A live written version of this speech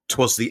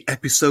'Twas the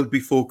episode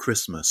before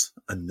Christmas,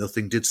 and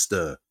nothing did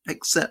stir,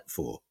 except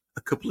for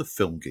a couple of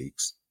film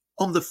geeks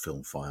on the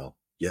Film File.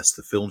 Yes,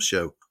 the film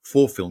show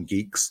for film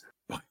geeks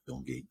by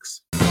film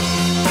geeks.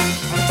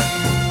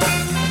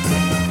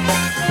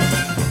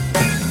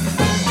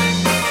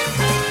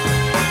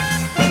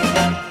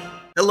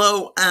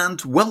 Hello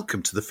and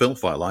welcome to the Film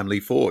File. I'm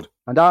Lee Ford.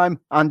 And I'm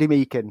Andy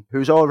Meakin,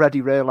 who's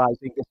already realising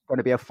this is going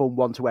to be a fun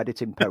one to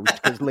edit in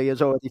post because Lee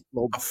has already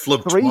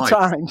flubbed three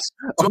times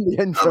on the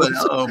intro.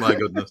 Oh my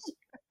goodness.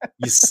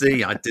 You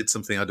see, I did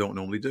something I don't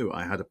normally do.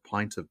 I had a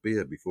pint of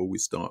beer before we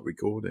start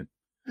recording.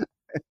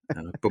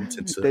 And I bumped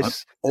into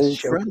this an old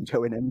show friend.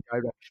 Going in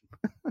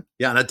direction.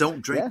 Yeah, and I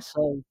don't drink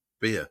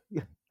beer,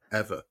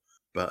 ever.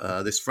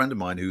 But this friend of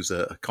mine who's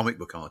a comic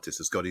book artist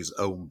has got his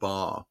own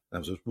bar.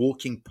 And I was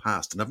walking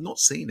past, and I've not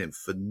seen him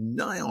for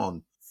nigh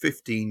on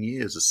 15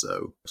 years or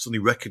so. I suddenly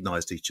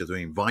recognised each other.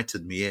 He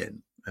invited me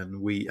in, and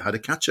we had a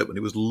catch-up, and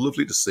it was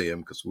lovely to see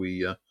him because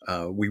we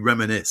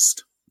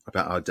reminisced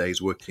about our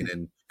days working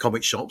in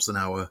comic shops, and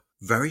our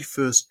very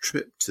first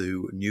trip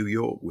to New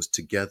York was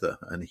together,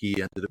 and he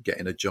ended up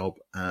getting a job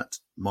at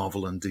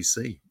Marvel and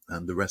DC,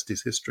 and the rest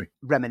is history.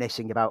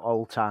 Reminiscing about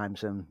old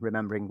times and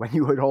remembering when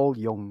you were all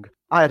young.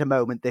 I had a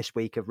moment this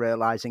week of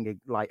realising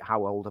like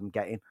how old I'm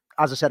getting.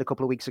 As I said a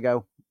couple of weeks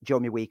ago,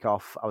 during my week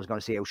off, I was going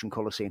to see Ocean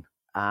Colour Scene.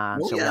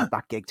 And we had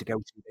that gig to go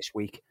to this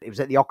week. It was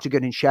at the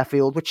Octagon in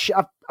Sheffield, which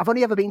I've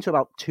only ever been to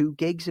about 2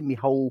 gigs in my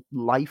whole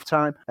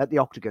lifetime at the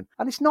Octagon.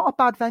 And it's not a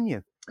bad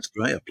venue. It's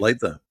great. I played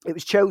there. It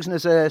was chosen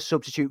as a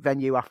substitute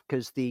venue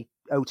because the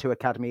O2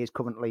 Academy is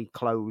currently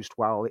closed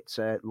while it's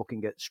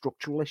looking at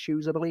structural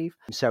issues, I believe.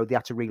 So they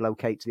had to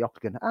relocate to the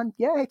Octagon. And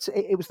yeah,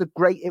 it was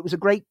a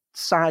great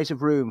size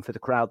of room for the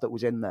crowd that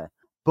was in there.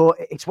 But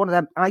it's one of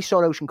them. I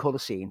saw Ocean Colour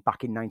Scene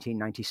back in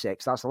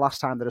 1996. That's the last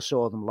time that I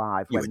saw them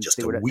live. You were just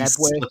a wee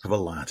slip of a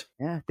lad.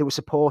 Yeah, they were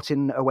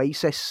supporting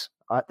Oasis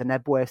at the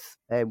Nebworth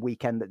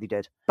weekend that they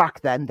did. Back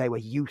then, they were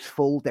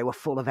youthful. They were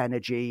full of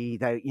energy.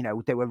 They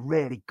were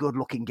really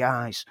good-looking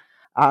guys.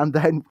 And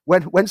then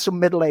when some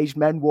middle-aged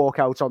men walk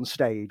out on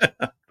stage,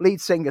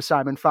 lead singer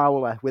Simon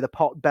Fowler with a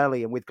pot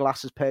belly and with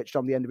glasses perched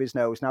on the end of his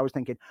nose, and I was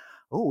thinking,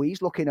 oh,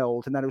 he's looking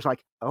old. And then I was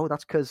like, oh,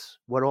 that's because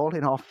we're all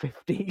in our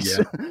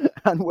 50s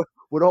and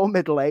we're all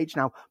middle-aged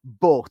now.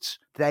 But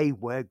they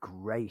were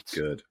great.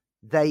 Good.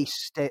 They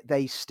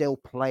still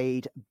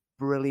played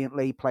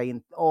brilliantly,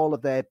 playing all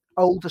of their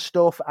older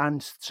stuff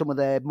and some of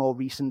their more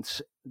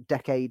recent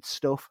decade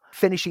stuff,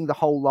 finishing the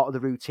whole lot of the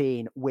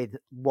routine with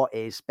what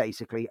is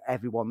basically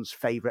everyone's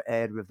favourite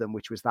era of them,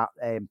 which was that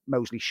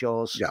Mosley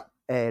Shaw's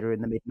era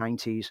in the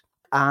mid-90s.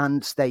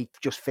 And they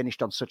just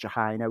finished on such a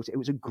high note. It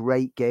was a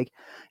great gig.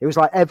 It was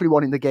like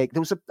everyone in the gig. There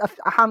was a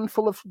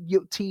handful of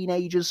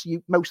teenagers,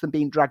 most of them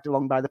being dragged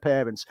along by the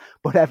parents,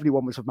 but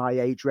everyone was of my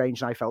age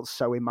range, and I felt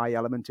so in my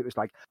element. It was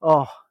like,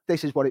 oh,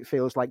 this is what it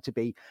feels like to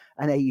be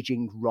an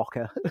aging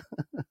rocker.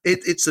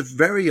 It's a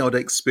very odd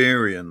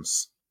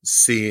experience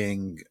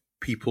seeing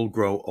people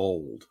grow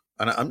old.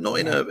 And I'm not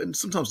and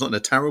sometimes not in a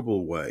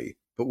terrible way,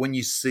 but when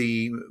you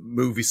see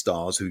movie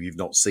stars who you've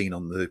not seen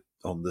on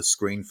the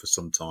screen for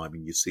some time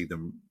and you see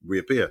them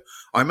reappear.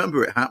 I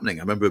remember it happening.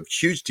 I remember a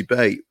huge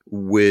debate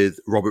with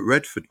Robert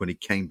Redford when he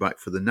came back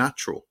for The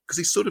Natural, because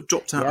he sort of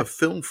dropped out of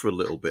film for a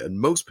little bit, and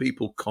most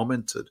people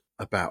commented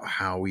about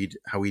how he'd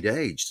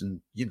aged.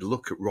 And you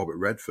look at Robert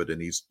Redford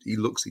and he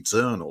looks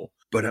eternal.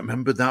 But I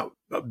remember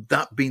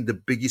that being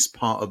the biggest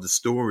part of the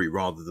story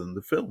rather than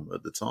the film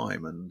at the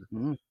time.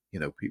 And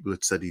people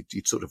had said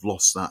he'd sort of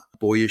lost that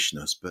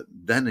boyishness, but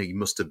then he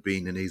must have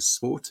been in his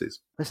 40s.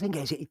 The thing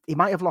is, he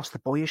might have lost the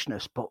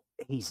boyishness, but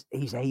he's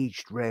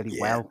aged really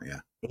well. Yeah.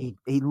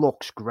 He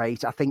looks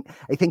great. I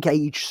think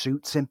age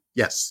suits him.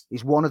 Yes.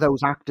 He's one of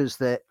those actors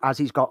that as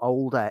he's got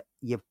older,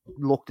 you've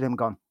looked at him and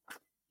gone,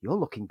 you're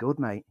looking good,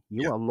 mate.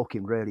 You are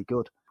looking really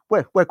good.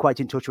 We're quite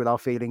in touch with our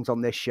feelings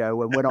on this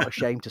show, and we're not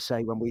ashamed to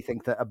say when we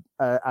think that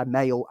a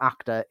male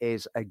actor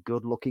is a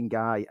good-looking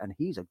guy, and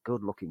he's a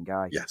good-looking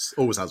guy. Yes,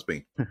 always has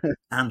been.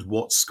 And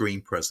what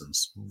screen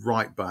presence,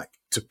 right back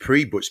to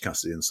pre-Butch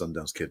Cassidy and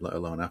Sundance Kid, let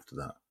alone after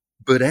that.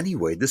 But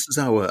anyway, this is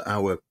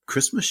our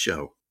Christmas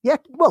show. Yeah,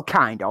 well,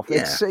 kind of.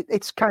 Yeah.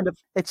 It's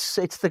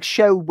the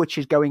show which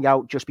is going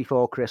out just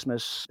before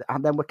Christmas,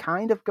 and then we're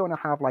kind of going to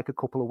have like a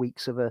couple of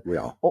weeks of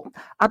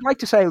I'd like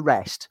to say a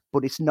rest,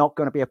 but it's not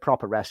going to be a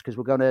proper rest because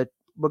we're going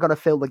to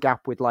fill the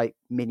gap with like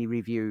mini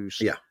reviews.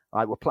 Yeah.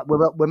 Like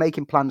we're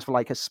making plans for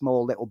like a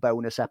small little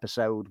bonus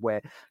episode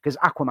because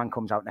Aquaman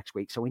comes out next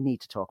week, so we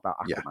need to talk about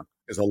Aquaman. Yeah.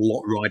 There's a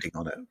lot riding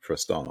on it for a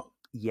start.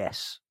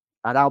 Yes,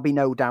 and I'll be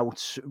no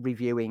doubt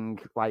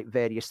reviewing like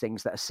various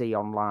things that I see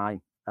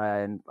online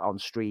and on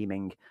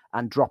streaming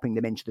and dropping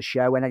them into the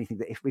show, and anything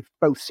that if we've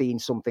both seen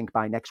something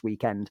by next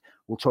weekend,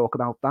 we'll talk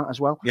about that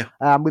as well.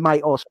 Yeah. We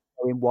might also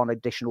go in one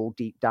additional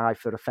deep dive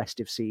for a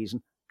festive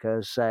season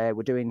because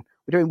we're doing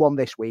one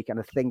this week, and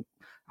I think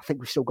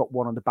we've still got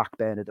one on the back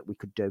burner that we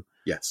could do.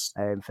 Yes.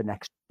 For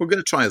next. We're going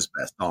to try as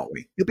best, aren't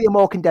we? It'll be a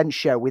more condensed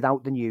show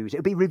without the news.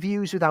 It'll be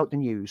reviews without the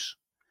news,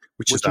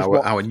 which is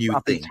our new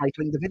I've thing. been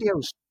titling the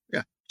videos.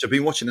 Yeah, I've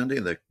been watching, Andy,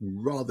 and they're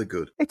rather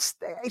good. It's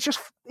just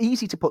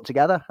easy to put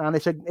together, and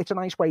it's a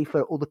nice way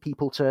for other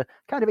people to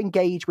kind of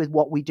engage with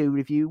what we do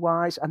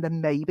review-wise, and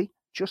then maybe,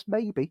 just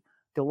maybe,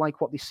 they'll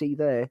like what they see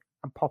there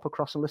and pop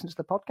across and listen to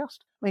the podcast.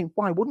 I mean,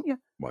 why wouldn't you?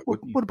 Why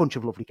wouldn't you? What a bunch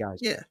of lovely guys.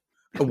 Yeah.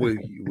 And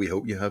we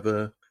hope you have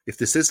if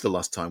this is the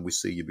last time we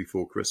see you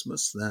before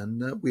Christmas,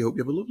 then we hope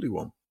you have a lovely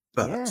one.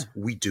 But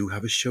we do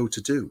have a show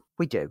to do.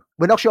 We do.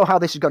 We're not sure how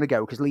this is going to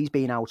go because Lee's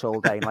been out all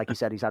day, and like he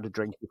said, he's had a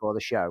drink before the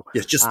show.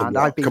 Yes, just and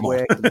I've been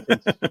working.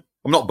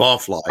 I'm not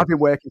barfly. I've been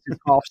working since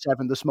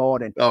 7:30 this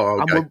morning.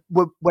 Oh, okay. And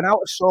we're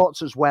out of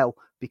sorts as well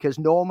because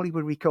normally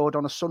we record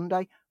on a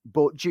Sunday,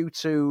 but due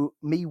to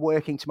me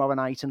working tomorrow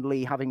night and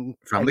Lee having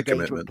family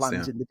engagement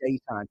plans in the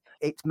daytime,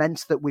 it's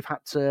meant that we've had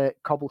to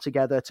cobble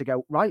together to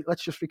go, right,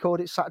 let's just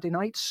record it Saturday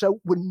night. So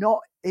we're not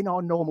in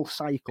our normal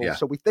cycle. Yeah.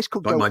 So if this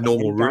could go my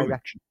normal room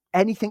direction.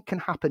 Anything can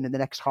happen in the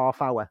next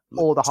half hour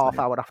or the half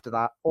hour after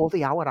that or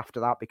the hour after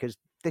that because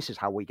this is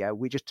how we go.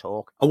 We just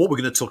talk. And what we're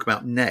going to talk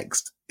about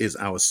next is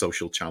our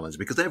social challenge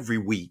because every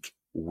week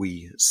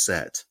we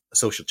set a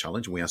social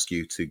challenge and we ask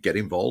you to get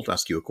involved,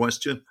 ask you a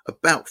question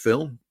about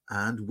film,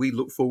 and we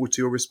look forward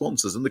to your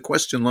responses. And the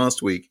question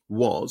last week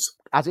was...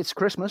 As it's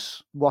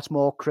Christmas, what's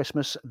more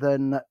Christmas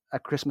than A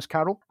Christmas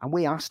Carol? And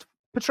we asked,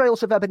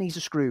 portrayals of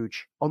Ebenezer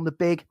Scrooge on the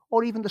big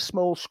or even the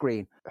small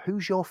screen,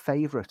 who's your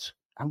favourite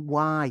and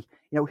why?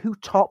 You know, who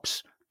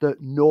tops the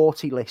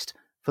naughty list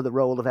for the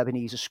role of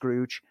Ebenezer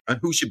Scrooge? And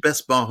who's your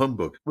best bar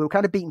humbug? We were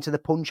kind of beaten to the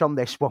punch on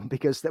this one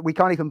because we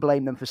can't even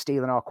blame them for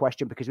stealing our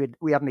question because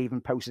we hadn't even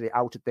posted it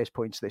out at this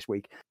point this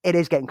week. It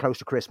is getting close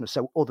to Christmas,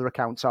 so other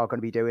accounts are going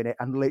to be doing it.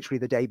 And literally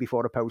the day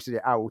before I posted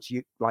it out,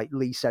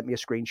 Lee sent me a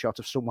screenshot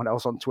of someone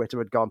else on Twitter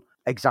had gone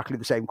exactly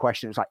the same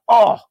question. It was like,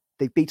 oh,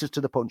 they beat us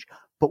to the punch,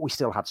 but we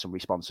still had some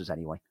responses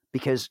anyway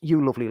because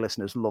you lovely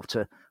listeners love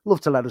to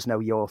let us know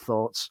your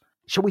thoughts.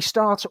 Shall we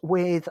start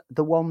with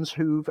the ones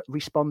who've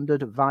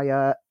responded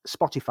via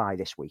Spotify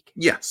this week?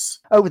 Yes.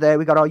 Over there,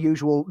 we got our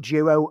usual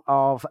duo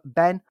of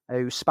Ben,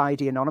 who's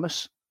Spidey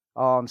Anonymous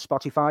on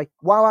Spotify.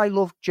 While I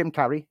love Jim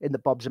Carrey in the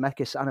Bob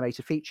Zemeckis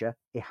animated feature,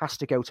 it has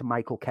to go to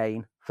Michael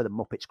Caine for the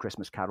Muppets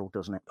Christmas Carol,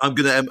 doesn't it?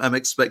 I'm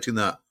expecting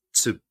that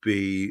to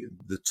be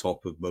the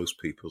top of most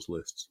people's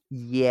lists.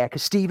 Yeah,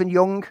 because Stephen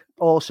Young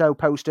also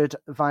posted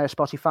via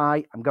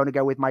Spotify. I'm going to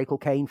go with Michael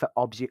Caine for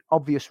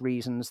obvious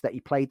reasons that he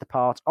played the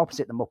part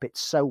opposite the Muppets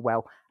so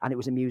well, and it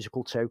was a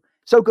musical too.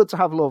 So Good to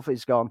Have Love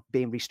is gone,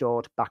 being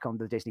restored back on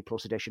the Disney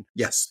Plus edition.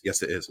 Yes,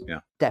 it is, yeah.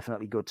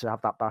 Definitely good to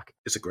have that back.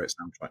 It's a great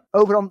soundtrack.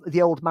 Over on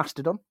the old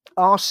Mastodon,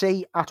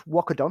 RC at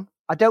Wakadon.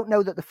 I don't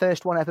know that the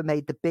first one ever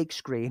made the big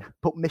screen,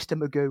 but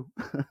Mr. Magoo.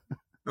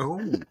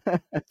 Oh,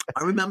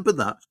 I remember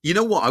that. You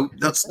know what?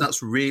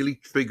 That's really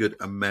triggered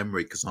a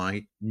memory because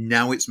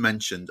now it's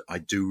mentioned, I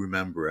do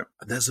remember it.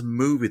 There's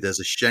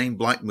a Shane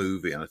Black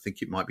movie, and I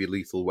think it might be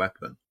Lethal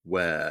Weapon,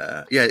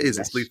 where it is.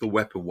 Yes. It's Lethal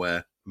Weapon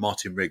where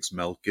Martin Riggs,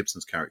 Mel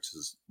Gibson's character,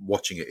 is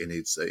watching it in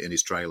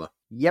his trailer.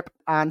 Yep,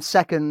 and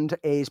second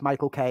is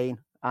Michael Caine,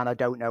 and I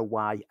don't know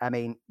why. I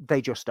mean,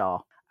 they just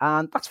are,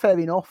 and that's fair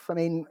enough. I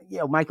mean,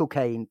 Michael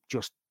Caine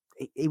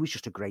he was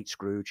just a great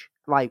Scrooge.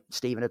 Like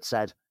Stephen had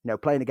said,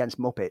 playing against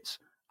Muppets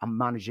and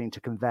managing to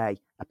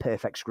convey a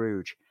perfect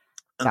Scrooge.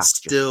 And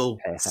still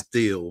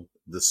steal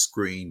the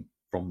screen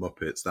from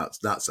Muppets.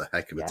 That's a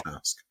heck of a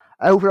task.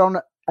 Over on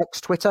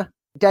X-Twitter,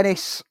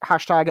 Dennis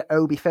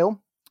 #ObiFilm,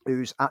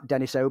 who's at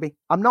Dennis Obi.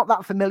 I'm not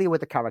that familiar with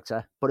the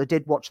character, but I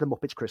did watch the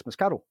Muppets Christmas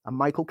Carol, and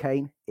Michael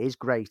Caine is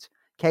great.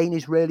 Caine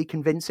is really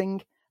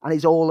convincing and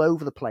is all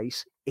over the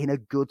place in a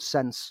good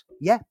sense.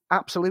 Yeah,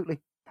 absolutely.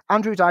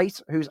 Andrew Dight,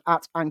 who's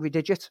at Angry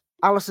Digit,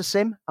 Alistair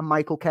Sim and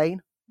Michael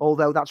Caine,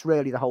 although that's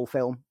really the whole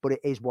film, but it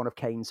is one of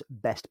Caine's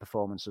best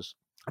performances.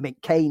 I mean,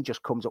 Caine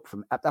just comes up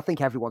from... I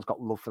think everyone's got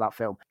love for that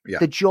film. Yeah.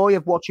 The joy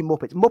of watching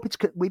Muppets.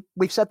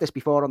 We've said this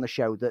before on the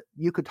show, that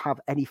you could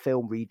have any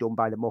film redone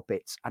by the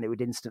Muppets and it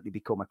would instantly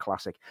become a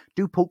classic.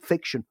 Do Pulp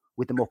Fiction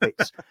with the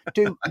Muppets.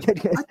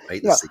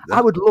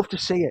 I would love to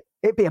see it.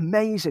 It'd be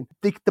amazing.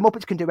 The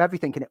Muppets can do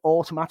everything and it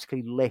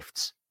automatically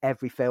lifts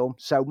every film.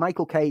 So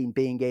Michael Caine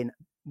being in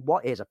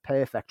what is a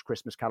perfect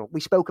Christmas Carol. We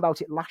spoke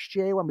about it last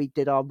year when we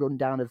did our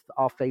rundown of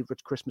our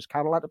favourite Christmas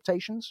Carol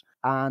adaptations,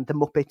 and The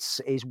Muppets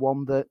is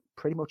one that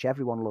pretty much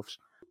everyone loves.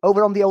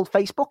 Over on the old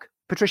Facebook,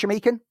 Patricia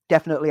Meakin,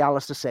 definitely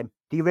Alistair Sim.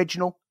 The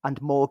original and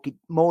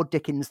more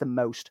Dickens than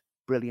most.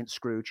 Brilliant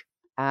Scrooge.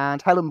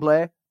 And Helen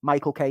Blair,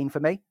 Michael Caine for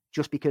me,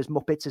 just because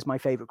Muppets is my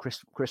favourite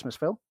Christmas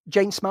film.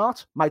 Jane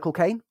Smart, Michael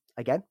Caine,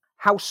 again.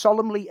 How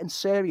solemnly and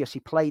serious he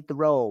played the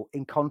role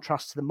in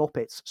contrast to the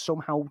Muppets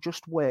somehow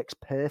just works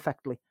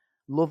perfectly.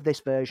 Love this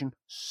version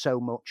so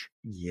much.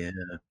 Yeah.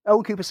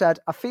 Owen Cooper said,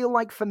 I feel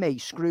like for me,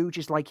 Scrooge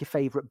is like your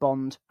favourite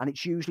Bond, and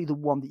it's usually the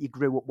one that you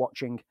grew up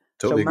watching.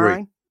 Totally so agree.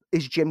 Mine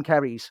is Jim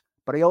Carrey's,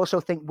 but I also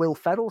think Will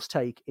Ferrell's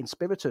take in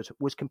Spirited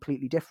was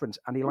completely different,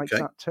 and he likes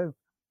that too.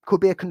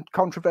 Could be a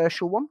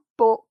controversial one,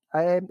 but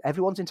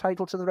everyone's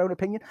entitled to their own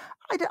opinion.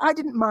 I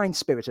didn't mind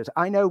Spirited.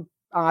 I know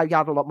I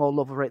had a lot more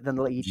love for it than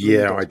Lee.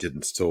 Yeah, I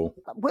didn't at all.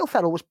 Will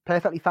Ferrell was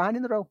perfectly fine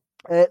in the role.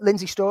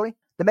 Lindsay Story,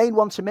 the main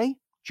one to me,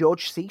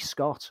 George C.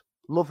 Scott.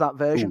 Love that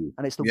version, Ooh,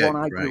 and it's the yeah, one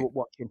I great. grew up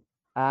watching.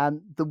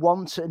 And the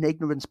want and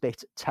ignorance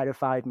bit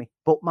terrified me.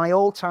 But my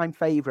all-time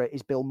favourite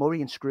is Bill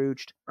Murray in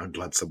Scrooged. I'm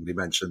glad somebody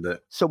mentioned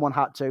it. Someone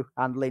had to,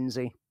 and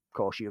Lindsay, of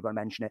course, you were going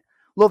to mention it.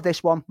 Love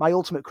this one. My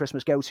ultimate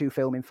Christmas go-to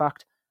film, in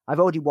fact. I've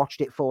already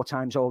watched it 4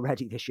 times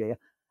already this year.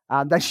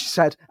 And then she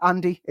said,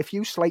 Andy, if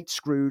you slate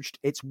Scrooged,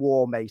 it's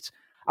war, mate.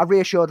 I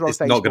reassured her on It's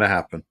Facebook. not going to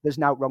happen. There's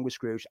nothing wrong with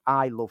Scrooge.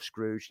 I love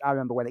Scrooge. I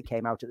remember when it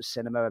came out at the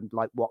cinema and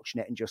like watching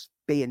it and just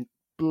being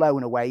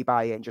blown away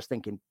by it and just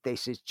thinking,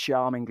 this is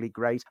charmingly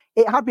great.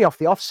 It had me off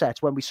the offset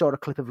when we saw a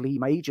clip of Lee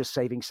Majors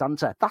saving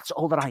Santa. That's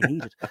all that I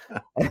needed.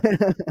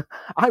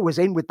 I was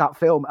in with that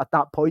film at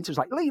that point. It was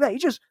like, Lee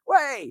Majors,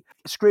 way!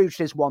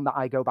 Scrooge is one that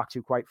I go back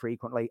to quite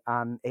frequently.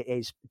 And it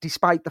is,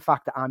 despite the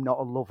fact that I'm not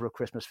a lover of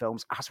Christmas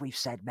films, as we've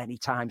said many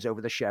times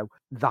over the show,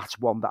 that's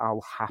one that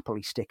I'll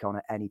happily stick on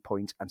at any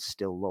point and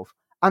still love.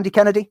 Andy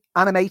Kennedy,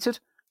 animated,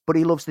 but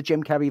he loves the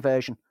Jim Carrey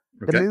version.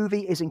 The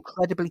movie is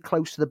incredibly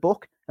close to the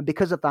book, and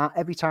because of that,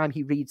 every time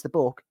he reads the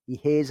book, he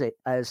hears it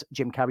as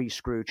Jim Carrey's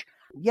Scrooge.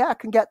 Yeah, I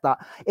can get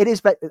that. It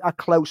is a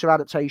closer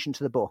adaptation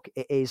to the book.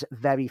 It is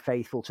very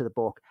faithful to the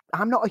book.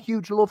 I'm not a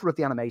huge lover of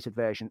the animated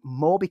version,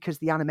 more because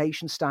the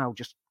animation style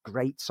just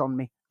grates on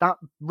me. That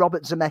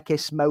Robert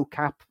Zemeckis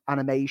mocap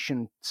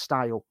animation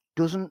style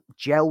doesn't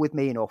gel with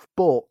me enough.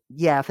 But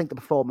yeah, I think the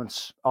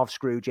performance of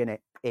Scrooge in it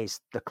is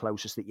the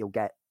closest that you'll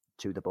get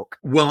to the book.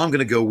 Well, I'm going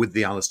to go with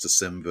the Alistair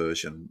Sim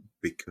version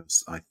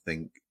because I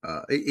think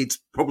it's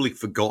probably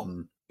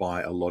forgotten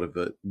by a lot of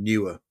the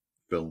newer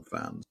film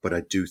fans, but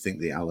I do think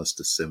the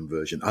Alistair Sim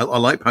version. I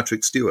like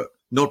Patrick Stewart.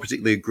 Not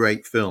particularly a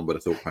great film, but I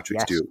thought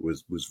Patrick Stewart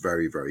was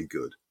very, very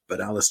good.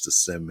 But Alistair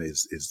Sim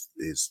is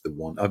the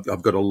one.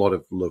 I've got a lot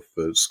of love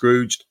for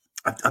Scrooged.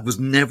 I was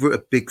never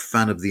a big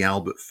fan of the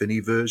Albert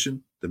Finney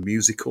version, the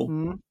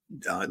musical.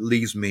 It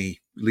leaves me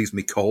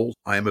cold.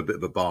 I am a bit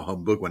of a bar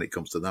humbug when it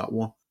comes to that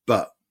one,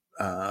 but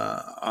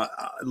I,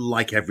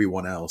 like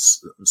everyone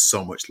else,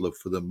 so much love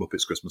for the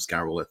Muppets Christmas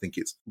Carol. I think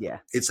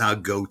it's our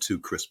go-to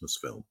Christmas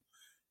film,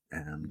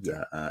 and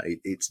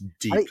it's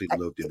deeply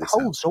loved in this house.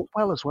 It holds up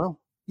well as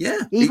well. Yeah,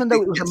 even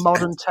though it was a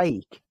modern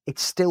take, it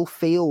still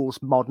feels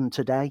modern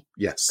today.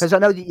 Yes, because I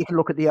know that you can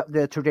look at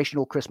the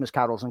traditional Christmas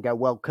carols and go,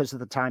 well, because of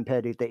the time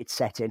period that it's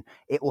set in,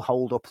 it will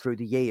hold up through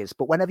the years.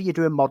 But whenever you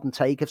do a modern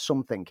take of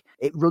something,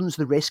 it runs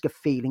the risk of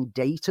feeling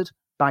dated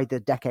by the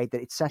decade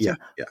that it's set in.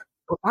 Yeah.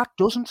 But that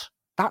doesn't.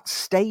 That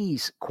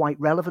stays quite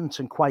relevant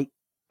and quite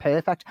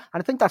perfect.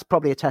 And I think that's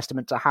probably a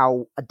testament to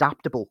how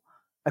adaptable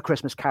A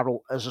Christmas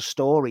Carol as a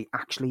story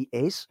actually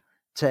is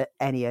to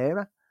any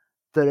era.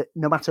 That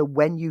no matter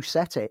when you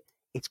set it,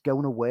 it's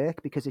going to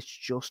work because it's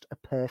just a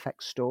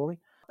perfect story.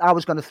 I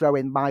was going to throw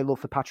in my love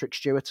for Patrick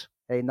Stewart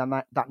in that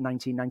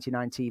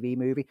 1999 TV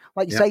movie.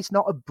 Like you say, it's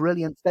not a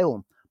brilliant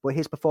film, but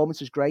his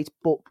performance is great.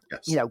 But,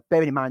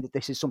 bearing in mind that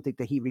this is something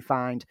that he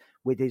refined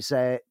with his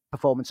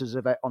performances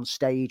of it on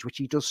stage, which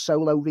he does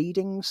solo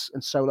readings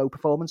and solo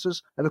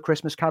performances of A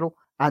Christmas Carol.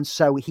 And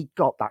so he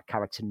got that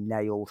character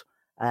nailed.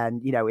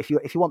 And, if you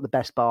want the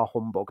best bar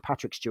humbug,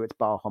 Patrick Stewart's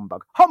bar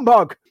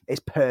humbug is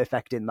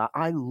perfect in that.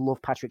 I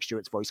love Patrick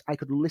Stewart's voice. I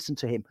could listen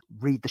to him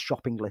read the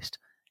shopping list.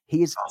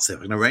 He is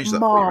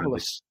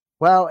marvellous.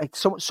 Well,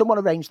 someone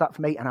arrange that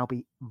for me and I'll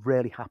be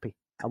really happy.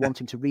 I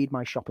want him to read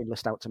my shopping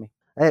list out to me.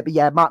 But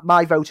yeah,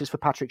 my vote is for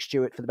Patrick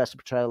Stewart for the best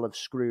portrayal of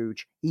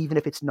Scrooge, even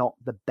if it's not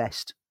the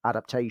best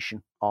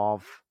adaptation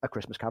of A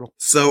Christmas Carol.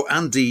 So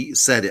Andy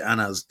said it, and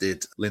as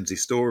did Lindsay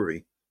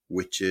Story,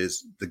 which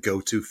is the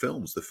go-to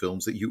films, the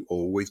films that you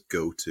always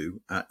go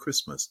to at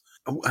Christmas.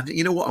 And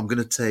you know what? I'm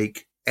going to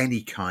take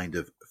any kind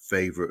of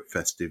favourite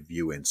festive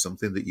viewing,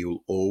 something that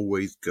you'll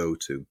always go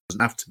to. It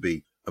doesn't have to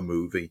be a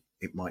movie.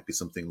 It might be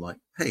something like,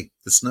 hey,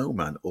 The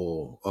Snowman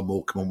or a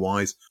Morecambe and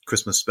Wise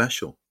Christmas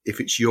special. If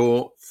it's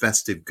your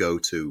festive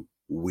go-to,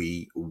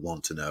 we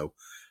want to know.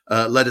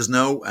 Let us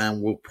know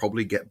and we'll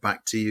probably get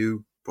back to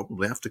you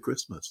probably after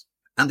Christmas.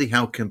 Andy,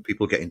 how can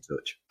people get in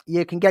touch?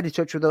 You can get in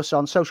touch with us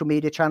on social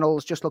media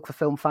channels. Just look for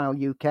Film File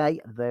UK.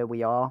 There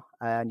we are.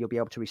 And you'll be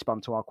able to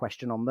respond to our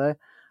question on there.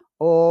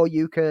 Or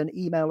you can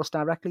email us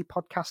directly,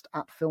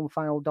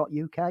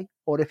 podcast@filmfile.uk.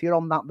 Or if you're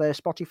on that there,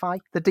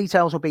 Spotify, the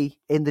details will be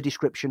in the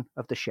description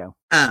of the show.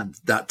 And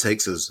that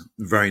takes us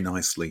very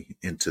nicely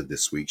into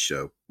this week's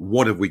show.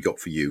 What have we got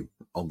for you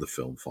on the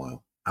Film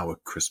File, our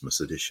Christmas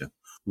edition?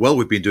 Well,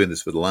 we've been doing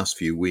this for the last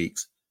few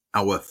weeks,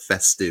 our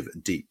festive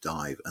deep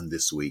dive. And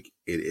this week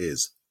it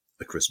is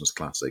a Christmas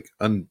classic.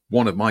 And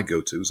one of my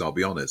go-tos, I'll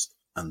be honest,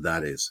 and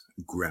that is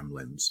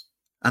Gremlins.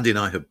 Andy and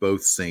I have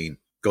both seen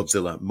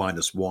Godzilla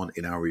 -1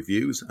 in our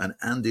reviews, and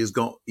Andy's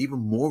got even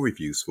more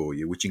reviews for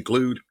you, which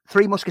include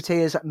Three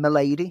Musketeers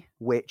Milady,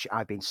 which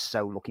I've been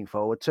so looking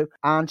forward to,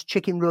 and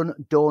Chicken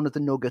Run Dawn of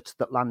the Nugget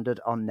that landed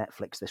on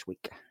Netflix this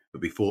week.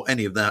 But before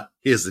any of that,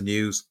 here's the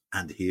news,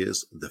 and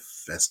here's the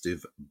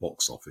festive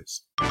box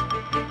office.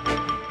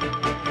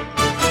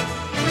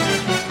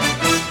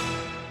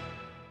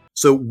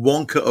 So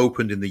Wonka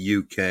opened in the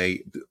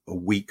UK a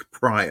week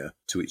prior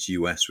to its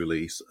US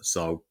release,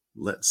 so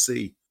let's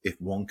see if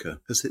Wonka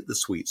has hit the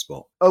sweet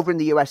spot. Over in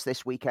the US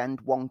this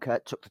weekend,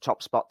 Wonka took the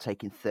top spot,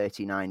 taking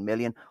 39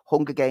 million.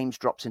 Hunger Games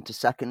drops into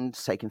second,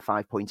 taking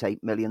 5.8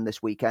 million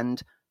this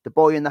weekend. The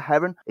Boy and the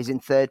Heron is in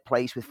third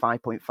place with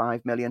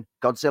 5.5 million.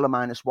 Godzilla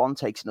Minus One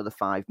takes another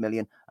 5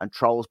 million, and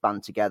Trolls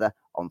Band Together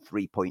on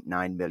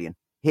 3.9 million.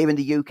 Here in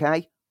the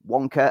UK,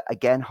 Wonka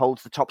again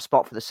holds the top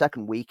spot for the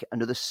second week,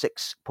 another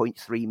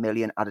 6.3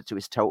 million added to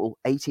his total.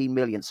 18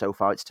 million so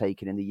far it's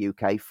taken in the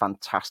UK.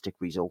 Fantastic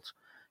result.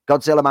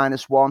 Godzilla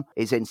Minus One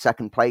is in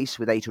second place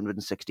with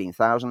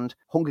 816,000.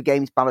 Hunger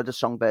Games Ballad of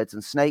Songbirds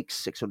and Snakes,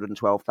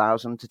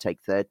 612,000 to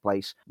take third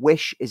place.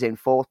 Wish is in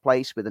fourth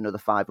place with another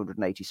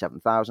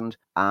 587,000.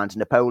 And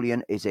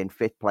Napoleon is in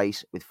fifth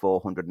place with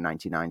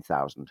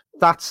 499,000.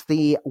 That's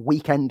the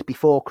weekend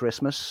before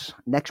Christmas.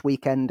 Next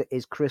weekend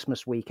is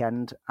Christmas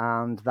weekend,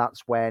 and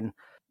that's when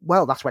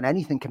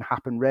anything can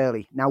happen,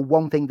 really. Now,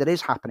 one thing that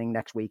is happening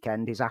next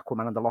weekend is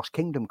Aquaman and the Lost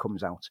Kingdom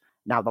comes out.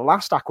 Now, the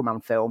last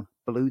Aquaman film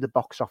blew the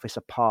box office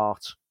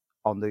apart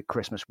on the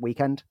Christmas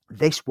weekend.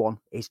 This one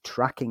is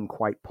tracking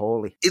quite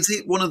poorly. Is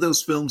it one of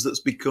those films that's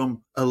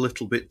become a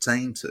little bit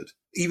tainted?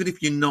 Even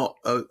if you're not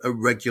a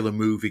regular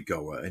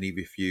moviegoer, and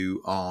even if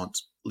you aren't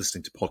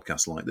listening to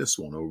podcasts like this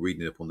one or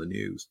reading up on the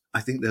news,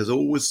 I think there's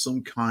always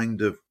some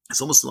kind of,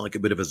 it's almost like a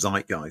bit of a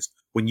zeitgeist.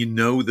 When you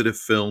know that a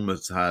film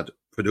has had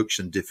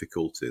production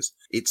difficulties,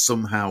 it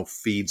somehow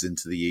feeds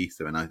into the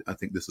ether. And I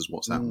think this is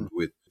what's happened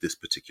with this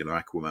particular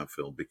Aquaman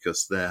film,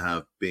 because there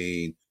have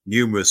been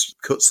numerous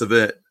cuts of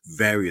it,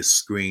 various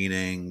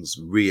screenings,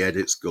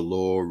 re-edits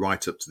galore,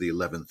 right up to the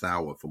 11th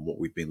hour from what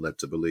we've been led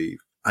to believe.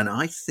 And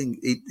I think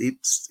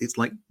it's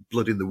like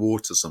blood in the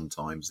water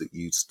sometimes, that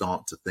you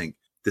start to think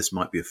this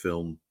might be a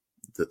film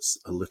that's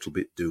a little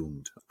bit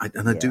doomed. I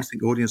do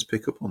think audience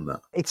pick up on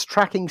that. It's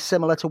tracking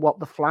similar to what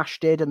The Flash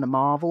did and The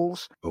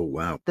Marvels. Oh,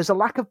 wow. There's a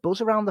lack of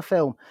buzz around the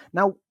film.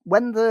 Now,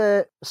 when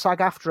the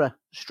SAG-AFTRA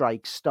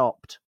strike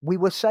stopped, we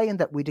were saying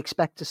that we'd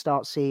expect to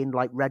start seeing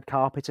like red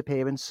carpet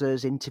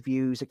appearances,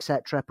 interviews,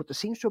 etc. But there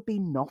seems to have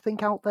been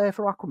nothing out there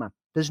for Aquaman.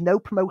 There's no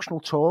promotional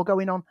tour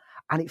going on.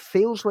 And it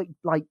feels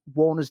like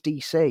Warner's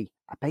DC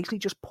are basically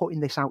just putting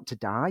this out to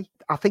die.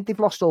 I think they've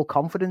lost all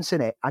confidence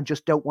in it and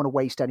just don't want to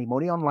waste any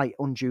money on like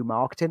undue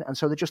marketing. And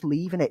so they're just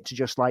leaving it to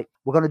just like,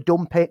 we're going to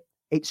dump it.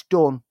 It's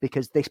done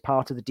because this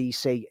part of the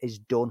DC is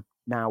done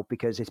now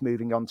because it's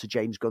moving on to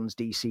James Gunn's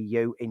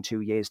DCU in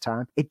 2 years'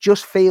 time. It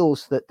just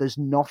feels that there's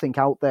nothing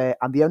out there.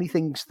 And the only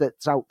things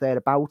that's out there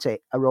about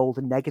it are all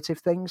the negative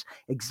things,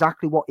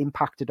 exactly what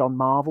impacted on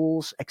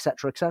Marvels,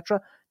 etc.,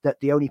 that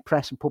the only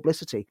press and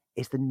publicity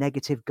is the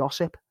negative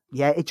gossip.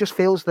 Yeah, it just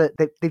feels that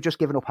they've just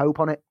given up hope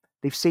on it.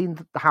 They've seen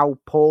how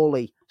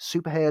poorly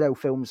superhero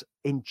films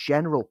in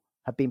general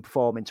have been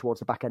performing towards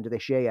the back end of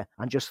this year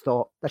and just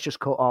thought, let's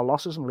just cut our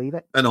losses and leave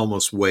it. And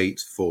almost wait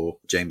for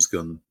James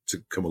Gunn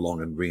to come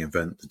along and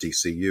reinvent the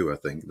DCU, I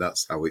think.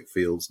 That's how it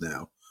feels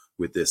now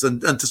with this.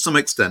 And to some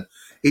extent,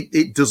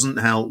 it doesn't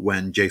help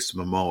when Jason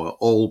Momoa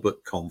all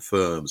but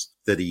confirms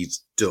that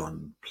he's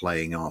done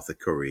playing Arthur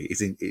Curry.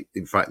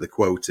 In fact, the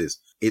quote is,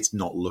 it's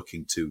not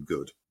looking too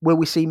good. Will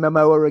we see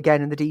Momoa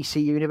again in the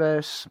DC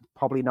universe?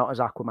 Probably not as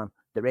Aquaman.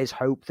 There is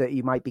hope that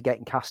he might be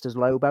getting cast as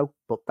Lobo,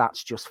 but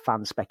that's just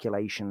fan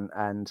speculation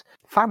and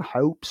fan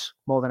hopes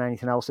more than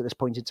anything else at this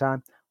point in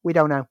time. We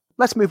don't know.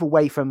 Let's move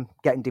away from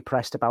getting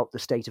depressed about the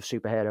state of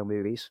superhero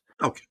movies.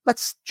 Okay.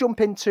 Let's jump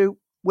into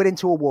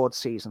awards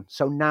season.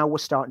 So now we're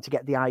starting to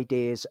get the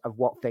ideas of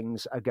what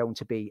things are going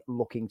to be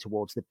looking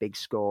towards the big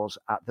scores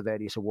at the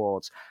various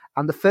awards.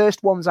 And the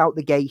first ones out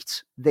the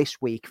gate this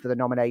week for the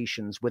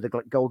nominations were the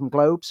Golden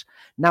Globes.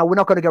 Now, we're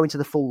not going to go into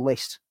the full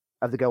list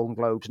of the Golden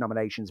Globes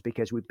nominations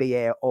because we'd be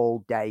here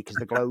all day because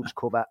the Globes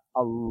cover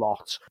a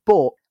lot.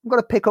 But I'm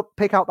going to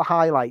pick out the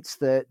highlights.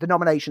 The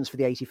nominations for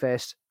the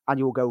 81st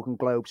Annual Golden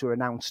Globes were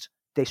announced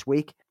this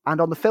week.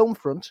 And on the film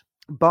front,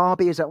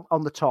 Barbie is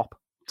on the top,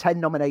 10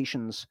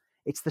 nominations.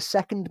 It's the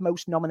second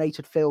most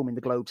nominated film in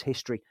the Globe's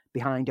history,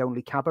 behind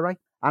only Cabaret.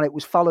 And it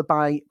was followed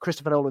by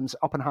Christopher Nolan's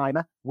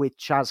Oppenheimer,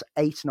 which has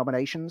 8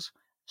 nominations.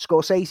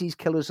 Scorsese's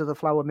Killers of the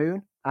Flower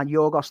Moon and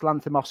Yorgos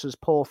Lanthimos'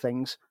 Poor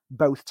Things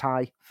both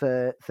tie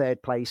for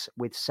third place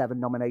with 7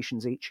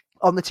 nominations each.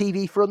 On the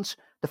TV front,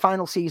 the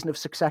final season of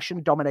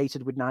Succession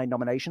dominated with 9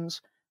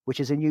 nominations, which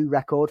is a new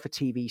record for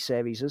TV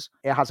series.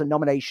 It has a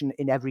nomination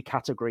in every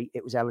category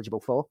it was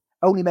eligible for.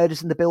 Only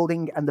Murders in the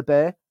Building and The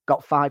Bear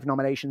got 5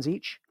 nominations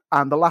each.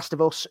 And The Last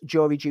of Us,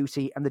 Jury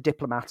Duty and The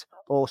Diplomat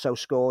also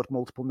scored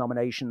multiple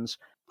nominations.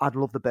 I'd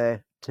love The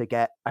Bear to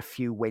get a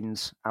few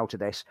wins out of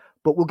this.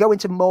 But we'll go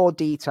into more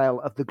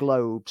detail of the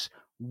Globes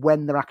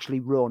when they're actually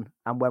run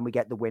and when we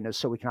get the winners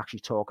so we can actually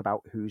talk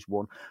about who's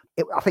won.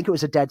 I think it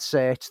was a dead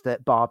cert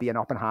that Barbie and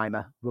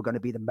Oppenheimer were going to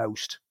be the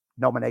most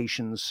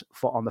nominations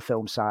for on the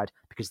film side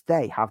because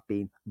they have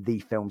been the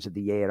films of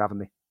the year, haven't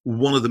they?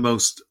 One of the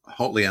most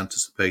hotly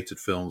anticipated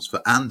films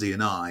for Andy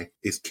and I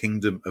is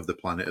Kingdom of the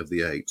Planet of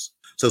the Apes.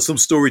 So some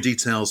story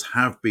details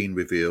have been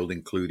revealed,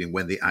 including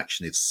when the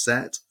action is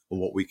set and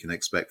what we can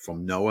expect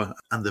from Noah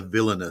and the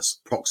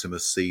villainous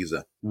Proximus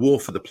Caesar. War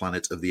for the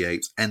Planet of the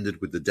Apes ended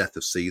with the death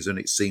of Caesar, and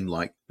it seemed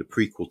like the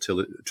prequel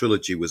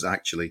trilogy was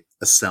actually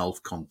a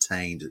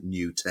self-contained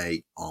new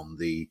take on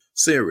the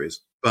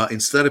series. But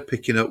instead of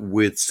picking up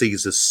with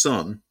Caesar's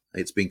son,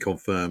 it's been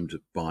confirmed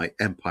by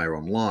Empire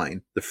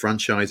Online, the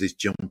franchise is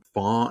jumped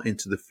far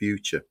into the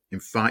future. In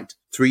fact,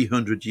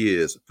 300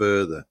 years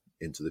further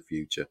into the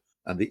future.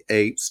 And the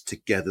apes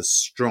together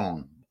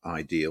strong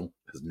ideal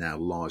has now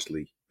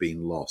largely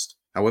been lost.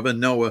 However,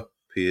 Noah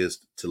appears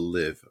to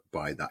live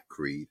by that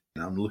creed.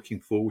 And I'm looking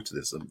forward to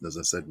this. As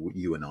I said,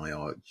 you and I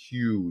are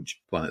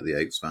huge Planet of the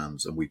Apes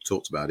fans, and we've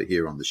talked about it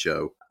here on the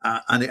show.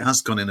 And it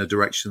has gone in a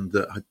direction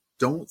that I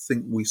don't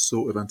think we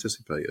sort of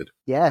anticipated.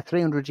 Yeah,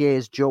 300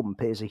 years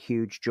jump is a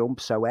huge jump.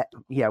 So,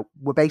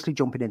 we're basically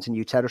jumping into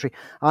new territory.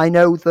 I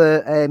know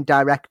the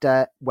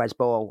director, Wes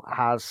Ball,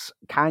 has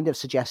kind of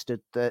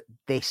suggested that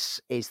this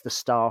is the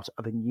start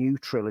of a new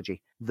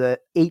trilogy,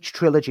 that each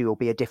trilogy will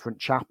be a different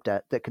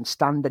chapter that can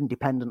stand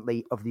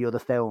independently of the other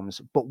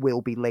films, but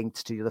will be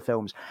linked to the other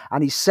films.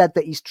 And he said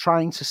that he's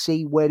trying to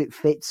see where it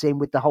fits in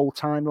with the whole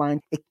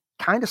timeline. It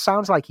kind of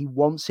sounds like he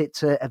wants it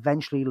to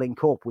eventually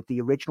link up with the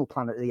original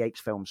Planet of the Apes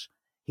films.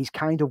 He's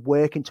kind of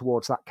working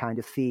towards that kind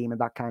of theme and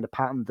that kind of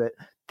pattern, that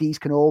these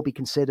can all be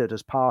considered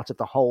as part of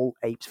the whole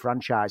Apes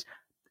franchise,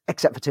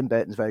 except for Tim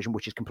Burton's version,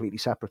 which is completely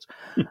separate.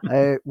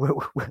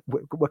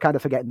 We're kind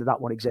of forgetting that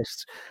one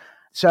exists.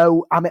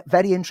 So I'm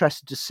very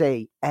interested to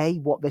see, A,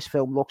 what this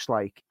film looks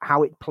like,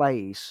 how it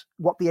plays,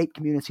 what the ape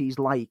community is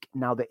like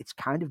now that it's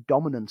kind of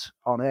dominant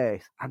on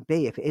Earth, and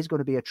B, if it is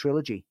going to be a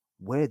trilogy,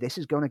 where this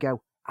is going to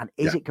go. And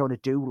is it going to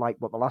do like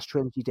what the last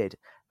trilogy did,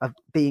 of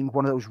being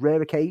one of those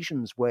rare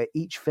occasions where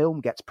each film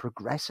gets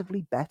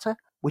progressively better,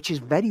 which is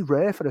very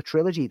rare for a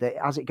trilogy, that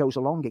as it goes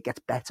along, it gets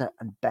better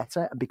and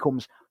better and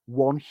becomes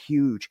one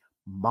huge,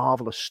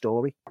 marvelous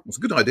story. It's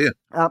a good idea.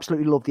 I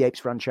absolutely love the Apes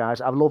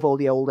franchise. I love all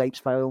the old Apes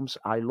films.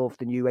 I love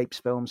the new Apes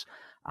films.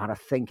 And I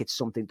think it's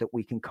something that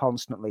we can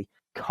constantly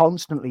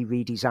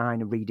redesign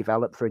and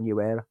redevelop for a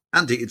new era.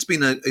 Andy, it's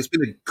been a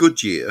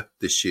good year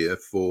this year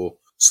for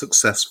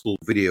successful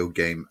video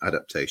game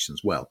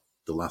adaptations. Well,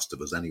 The Last of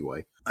Us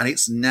anyway. And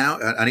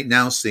it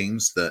now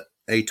seems that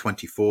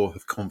A24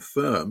 have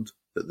confirmed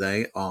that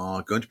they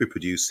are going to be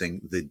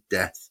producing the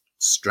Death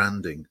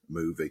Stranding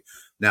movie.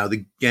 Now,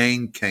 the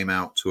game came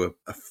out to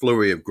a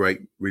flurry of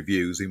great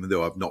reviews, even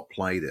though I've not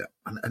played it.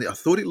 And I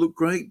thought it looked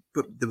great,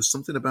 but there was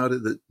something about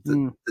it that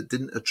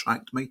didn't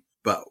attract me.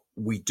 But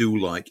we do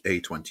like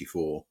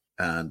A24.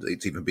 And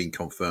it's even been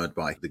confirmed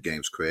by the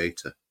game's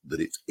creator that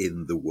it's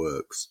in the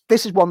works.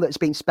 This is one that's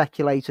been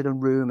speculated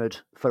and rumoured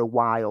for a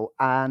while,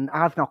 and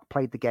I've not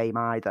played the game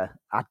either.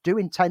 I do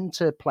intend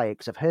to play it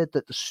because I've heard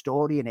that the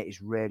story in it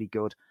is really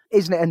good.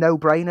 Isn't it a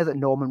no-brainer that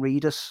Norman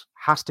Reedus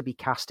has to be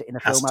cast in a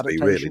film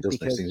adaptation? Really,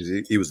 doesn't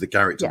he? He was the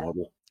character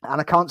model.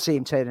 And I can't see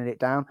him turning it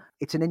down.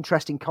 It's an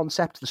interesting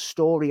concept. The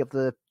story of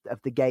the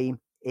game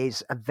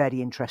is a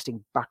very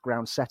interesting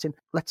background setting.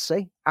 Let's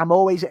see. I'm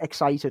always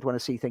excited when I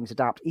see things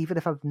adapt. Even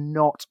if I've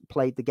not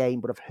played the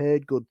game, but I've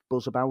heard good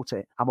buzz about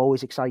it, I'm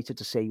always excited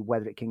to see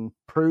whether it can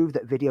prove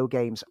that video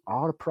games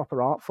are a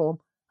proper art form.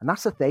 And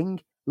that's the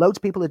thing. Loads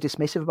of people are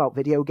dismissive about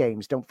video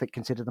games,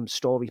 consider them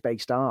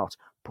story-based art,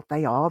 but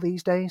they are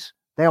these days.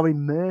 They are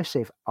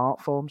immersive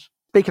art forms.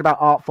 Speaking about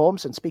art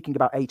forms and speaking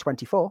about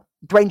A24,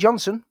 Dwayne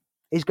Johnson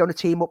is going to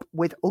team up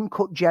with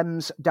Uncut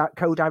Gems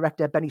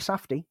co-director Benny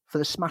Safdie for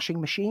The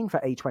Smashing Machine for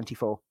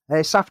A24.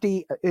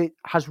 Safdie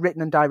has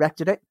written and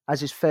directed it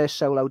as his first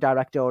solo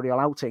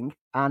directorial outing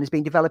and has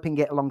been developing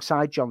it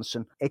alongside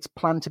Johnson. It's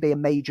planned to be a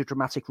major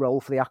dramatic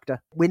role for the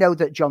actor. We know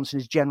that Johnson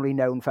is generally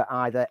known for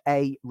either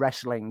A,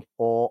 wrestling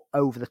or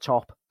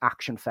over-the-top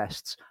action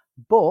fests.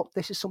 But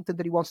this is something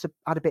that he wants to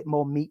add a bit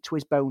more meat to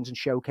his bones and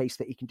showcase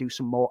that he can do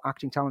some more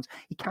acting talents.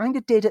 He kind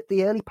of did at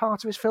the early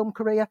part of his film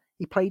career.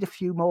 He played a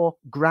few more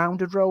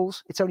grounded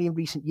roles. It's only in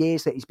recent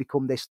years that he's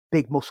become this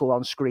big muscle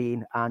on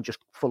screen and just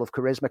full of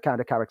charisma kind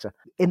of character.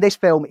 In this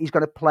film, he's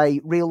going to play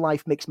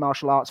real-life mixed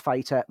martial arts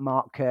fighter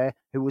Mark Kerr,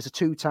 who was a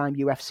two-time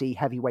UFC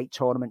heavyweight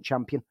tournament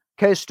champion.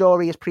 Kerr's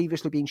story has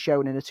previously been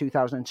shown in a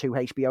 2002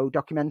 HBO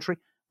documentary,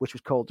 which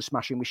was called The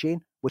Smashing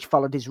Machine, which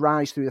followed his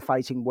rise through the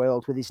fighting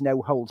world with his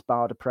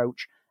no-holds-barred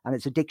approach and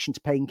its addiction to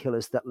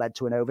painkillers that led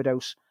to an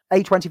overdose.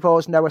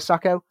 A24's Noah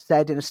Sacco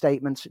said in a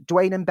statement,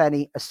 Dwayne and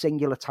Benny are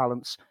singular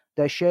talents.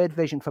 Their shared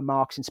vision for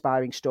Mark's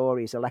inspiring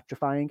story is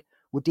electrifying.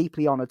 We're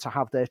deeply honoured to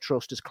have their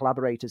trust as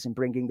collaborators in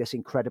bringing this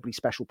incredibly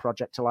special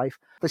project to life.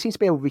 There seems to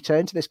be a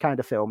return to this kind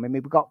of film. I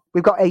mean,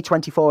 we've got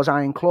A24's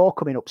Iron Claw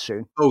coming up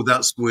soon. Oh,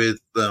 that's with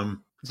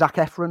Zac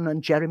Efron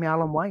and Jeremy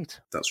Allen White.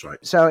 That's right.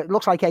 So it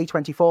looks like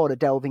A24 are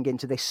delving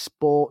into this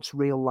sports,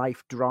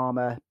 real-life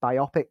drama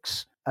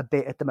biopics a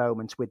bit at the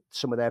moment with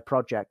some of their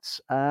projects.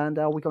 And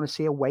are we going to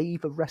see a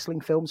wave of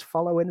wrestling films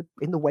follow in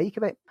the wake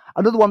of it?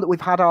 Another one that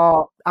we've had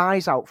our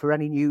eyes out for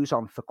any news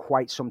on for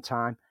quite some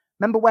time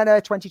Remember when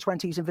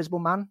 2020's Invisible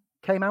Man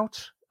came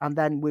out? And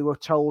then we were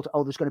told,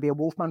 oh, there's going to be a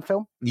Wolfman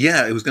film?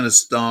 Yeah, it was going to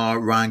star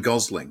Ryan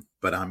Gosling,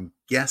 but I'm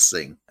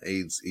guessing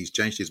he's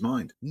changed his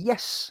mind.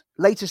 Yes.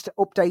 Latest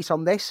update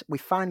on this. We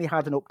finally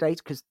had an update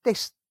because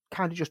this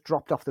kind of just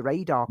dropped off the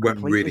radar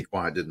completely. Went really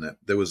quiet, didn't it?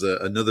 There was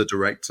another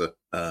director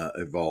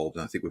involved,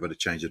 and I think we've had a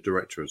change of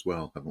director as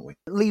well, haven't we?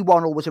 Lee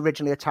Wannell was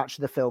originally attached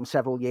to the film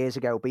several years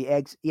ago, but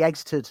he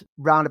exited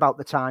round about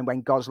the time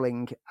when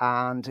Gosling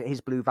and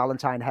his Blue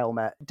Valentine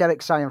helmet,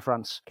 Derek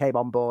Cianfrance, came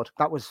on board.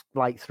 That was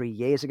like 3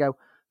 years ago.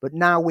 But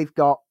now we've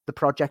got the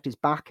project is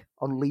back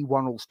on Lee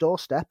Wannell's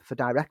doorstep for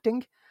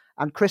directing.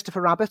 And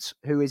Christopher Abbott,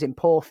 who is in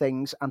Poor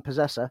Things and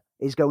Possessor,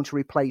 is going to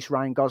replace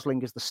Ryan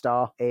Gosling as the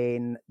star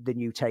in the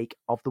new take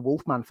of The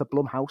Wolfman for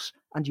Blumhouse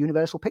and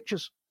Universal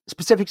Pictures.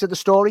 Specifics of the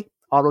story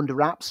are under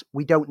wraps.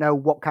 We don't know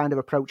what kind of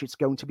approach it's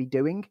going to be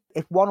doing.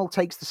 If Wannell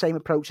takes the same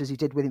approach as he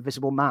did with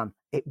Invisible Man,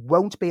 it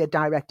won't be a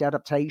direct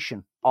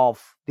adaptation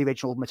of the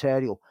original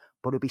material,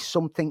 but it'll be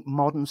something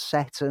modern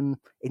set and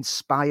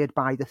inspired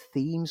by the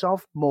themes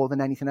of more than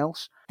anything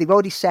else. They've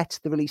already set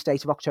the release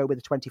date of October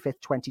the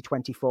 25th,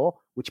 2024,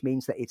 which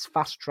means that it's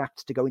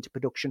fast-tracked to go into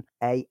production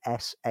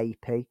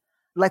ASAP.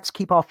 Let's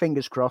keep our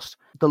fingers crossed.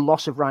 The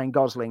loss of Ryan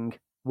Gosling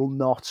will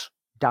not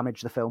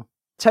damage the film.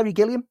 Terry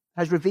Gilliam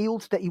has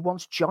revealed that he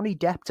wants Johnny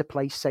Depp to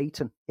play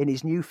Satan in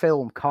his new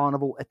film,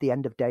 Carnival at the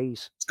End of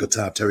Days. It's good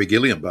to have Terry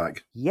Gilliam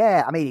back.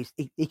 Yeah, I mean,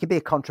 he can be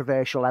a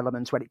controversial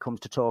element when it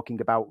comes to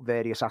talking about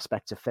various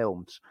aspects of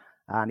films.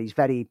 And he's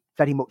very,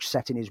 very much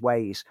set in his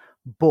ways.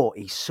 But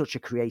he's such a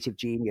creative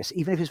genius.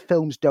 Even if his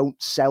films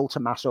don't sell to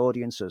mass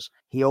audiences,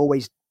 he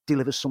always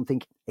delivers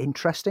something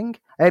interesting.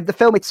 The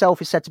film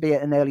itself is said to be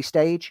at an early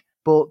stage,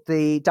 but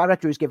the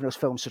director who's given us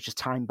films such as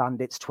Time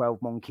Bandits,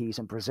 12 Monkeys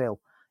and Brazil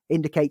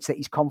indicates that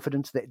he's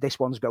confident that this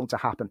one's going to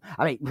happen.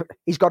 I mean,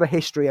 he's got a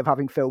history of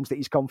having films that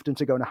he's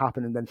confident are going to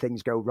happen and then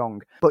things go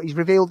wrong. But he's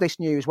revealed this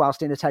news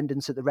whilst in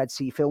attendance at the Red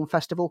Sea Film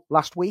Festival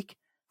last week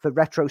for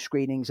retro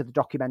screenings of the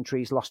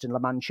documentaries Lost in La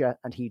Mancha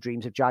and He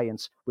Dreams of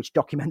Giants, which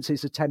documents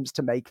his attempts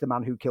to make The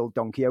Man Who Killed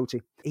Don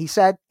Quixote. He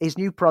said his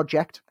new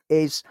project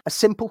is a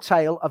simple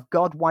tale of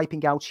God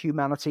wiping out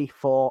humanity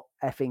for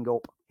effing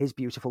up his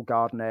beautiful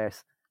garden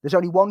earth. There's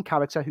only one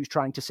character who's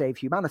trying to save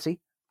humanity,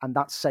 and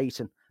that's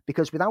Satan.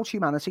 Because without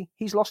humanity,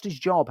 he's lost his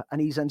job and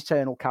he's an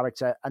eternal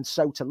character. And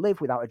so to live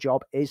without a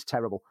job is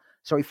terrible.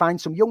 So he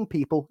finds some young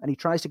people and he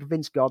tries to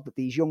convince God that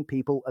these young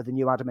people are the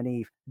new Adam and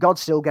Eve. God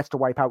still gets to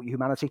wipe out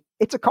humanity.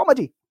 It's a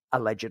comedy,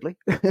 allegedly.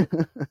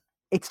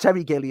 It's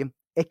Terry Gilliam.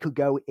 It could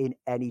go in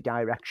any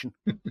direction.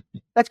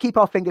 Let's keep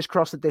our fingers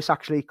crossed that this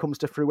actually comes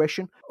to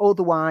fruition.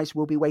 Otherwise,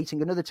 we'll be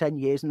waiting another 10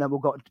 years and then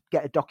we'll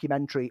get a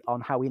documentary on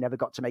how he never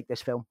got to make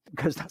this film,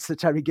 because that's the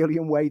Terry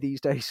Gilliam way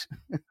these days.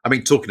 I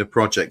mean, talking of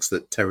projects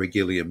that Terry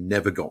Gilliam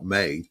never got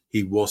made,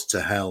 he was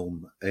to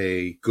helm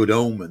a Good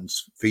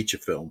Omens feature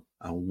film,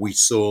 and we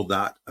saw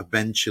that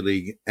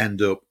eventually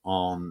end up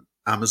on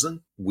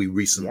Amazon. We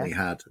recently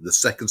had the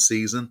second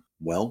season.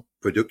 Well,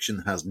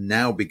 production has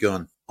now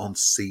begun on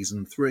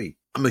season 3.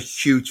 I'm a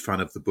huge fan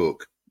of the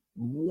book.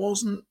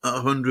 Wasn't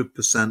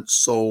 100%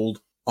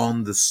 sold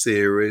on the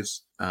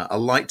series. I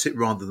liked it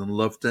rather than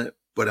loved it,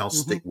 but I'll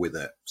stick with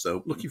it.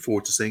 So looking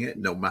forward to seeing it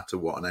no matter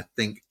what. And I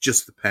think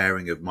just the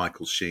pairing of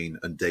Michael Sheen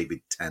and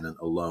David Tennant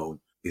alone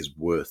is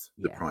worth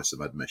the price of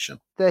admission.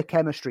 Their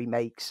chemistry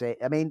makes it.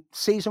 I mean,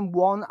 season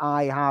 1,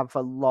 I have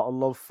a lot of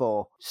love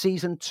for.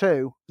 Season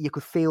 2, you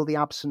could feel the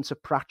absence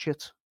of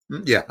Pratchett.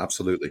 Yeah,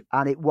 absolutely.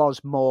 And it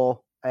was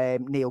more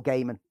Neil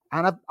Gaiman.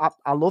 And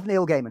I love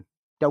Neil Gaiman.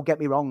 Don't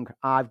get me wrong.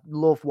 I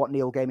love what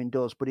Neil Gaiman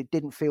does, but it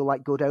didn't feel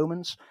like Good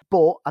Omens.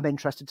 But I'm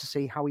interested to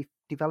see how he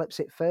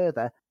develops it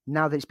further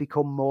now that it's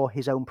become more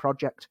his own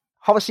project.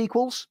 Horror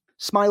sequels.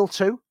 Smile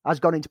 2 has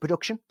gone into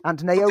production.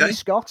 And Naomi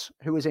Scott,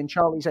 who is in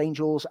Charlie's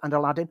Angels and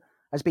Aladdin,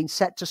 has been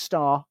set to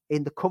star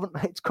in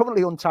it's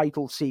currently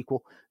untitled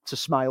sequel to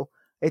Smile.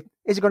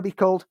 Is it going to be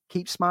called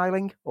Keep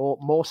Smiling or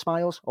More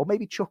Smiles or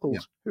maybe Chuckles?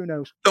 Yeah. Who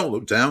knows? Don't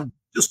look down.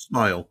 Just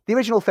smile. The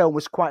original film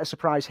was quite a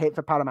surprise hit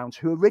for Paramount,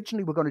 who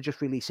originally were going to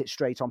just release it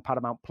straight on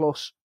Paramount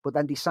Plus, but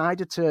then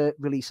decided to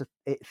release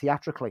it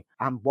theatrically.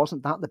 And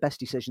wasn't that the best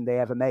decision they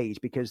ever made?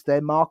 Because their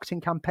marketing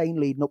campaign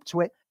leading up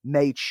to it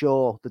made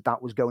sure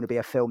that was going to be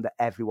a film that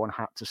everyone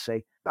had to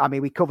see. I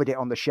mean, we covered it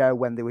on the show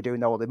when they were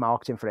doing all the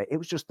marketing for it. It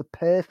was just the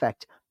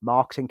perfect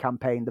marketing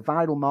campaign. The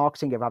viral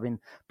marketing of having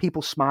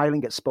people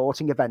smiling at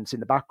sporting events in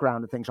the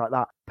background and things like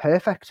that.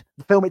 Perfect.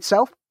 The film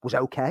itself was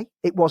okay.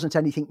 It wasn't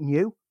anything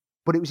new,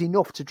 but it was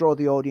enough to draw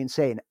the audience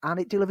in, and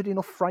it delivered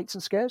enough frights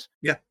and scares.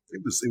 Yeah,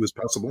 it was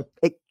passable.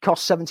 It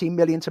cost $17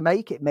 million to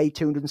make. It made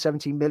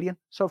 $217 million.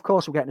 So, of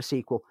course, we're getting a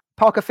sequel.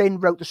 Parker Finn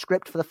wrote the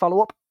script for the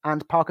follow-up,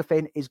 and Parker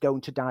Finn is going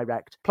to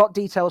direct. Plot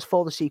details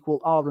for the sequel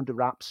are under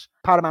wraps.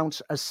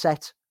 Paramount has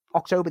set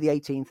October the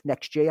 18th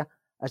next year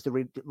as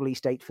the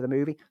release date for the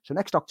movie. So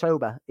next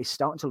October is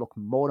starting to look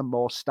more and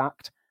more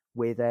stacked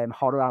with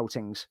horror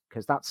outings,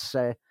 because that's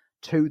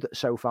 2 that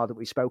so far that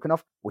we've spoken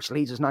of, which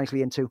leads us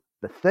nicely into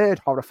the third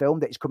horror film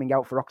that is coming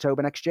out for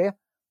October next year.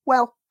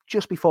 Well,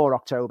 just before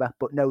October,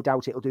 but no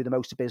doubt it'll do the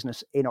most of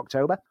business in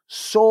October.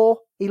 Saw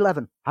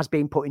 11 has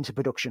been put into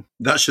production.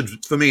 That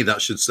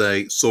should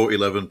say Saw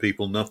 11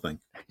 people nothing.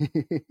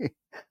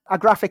 A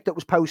graphic that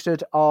was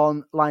posted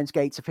on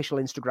Lionsgate's official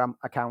Instagram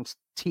account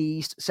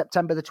teased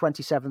September the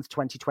 27th,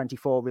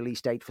 2024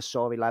 release date for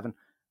Saw 11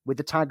 with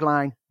the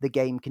tagline, "The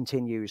game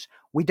continues."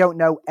 We don't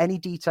know any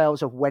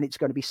details of when it's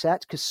going to be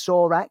set because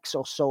Saw X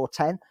or Saw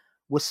 10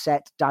 was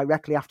set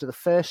directly after the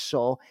first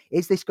Saw.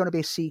 Is this going to be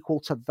a sequel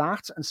to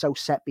that and so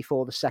set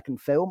before the second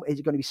film? Is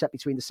it going to be set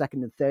between the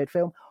second and third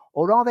film?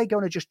 Or are they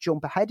going to just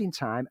jump ahead in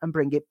time and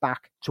bring it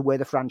back to where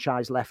the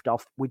franchise left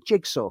off with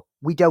Jigsaw?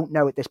 We don't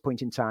know at this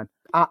point in time.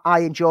 I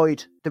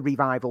enjoyed the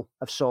revival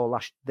of Saw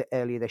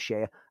earlier this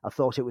year. I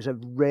thought it was a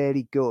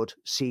really good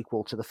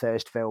sequel to the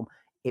first film.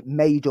 It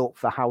made up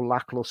for how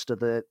lackluster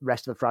the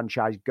rest of the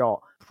franchise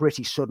got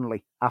pretty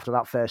suddenly after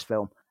that first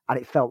film. And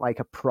it felt like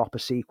a proper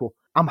sequel.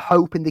 I'm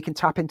hoping they can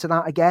tap into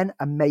that again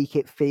and make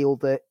it feel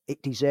that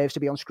it deserves to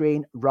be on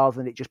screen rather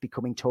than it just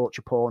becoming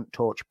torture porn,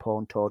 torture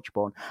porn, torture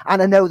porn.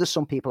 And I know there's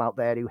some people out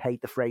there who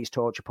hate the phrase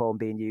torture porn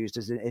being used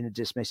in a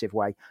dismissive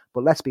way.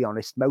 But let's be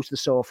honest, most of the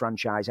Saw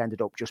franchise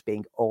ended up just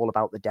being all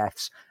about the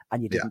deaths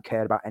and you didn't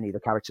care about any of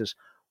the characters.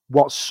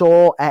 What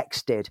Saw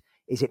X did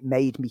is it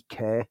made me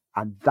care,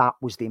 and that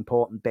was the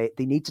important bit.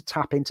 They need to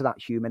tap into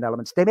that human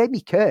element. They made me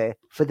care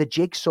for the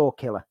Jigsaw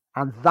killer.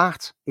 And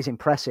that is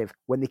impressive.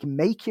 When they can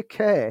make you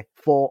care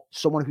for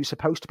someone who's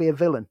supposed to be a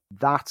villain,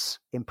 that's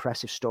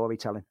impressive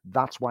storytelling.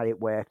 That's why it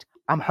worked.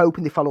 I'm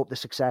hoping they follow up the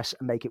success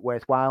and make it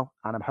worthwhile.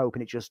 And I'm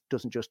hoping it just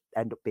doesn't just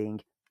end up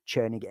being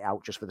churning it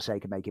out just for the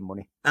sake of making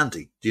money.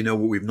 Andy, do you know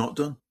what we've not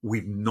done?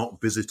 We've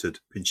not visited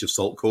Pinch of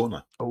Salt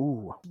Corner.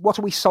 Oh, what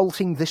are we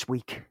salting this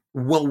week?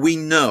 Well, we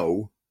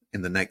know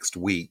in the next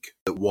week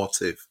that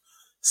What If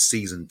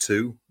Season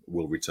 2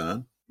 will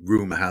return.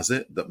 Rumour has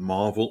it that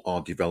Marvel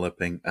are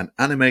developing an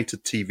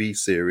animated TV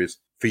series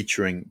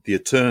featuring the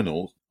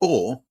Eternals,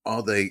 or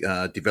are they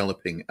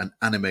developing an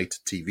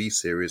animated TV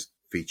series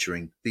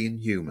featuring the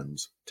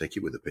Inhumans? Take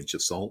it with a pinch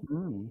of salt.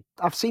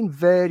 I've seen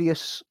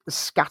various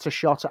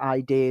scattershot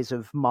ideas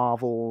of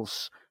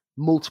Marvel's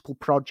multiple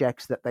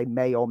projects that they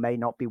may or may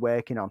not be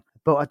working on.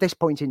 But at this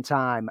point in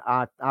time,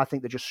 I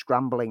think they're just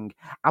scrambling.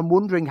 I'm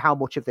wondering how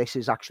much of this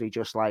is actually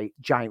just like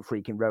giant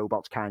freaking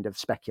robots kind of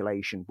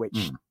speculation,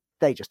 which...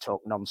 They just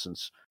talk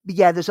nonsense. But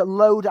yeah, there's a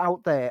load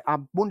out there.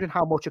 I'm wondering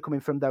how much are coming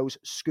from those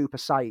scooper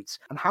sites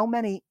and how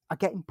many are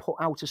getting put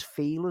out as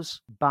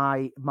feelers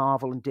by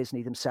Marvel and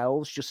Disney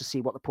themselves just to see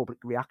what the public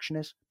reaction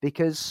is.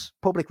 Because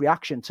public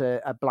reaction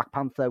to a Black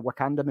Panther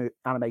Wakanda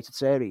animated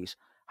series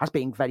has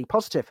been very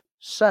positive.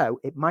 So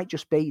it might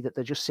just be that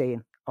they're just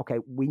saying, okay,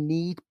 we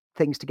need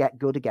things to get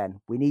good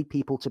again. We need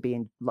people to be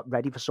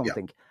ready for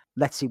something. Yeah.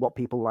 Let's see what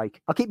people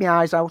like. I'll keep my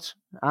eyes out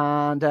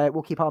and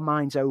we'll keep our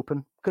minds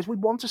open because we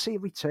want to see a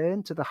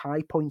return to the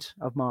high point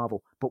of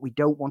Marvel, but we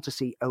don't want to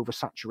see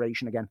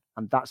oversaturation again.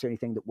 And that's the only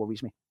thing that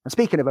worries me. And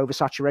speaking of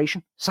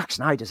oversaturation, Zack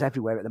Snyder's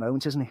everywhere at the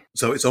moment, isn't he?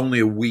 So it's only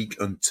a week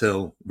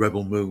until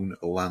Rebel Moon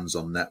lands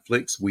on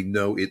Netflix. We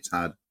know it's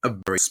had a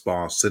very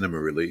sparse cinema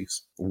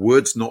release.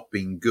 Word's not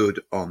been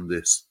good on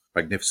this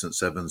Magnificent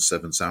Seven,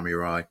 Seven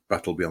Samurai,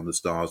 Battle Beyond the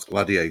Stars,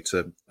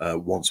 Gladiator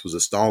once was a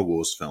Star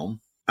Wars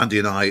film. Andy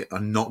and I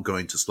are not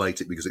going to slate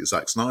it because it's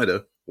Zack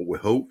Snyder. What we're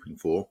hoping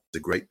for is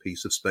a great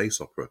piece of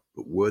space opera,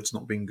 but word's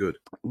not been good.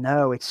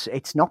 No,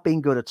 it's not been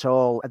good at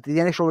all. The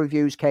initial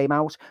reviews came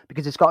out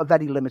because it's got a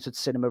very limited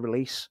cinema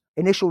release.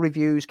 Initial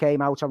reviews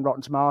came out on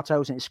Rotten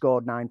Tomatoes and it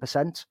scored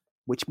 9%.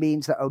 Which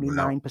means that only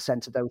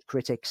 9% of those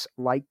critics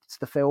liked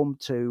the film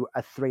to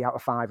a 3 out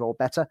of 5 or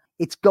better.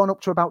 It's gone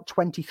up to about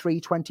 23,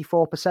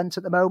 24%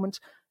 at the moment,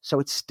 so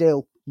it's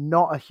still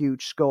not a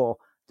huge score.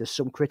 There's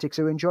some critics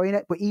who are enjoying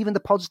it, but even the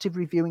positive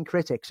reviewing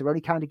critics are only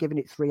kind of giving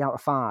it 3 out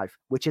of 5,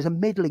 which is a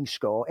middling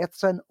score.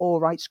 It's an all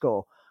right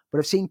score. But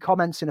I've seen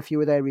comments in a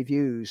few of their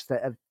reviews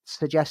that have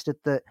suggested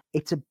that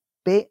it's a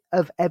bit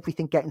of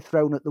everything getting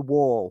thrown at the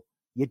wall.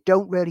 You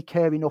don't really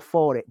care enough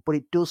for it, but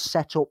it does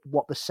set up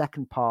what the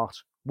second part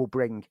will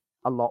bring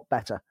a lot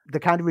better. They're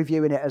kind of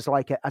reviewing it as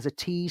as a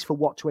tease for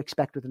what to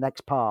expect with the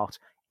next part.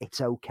 It's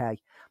okay.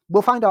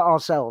 We'll find out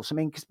ourselves. I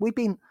mean, because we've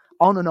been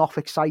on and off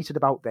excited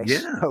about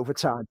this over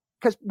time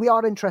because we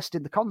are interested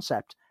in the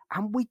concept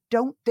and we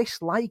don't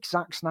dislike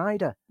Zack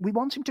Snyder. We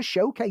want him to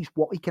showcase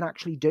what he can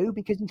actually do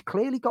because he's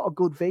clearly got a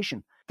good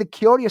vision. The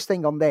curious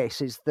thing on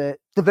this is that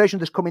the version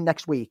that's coming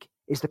next week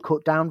is the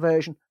cut down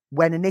version.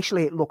 When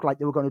initially it looked like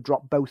they were going to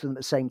drop both of them at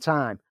the same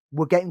time,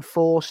 we're getting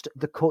forced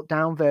the cut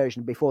down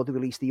version before they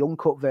release the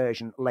uncut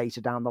version later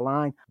down the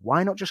line.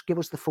 Why not just give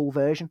us the full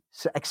version?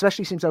 So,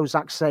 especially since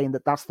Zack's saying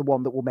that that's the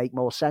one that will make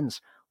more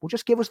sense. Well,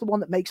 just give us the one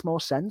that makes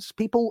more sense.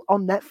 People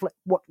on Netflix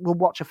will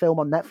watch a film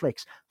on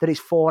Netflix that is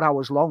 4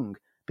 hours long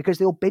because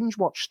they'll binge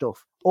watch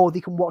stuff or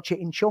they can watch it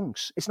in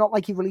chunks. It's not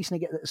like you're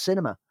releasing it at the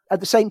cinema.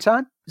 At the same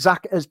time,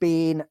 Zack has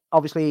been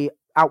obviously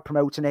out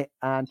promoting it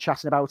and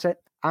chatting about it.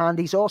 And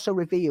he's also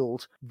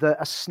revealed that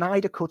a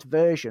Snyder Cut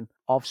version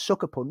of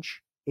Sucker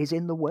Punch is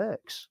in the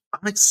works.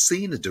 I'd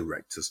seen a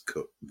director's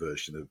cut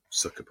version of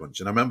Sucker Punch,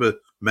 and I remember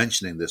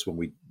mentioning this when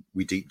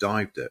we deep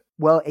dived it.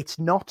 Well, it's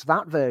not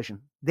that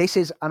version. This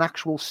is an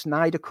actual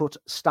Snyder Cut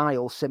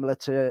style, similar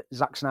to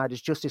Zack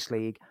Snyder's Justice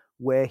League,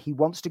 where he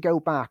wants to go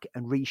back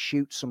and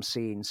reshoot some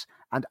scenes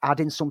and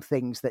add in some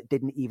things that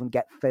didn't even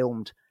get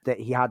filmed that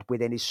he had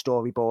within his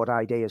storyboard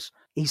ideas.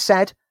 He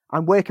said,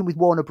 "I'm working with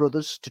Warner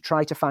Brothers to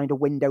try to find a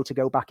window to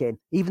go back in.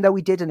 Even though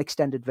we did an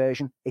extended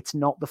version, it's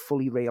not the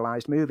fully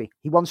realised movie."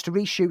 He wants to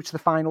reshoot the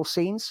final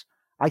scenes.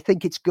 I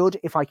think it's good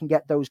if I can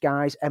get those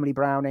guys, Emily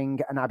Browning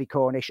and Abby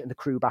Cornish and the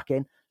crew back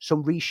in.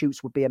 Some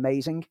reshoots would be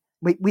amazing.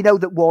 We know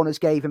that Warner's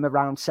gave him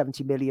around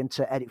 $70 million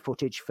to edit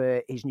footage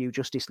for his new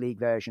Justice League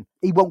version.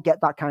 He won't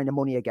get that kind of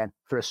money again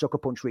for a Sucker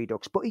Punch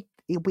Redux, but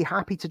he'll be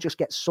happy to just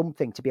get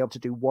something to be able to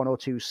do one or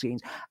two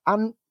scenes.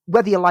 And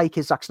whether you like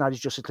his Zack Snyder's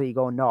Justice League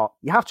or not,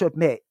 you have to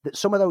admit that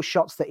some of those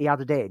shots that he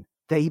added in,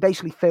 that he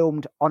basically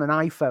filmed on an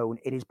iPhone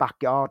in his back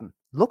garden,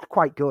 looked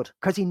quite good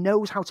because he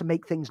knows how to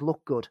make things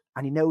look good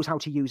and he knows how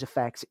to use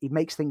effects. He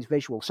makes things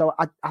visual. So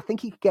I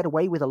think he could get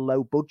away with a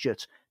low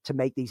budget to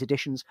make these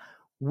additions.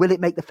 Will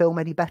it make the film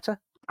any better?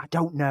 I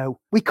don't know.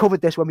 We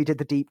covered this when we did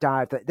the deep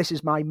dive, that this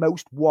is my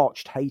most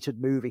watched, hated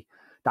movie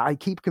that I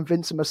keep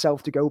convincing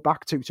myself to go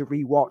back to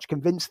rewatch,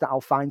 convinced that I'll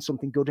find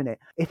something good in it.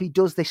 If he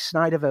does this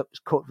Snyder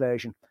cut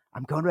version,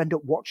 I'm going to end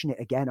up watching it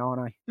again,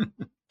 aren't I?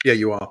 Yeah,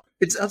 you are.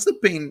 Has there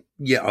been?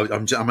 Yeah,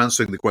 I'm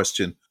answering the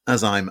question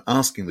as I'm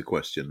asking the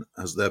question.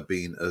 Has there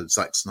been a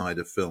Zack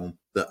Snyder film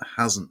that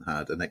hasn't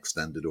had an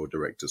extended or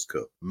director's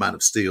cut? Man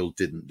of Steel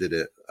did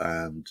it,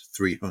 and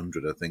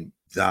 300, I think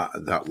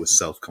that was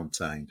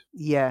self-contained.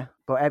 Yeah,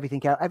 but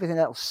everything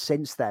else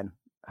since then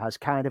has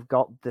kind of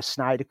got the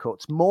Snyder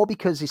cuts, more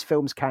because his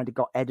films kind of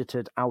got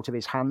edited out of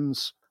his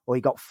hands, or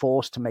he got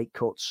forced to make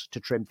cuts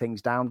to trim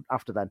things down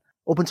after then.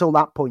 Up until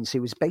that point, he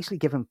was basically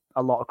given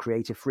a lot of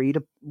creative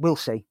freedom. We'll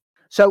see.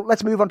 So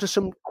let's move on to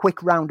some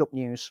quick roundup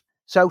news.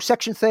 So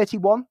Section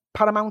 31,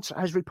 Paramount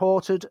has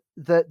reported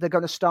that they're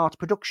going to start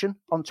production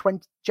on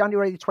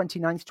January the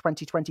 29th,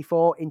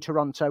 2024 in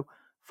Toronto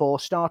for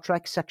Star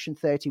Trek Section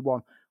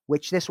 31,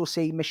 which this will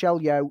see Michelle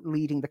Yeoh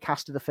leading the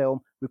cast of the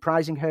film,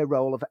 reprising her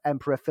role of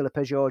Emperor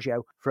Philippa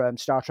Georgiou from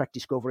Star Trek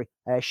Discovery.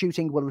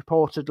 Shooting will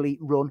reportedly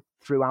run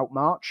throughout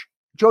March.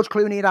 George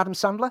Clooney and Adam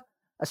Sandler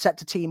are set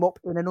to team up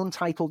in an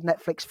untitled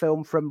Netflix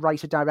film from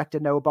writer-director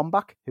Noah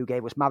Baumbach, who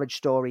gave us Marriage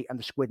Story and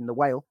The Squid and the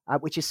Whale,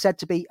 which is said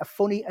to be a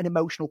funny and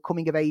emotional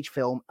coming-of-age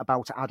film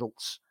about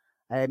adults.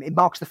 It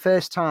marks the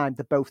first time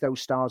that both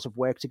those stars have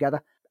worked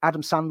together.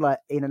 Adam Sandler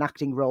in an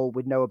acting role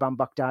with Noah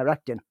Baumbach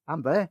directing.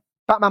 I'm there.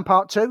 Batman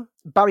Part 2.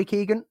 Barry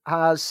Keoghan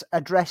has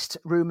addressed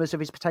rumours of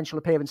his potential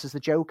appearance as the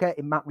Joker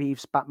in Matt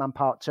Reeves' Batman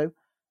Part 2.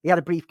 He had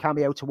a brief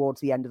cameo towards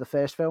the end of the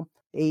first film.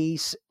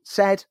 He's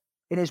said,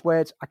 in his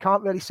words, "I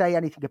can't really say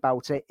anything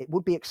about it. It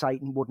would be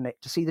exciting, wouldn't it,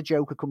 to see the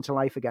Joker come to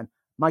life again?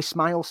 My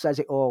smile says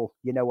it all,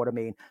 you know what I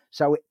mean?"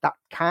 So that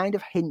kind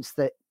of hints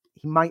that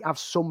he might have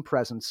some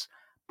presence,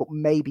 but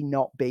maybe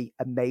not be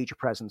a major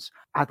presence.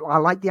 I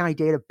like the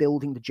idea of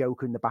building the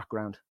Joker in the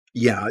background.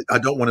 Yeah, I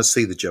don't want to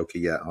see the Joker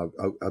yet.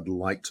 I'd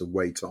like to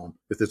wait on.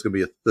 If there's going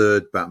to be a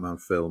third Batman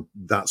film,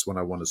 that's when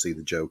I want to see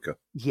the Joker.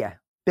 Yeah,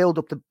 build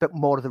up the bit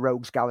more of the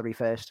Rogues Gallery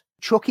first.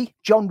 Chucky,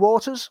 John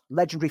Waters,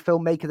 legendary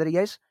filmmaker that he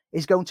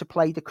is going to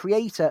play the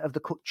creator of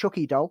the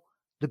Chucky doll,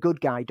 the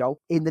good guy doll,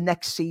 in the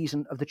next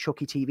season of the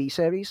Chucky TV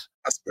series.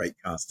 That's great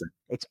casting.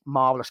 It's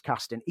marvellous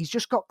casting. He's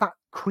just got that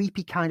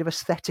creepy kind of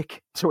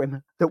aesthetic to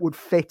him that would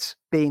fit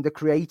being the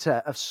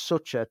creator of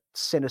such a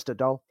sinister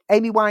doll.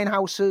 Amy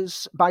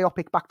Winehouse's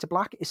biopic Back to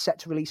Black is set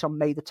to release on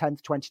May the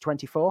 10th,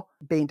 2024,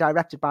 being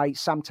directed by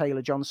Sam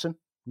Taylor Johnson,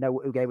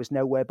 who gave us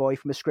Nowhere Boy,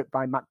 from a script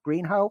by Matt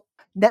Greenhalgh.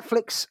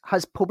 Netflix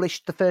has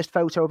published the first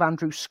photo of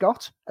Andrew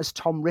Scott as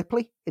Tom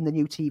Ripley in the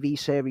new TV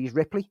series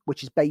Ripley,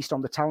 which is based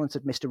on The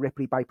Talented Mr.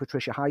 Ripley by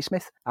Patricia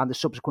Highsmith and the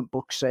subsequent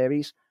book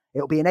series.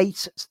 It'll be an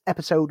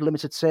 8-episode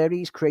limited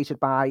series created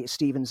by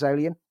Steven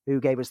Zalian,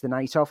 who gave us The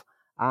Night Of,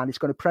 and it's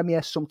going to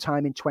premiere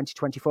sometime in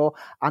 2024.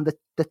 And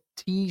the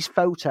tease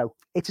photo,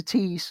 it's a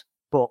tease,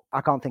 but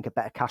I can't think of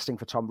better casting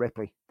for Tom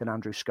Ripley than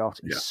Andrew Scott.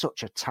 He's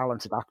such a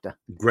talented actor.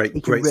 Great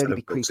really set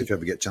of books if you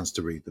ever get a chance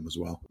to read them as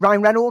well.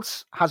 Ryan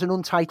Reynolds has an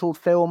untitled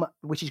film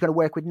which he's going to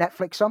work with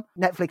Netflix on.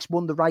 Netflix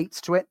won the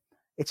rights to it.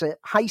 It's a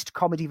heist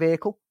comedy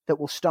vehicle that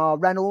will star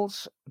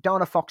Reynolds.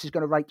 Dana Fox is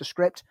going to write the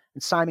script,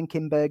 and Simon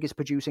Kinberg is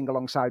producing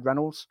alongside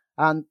Reynolds.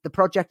 And the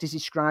project is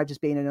described as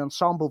being an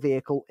ensemble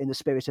vehicle in the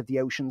spirit of the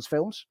Ocean's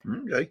films.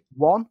 Okay.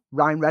 1,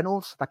 Ryan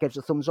Reynolds, that gives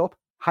a thumbs up.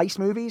 Heist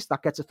movies,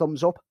 that gets a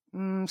thumbs up.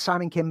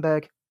 Simon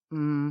Kinberg,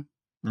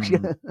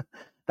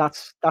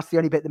 that's the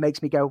only bit that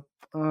makes me go,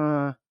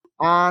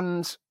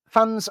 And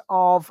fans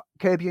of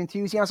Curb Your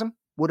Enthusiasm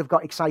would have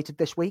got excited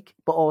this week,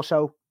 but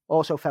also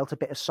felt a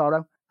bit of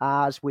sorrow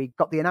as we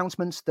got the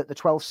announcements that the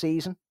 12th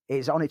season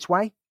is on its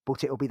way,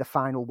 but it'll be the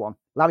final one.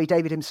 Larry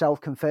David himself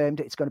confirmed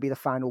it's going to be the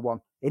final one.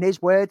 In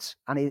his words,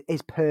 and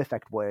his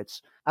perfect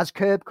words, "As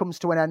Curb comes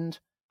to an end,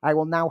 I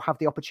will now have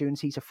the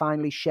opportunity to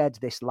finally shed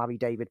this Larry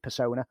David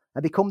persona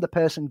and become the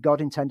person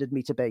God intended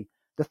me to be.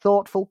 The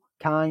thoughtful,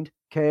 kind,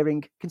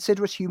 caring,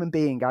 considerate human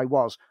being I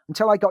was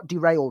until I got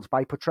derailed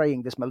by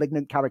portraying this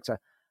malignant character.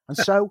 And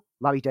so,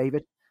 Larry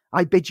David,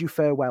 I bid you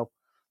farewell.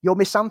 Your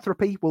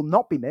misanthropy will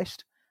not be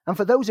missed. And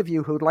for those of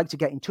you who would like to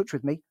get in touch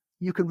with me,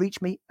 you can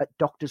reach me at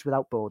Doctors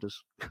Without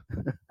Borders.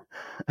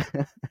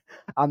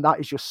 And that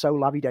is just so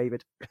Larry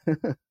David.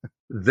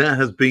 There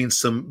has been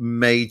some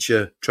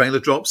major trailer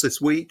drops this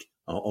week,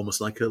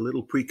 almost like a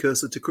little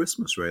precursor to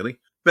Christmas, really.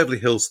 Beverly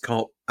Hills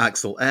Cop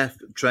Axel F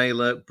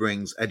trailer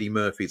brings Eddie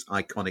Murphy's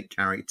iconic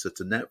character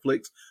to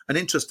Netflix. And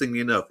interestingly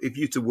enough, if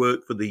you to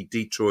work for the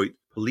Detroit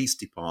Police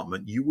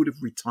Department, you would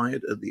have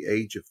retired at the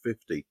age of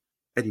 50.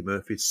 Eddie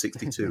Murphy's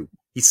 62.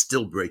 He's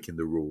still breaking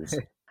the rules.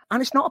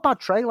 And it's not a bad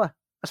trailer.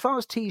 As far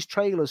as tease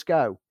trailers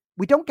go,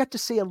 we don't get to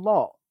see a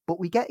lot, but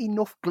we get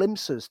enough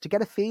glimpses to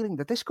get a feeling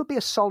that this could be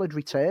a solid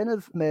return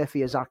of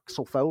Murphy as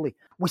Axel Foley.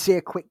 We see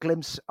a quick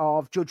glimpse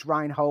of Judge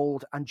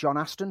Reinhold and John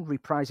Aston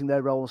reprising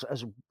their roles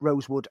as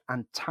Rosewood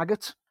and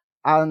Taggart.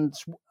 And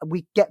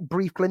we get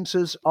brief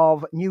glimpses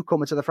of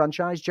newcomer to the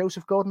franchise,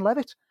 Joseph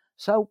Gordon-Levitt.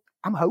 So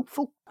I'm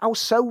hopeful. I was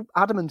so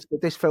adamant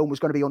that this film was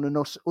going to be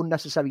an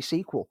unnecessary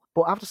sequel.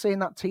 But after seeing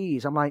that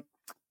tease, I'm like,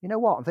 you know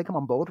what? I think I'm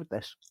on board with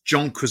this.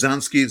 John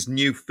Krasinski's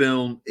new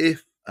film,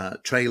 If,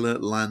 trailer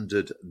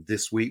landed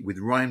this week with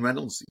Ryan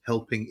Reynolds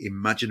helping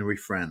imaginary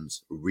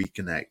friends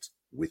reconnect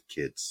with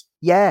kids.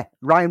 Yeah,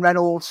 Ryan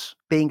Reynolds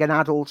being an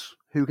adult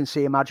who can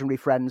see imaginary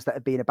friends that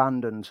have been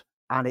abandoned.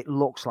 And it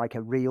looks like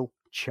a real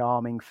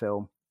charming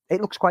film.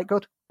 It looks quite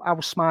good. I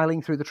was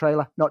smiling through the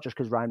trailer, not just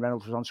because Ryan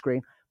Reynolds was on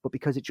screen, but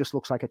because it just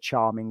looks like a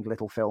charming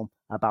little film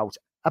about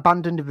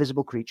abandoned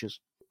invisible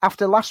creatures.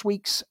 After last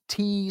week's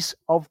tease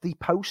of the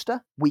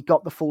poster, we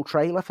got the full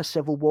trailer for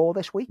Civil War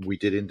this week. We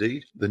did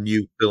indeed. The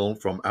new film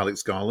from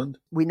Alex Garland.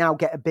 We now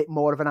get a bit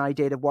more of an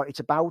idea of what it's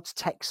about.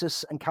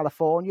 Texas and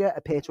California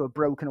appear to have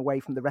broken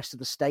away from the rest of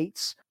the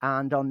states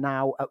and are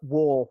now at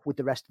war with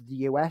the rest of the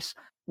US,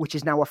 which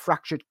is now a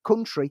fractured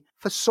country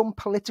for some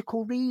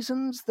political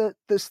reasons that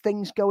there's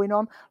things going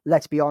on.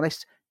 Let's be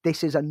honest.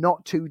 This is a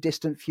not too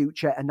distant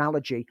future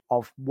analogy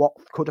of what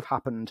could have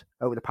happened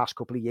over the past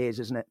couple of years,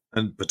 isn't it?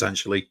 And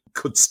potentially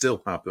could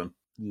still happen.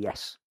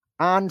 Yes.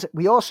 And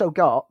we also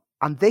got,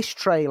 and this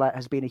trailer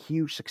has been a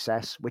huge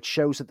success, which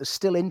shows that there's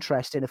still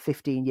interest in a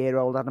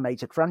 15-year-old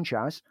animated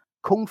franchise,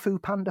 Kung Fu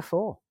Panda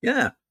 4.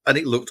 Yeah, and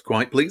it looked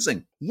quite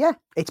pleasing. Yeah,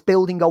 it's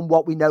building on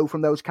what we know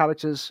from those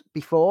characters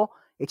before.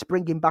 It's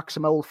bringing back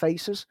some old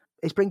faces.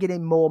 It's bringing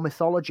in more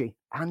mythology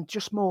and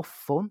just more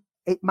fun.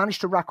 It managed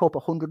to rack up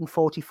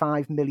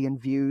 145 million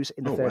views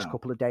in the first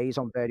couple of days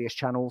on various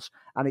channels,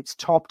 and it's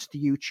topped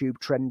the YouTube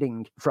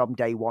trending from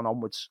day one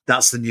onwards.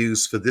 That's the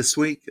news for this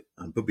week.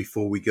 But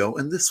before we go,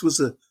 and this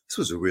was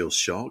a real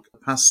shock,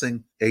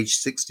 passing age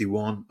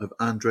 61 of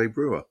Andre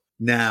Brewer.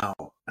 Now,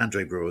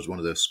 Andre Brewer was one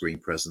of those screen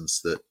presence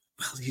that,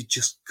 well, you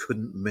just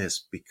couldn't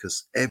miss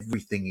because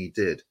everything he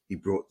did, he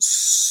brought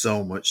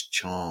so much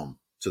charm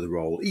to the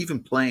role,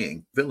 even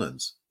playing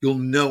villains. You'll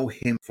know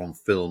him from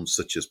films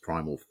such as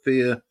Primal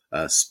Fear,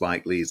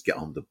 Spike Lee's Get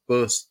on the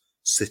Bus,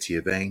 City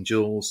of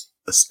Angels,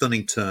 A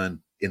Stunning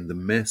Turn in the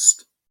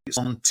Mist. It's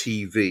on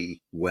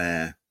TV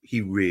where he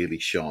really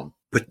shone,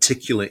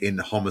 particularly in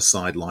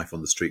Homicide: Life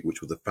on the Street,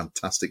 which was a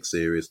fantastic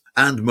series,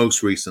 and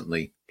most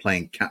recently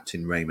playing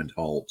Captain Raymond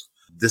Holt,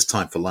 this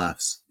time for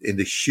laughs, in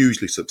the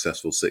hugely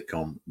successful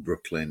sitcom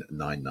Brooklyn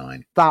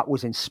Nine-Nine. That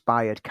was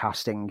inspired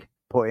casting,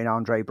 putting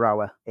Andre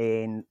Brewer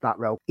in that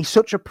role. He's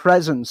such a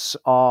presence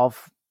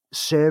of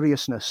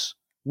seriousness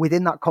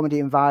within that comedy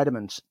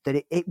environment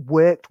that it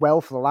worked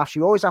well for the laughs.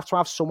 You always have to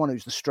have someone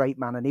who's the straight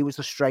man, and he was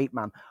the straight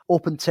man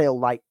up until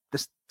like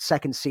the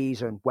second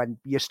season when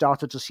you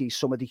started to see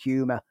some of the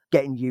humour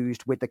getting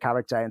used with the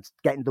character and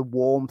getting the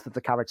warmth of the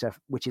character,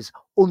 which is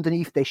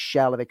underneath this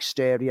shell of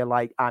exterior,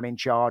 like I'm in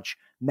charge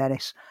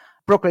menace.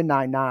 Brooklyn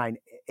Nine-Nine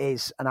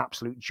is an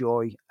absolute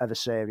joy of a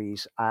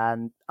series,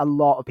 and a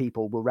lot of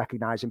people will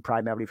recognise him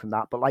primarily from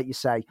that. But like you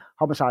say,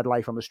 Homicide: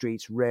 Life on the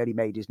Streets really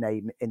made his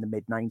name in the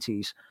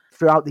mid-90s.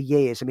 Throughout the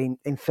years, I mean,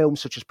 in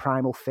films such as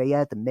Primal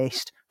Fear, The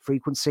Mist,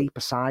 Frequency,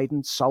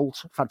 Poseidon,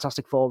 Salt,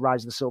 Fantastic Four,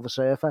 Rise of the Silver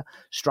Surfer,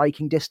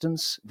 Striking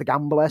Distance, The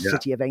Gambler,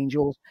 City of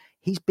Angels,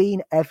 he's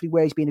been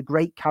everywhere. He's been a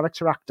great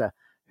character actor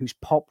who's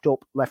popped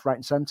up left, right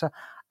and centre.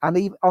 And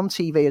even on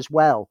TV as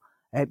well.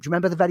 Do you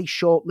remember the very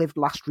short-lived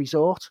Last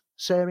Resort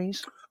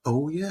series?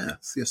 Oh,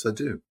 yes. Yes, I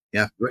do.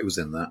 Yeah, it was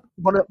in that.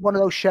 One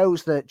of those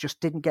shows that just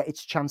didn't get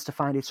its chance to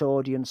find its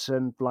audience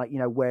and,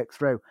 work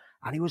through.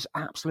 And he was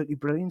absolutely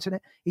brilliant in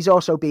it. He's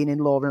also been in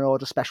Law &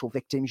 Order Special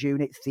Victims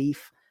Unit,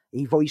 Thief.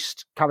 He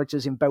voiced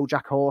characters in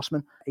BoJack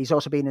Horseman. He's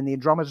also been in the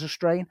Andromeda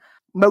Strain.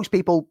 Most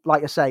people,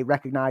 like I say,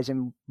 recognise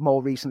him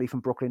more recently from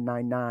Brooklyn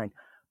Nine-Nine.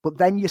 But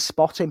then you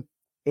spot him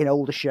in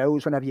older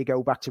shows whenever you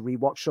go back to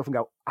rewatch stuff and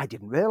go, I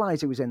didn't realise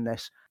he was in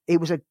this.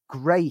 It was a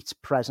great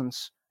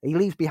presence. He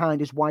leaves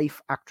behind his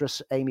wife,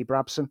 actress Amy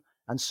Brabson,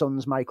 and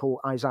sons Michael,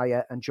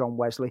 Isaiah, and John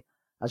Wesley,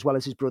 as well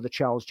as his brother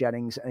Charles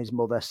Jennings and his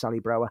mother Sally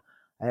Brewer.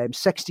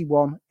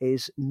 61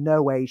 is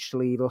no age to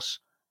leave us,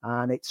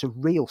 and it's a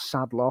real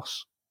sad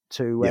loss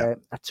to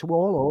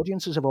all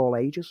audiences of all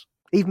ages.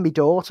 Even my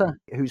daughter,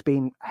 who's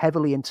been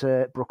heavily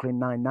into Brooklyn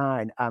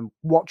Nine-Nine and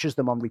watches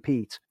them on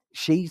repeat,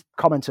 she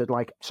commented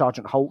like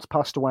Sergeant Holt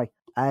passed away.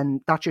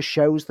 And that just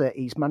shows that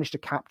he's managed to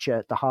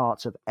capture the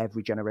hearts of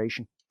every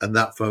generation. And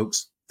that,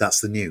 folks,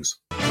 that's the news.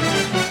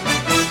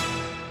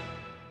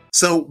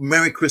 So,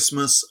 Merry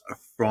Christmas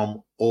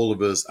from all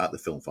of us at the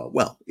Film File.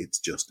 Well, it's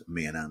just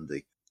me and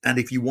Andy. And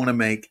if you want to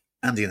make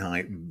Andy and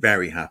I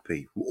very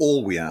happy,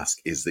 all we ask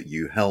is that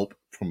you help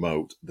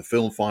promote the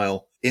Film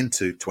File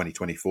into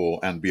 2024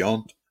 and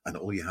beyond. And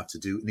all you have to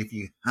do, and if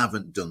you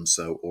haven't done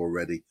so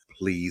already,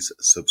 please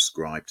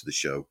subscribe to the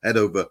show. Head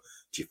over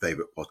to your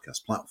favorite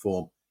podcast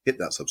platform, hit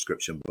that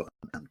subscription button,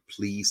 and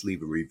please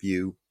leave a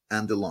review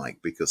and a like,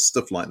 because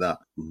stuff like that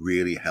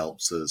really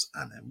helps us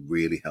and it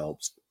really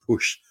helps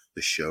push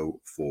the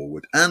show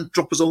forward. And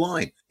drop us a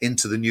line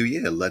into the new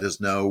year. Let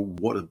us know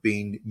what have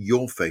been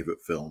your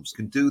favorite films.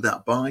 You can do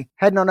that by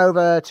heading on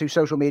over to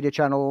social media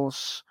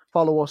channels.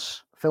 Follow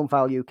us. Film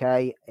File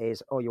UK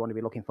is all you want to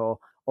be looking for.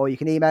 Or you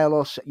can email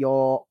us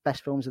your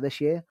best films of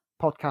this year,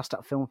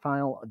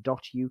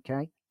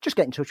 podcast@filmfile.uk. Just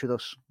get in touch with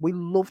us. We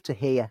love to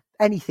hear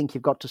anything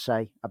you've got to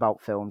say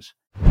about films.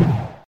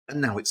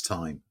 And now it's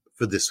time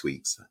for this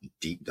week's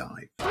Deep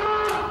Dive.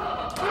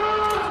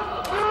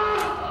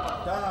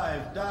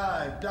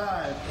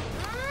 Dive.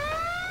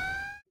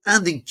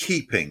 And in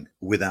keeping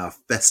with our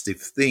festive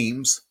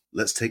themes,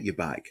 let's take you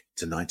back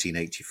to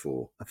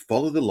 1984 and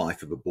follow the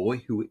life of a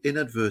boy who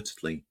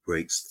inadvertently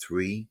breaks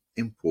 3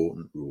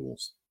 important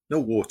rules. No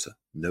water,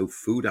 no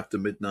food after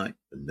midnight,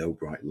 and no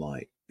bright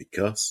light,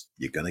 because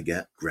you're going to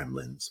get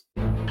gremlins.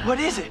 What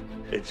is it?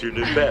 It's your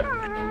new pet.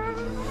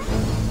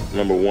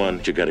 Number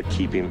 1, you got to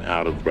keep him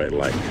out of bright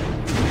light.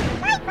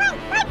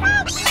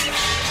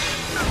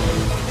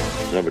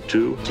 Number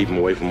 2, keep him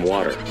away from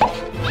water.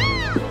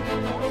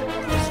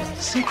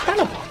 It's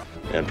incredible.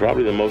 And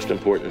probably the most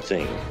important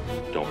thing,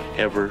 don't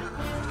ever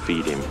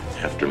feed him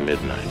after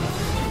midnight.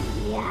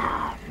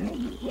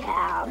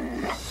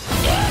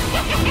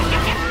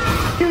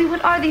 Billy,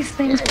 what are these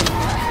things?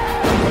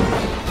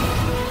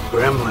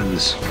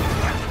 Gremlins.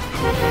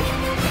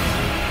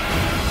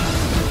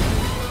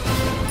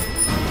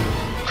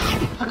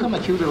 How come a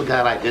cute little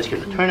guy like this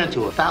can turn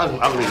into 1,000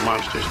 ugly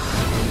monsters?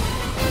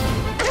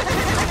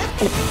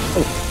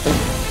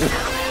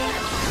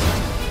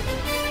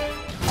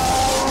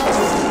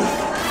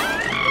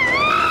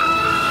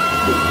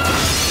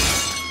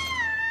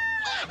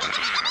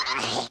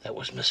 That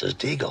was Mrs.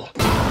 Deagle.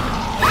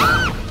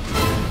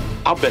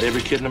 I'll bet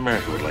every kid in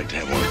America would like to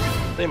have one.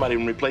 They might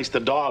even replace the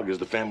dog as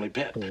the family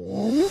pet.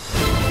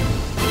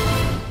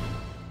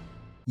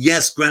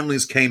 Yes,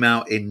 Gremlins came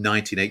out in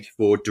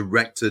 1984,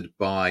 directed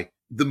by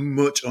the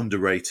much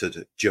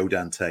underrated Joe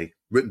Dante,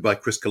 written by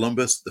Chris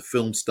Columbus. The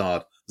film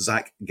starred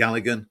Zach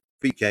Galligan,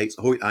 Pete Cates,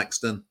 Hoyt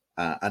Axton,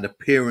 and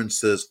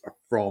appearances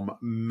from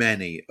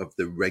many of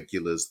the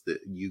regulars that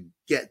you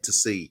get to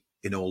see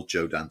in all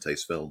Joe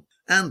Dante's film,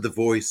 and the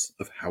voice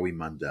of Howie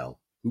Mandel,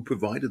 who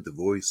provided the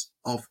voice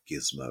of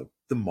Gizmo,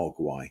 the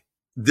Mogwai.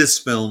 This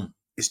film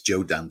is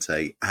Joe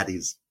Dante at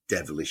his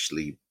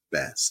devilishly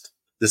best.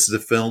 This is a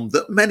film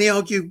that many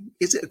argue,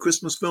 is it a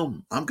Christmas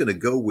film? I'm going to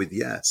go with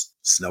yes.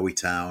 Snowy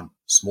town,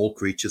 small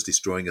creatures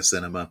destroying a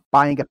cinema.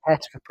 Buying a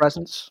pet for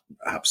presents.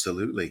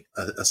 Absolutely.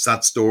 A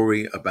sad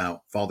story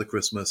about Father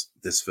Christmas.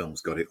 This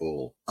film's got it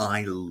all.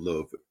 I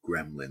love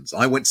Gremlins.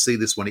 I went to see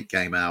this when it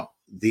came out.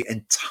 The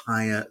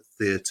entire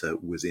theatre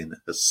was in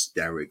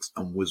hysterics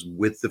and was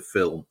with the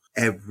film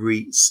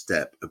every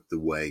step of the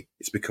way.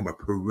 It's become a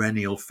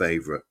perennial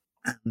favourite.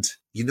 And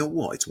you know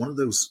what? It's one of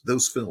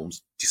those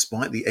films,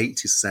 despite the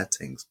 80s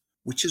settings,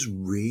 which has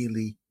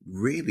really,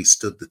 really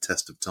stood the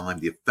test of time.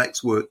 The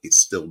effects work is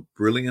still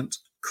brilliant.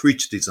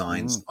 Creature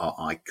designs are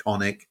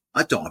iconic.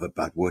 I don't have a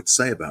bad word to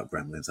say about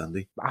Gremlins,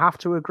 Andy. I have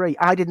to agree.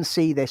 I didn't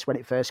see this when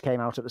it first came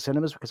out at the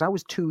cinemas because I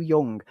was too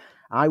young.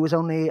 I was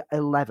only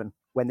 11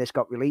 when this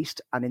got released,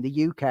 and in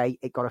the UK,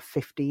 it got a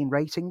 15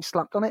 rating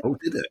slapped on it. Oh,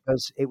 did it?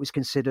 Because it was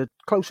considered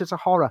closer to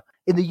horror.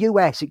 In the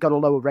US, it got a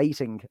lower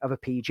rating of a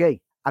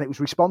PG, and it was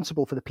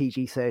responsible for the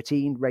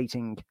PG-13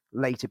 rating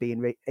later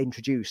being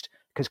introduced,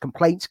 because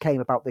complaints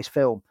came about this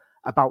film,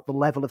 about the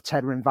level of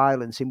terror and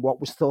violence in what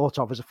was thought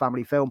of as a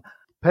family film.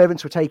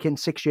 Parents were taking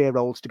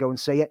 6-year-olds to go and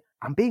see it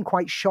and being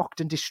quite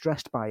shocked and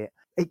distressed by it.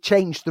 It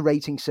changed the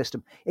rating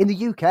system. In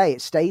the UK,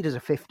 it stayed as a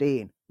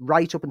 15,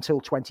 right up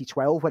until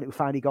 2012, when it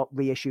finally got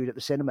reissued at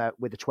the cinema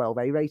with a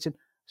 12A rating.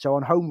 So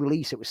on home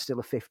release, it was still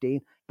a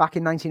 15. Back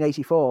in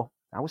 1984,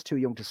 I was too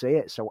young to see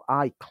it, so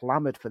I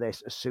clamoured for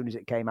this as soon as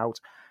it came out.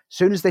 As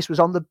soon as this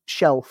was on the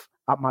shelf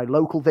at my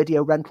local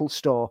video rental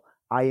store,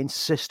 I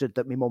insisted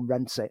that my mum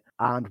rents it.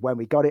 And when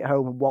we got it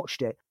home and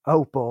watched it,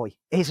 oh boy,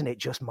 isn't it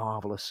just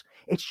marvellous?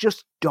 It's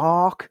just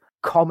dark,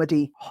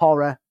 comedy,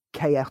 horror,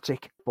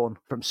 chaotic fun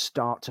from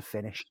start to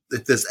finish.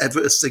 If there's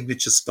ever a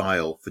signature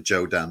style for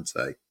Joe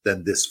Dante,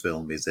 then this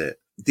film is it.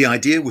 The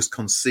idea was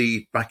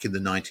conceived back in the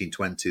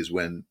 1920s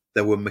when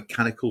there were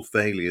mechanical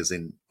failures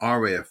in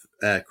RAF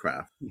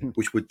aircraft,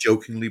 which were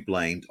jokingly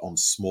blamed on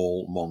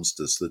small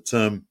monsters. The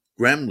term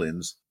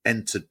Gremlins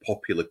entered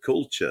popular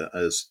culture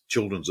as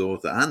children's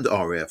author and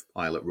RAF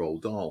pilot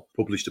Roald Dahl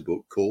published a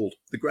book called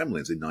The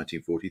Gremlins in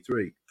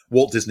 1943.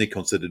 Walt Disney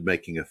considered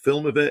making a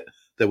film of it.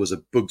 There was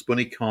a Bugs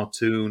Bunny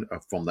cartoon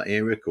from that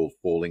era called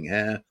Falling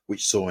Hair,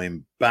 which saw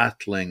him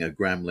battling a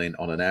gremlin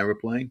on an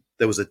aeroplane.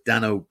 There was a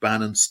Dan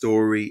O'Bannon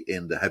story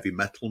in the Heavy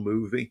Metal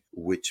movie,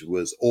 which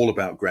was all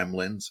about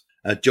gremlins.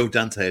 Joe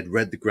Dante had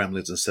read The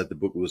Gremlins and said the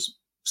book was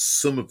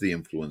some of the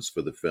influence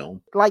for the film.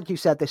 Like you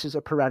said, this is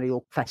a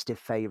perennial festive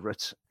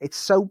favourite. It's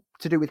so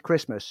to do with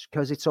Christmas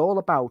because it's all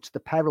about the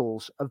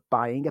perils of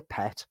buying a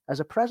pet as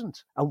a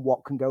present and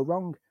what can go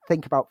wrong.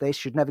 Think about this,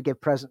 should never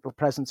give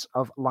presents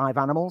of live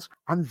animals.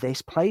 And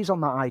this plays on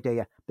that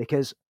idea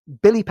because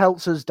Billy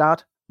Peltzer's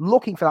dad,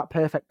 looking for that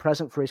perfect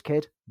present for his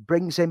kid,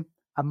 brings him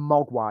a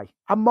mogwai.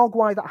 A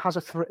mogwai that has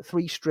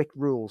three strict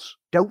rules.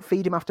 Don't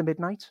feed him after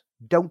midnight,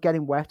 don't get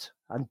him wet,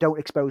 and don't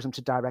expose him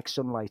to direct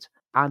sunlight.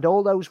 And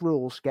all those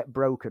rules get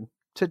broken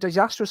to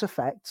disastrous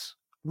effects,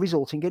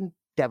 resulting in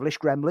devilish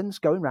gremlins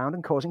going around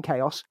and causing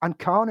chaos and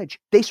carnage.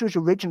 This was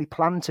originally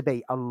planned to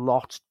be a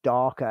lot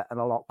darker and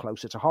a lot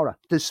closer to horror.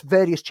 There's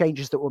various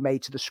changes that were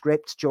made to the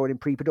script during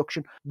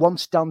pre-production.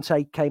 Once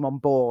Dante came on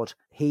board,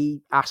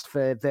 he asked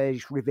for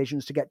various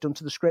revisions to get done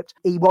to the script.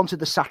 He wanted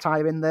the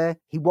satire in there.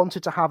 He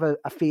wanted to have a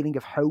feeling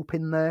of hope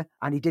in there,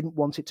 and he didn't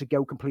want it to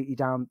go completely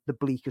down the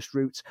bleakest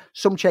routes.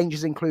 Some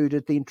changes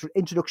included the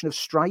introduction of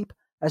Stripe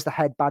as the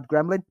head bad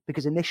gremlin,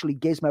 because initially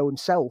Gizmo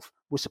himself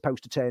was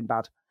supposed to turn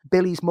bad.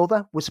 Billy's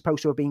mother was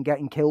supposed to have been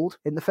getting killed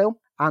in the film,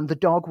 and the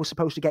dog was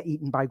supposed to get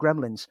eaten by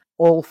gremlins.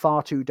 All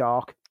far too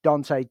dark.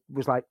 Dante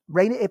was like,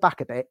 rein it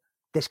back a bit.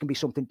 This can be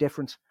something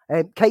different.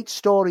 Kate's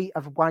story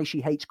of why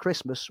she hates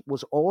Christmas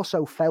was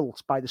also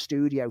felt by the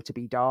studio to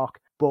be dark,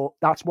 but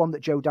that's one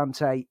that Joe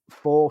Dante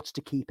fought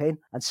to keep in,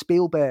 and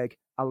Spielberg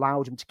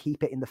allowed him to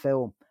keep it in the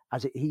film.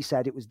 As he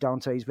said, it was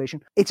Dante's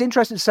vision. It's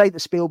interesting to say that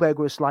Spielberg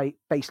was like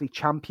basically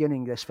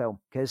championing this film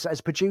because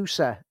as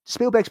producer,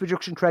 Spielberg's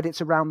production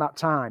credits around that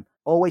time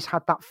always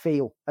had that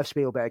feel of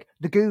Spielberg.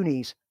 The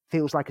Goonies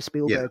feels like a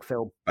Spielberg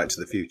film. Back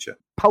to the Future.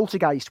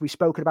 Poltergeist, we've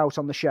spoken about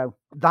on the show.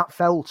 That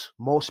felt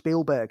more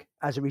Spielberg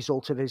as a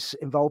result of his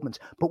involvement.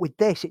 But with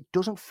this, it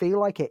doesn't feel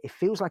like it. It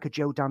feels like a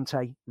Joe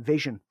Dante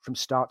vision from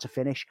start to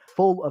finish,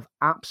 full of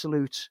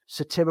absolute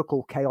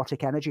satirical,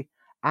 chaotic energy.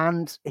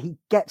 And he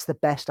gets the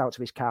best out of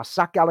his cast.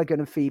 Zach Gallagher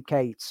and Phoebe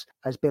Cates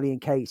as Billy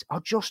and Kate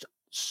are just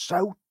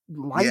so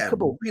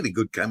likable. Yeah, really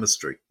good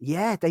chemistry.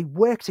 Yeah, they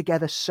work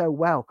together so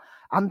well.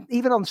 And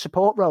even on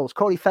support roles,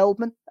 Corey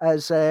Feldman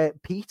as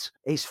Pete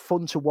is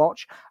fun to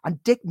watch.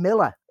 And Dick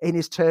Miller in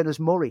his turn as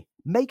Murray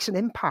makes an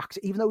impact,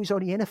 even though he's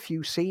only in a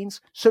few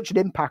scenes. Such an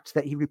impact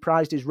that he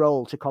reprised his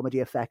role to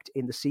comedy effect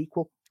in the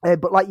sequel.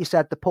 But like you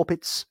said, the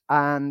puppets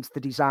and the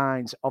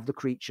designs of the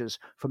creatures,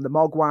 from the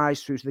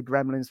Mogwais through to the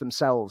gremlins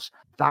themselves,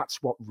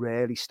 that's what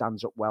really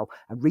stands up well.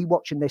 And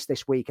rewatching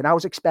this week, and I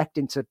was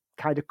expecting to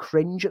kind of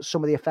cringe at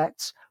some of the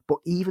effects, but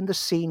even the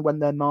scene when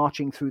they're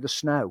marching through the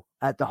snow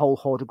at the whole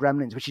horde of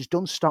gremlins, which is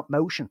done stop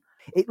motion,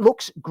 it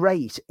looks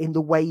great in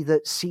the way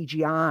that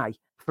CGI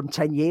from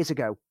 10 years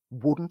ago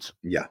wouldn't.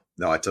 Yeah,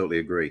 no, I totally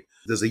agree.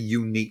 There's a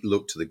unique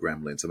look to the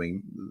gremlins. I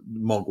mean,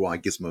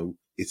 Mogwai Gizmo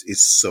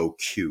is so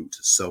cute,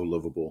 so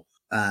lovable.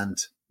 And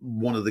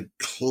one of the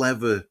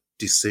clever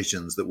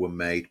decisions that were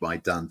made by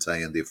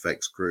Dante and the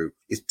effects crew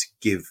is to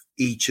give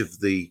each of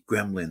the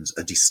gremlins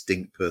a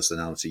distinct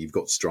personality. You've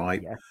got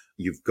Stripe,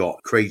 you've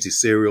got crazy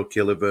serial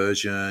killer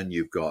version,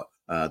 you've got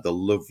the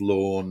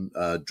lovelorn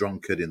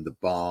drunkard in the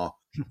bar.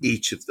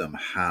 Each of them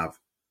have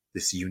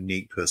this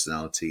unique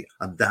personality,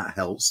 and that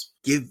helps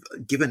give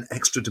an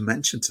extra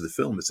dimension to the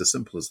film. It's as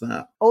simple as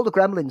that. All the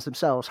gremlins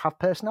themselves have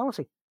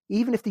personality.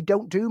 Even if they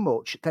don't do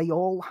much, they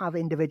all have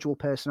individual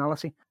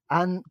personality.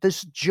 And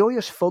there's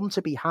joyous fun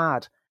to be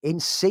had in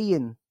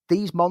seeing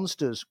these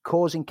monsters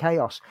causing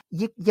chaos.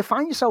 You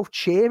find yourself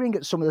cheering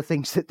at some of the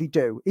things that they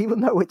do,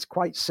 even though it's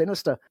quite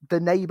sinister. The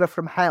neighbour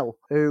from hell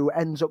who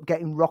ends up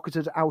getting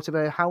rocketed out of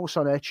her house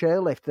on her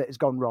chairlift that has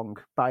gone wrong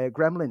by her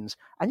gremlins.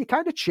 And you're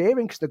kind of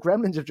cheering because the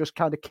gremlins have just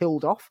kind of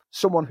killed off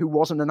someone who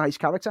wasn't a nice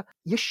character.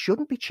 You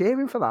shouldn't be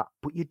cheering for that,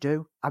 but you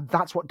do. And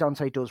that's what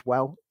Dante does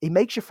well. He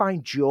makes you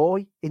find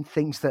joy in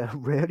things that are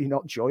really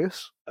not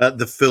joyous.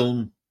 The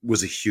film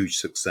was a huge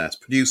success,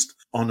 produced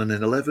on an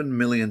 $11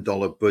 million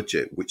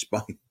budget, which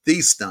by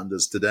these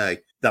standards today,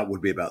 that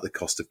would be about the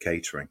cost of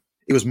catering.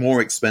 It was more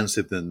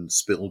expensive than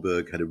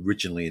Spielberg had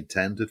originally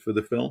intended for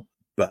the film,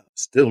 but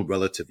still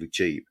relatively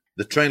cheap.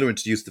 The trailer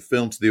introduced the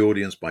film to the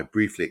audience by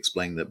briefly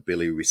explaining that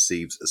Billy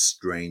receives a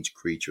strange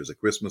creature as a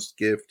Christmas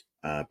gift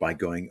by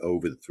going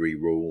over the 3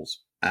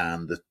 rules.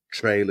 And the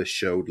trailer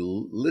showed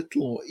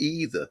little or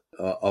either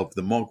of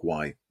the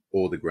Mogwai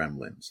or the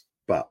Gremlins,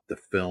 but the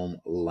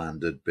film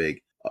landed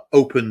big.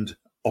 Opened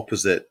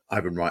opposite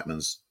Ivan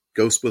Reitman's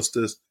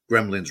Ghostbusters.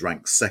 Gremlins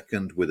ranked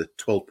second with a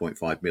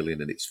 $12.5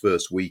 million in its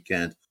first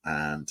weekend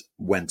and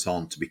went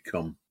on to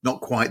become not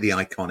quite the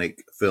iconic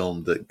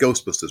film that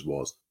Ghostbusters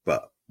was,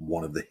 but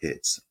one of the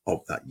hits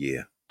of that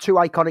year. Two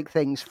iconic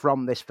things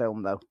from this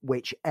film, though,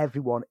 which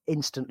everyone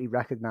instantly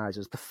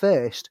recognises. The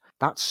first,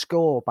 that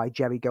score by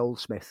Jerry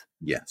Goldsmith.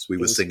 Yes, we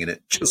were singing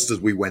it just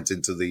as we went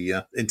into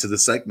the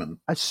segment.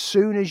 As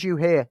soon as you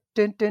hear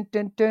dun dun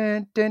dun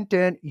dun dun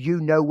dun, you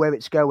know where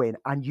it's going,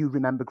 and you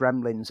remember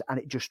Gremlins, and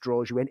it just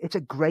draws you in. It's a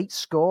great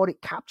score.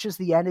 It captures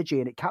the energy,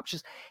 and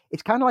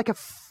it's kind of like a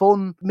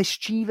fun,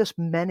 mischievous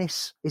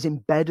menace is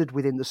embedded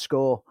within the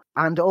score.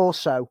 And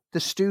also,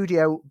 the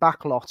studio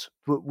backlot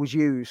was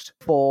used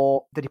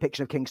for the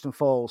depiction of Kingston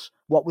Falls,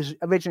 what was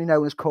originally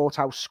known as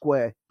Courthouse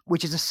Square,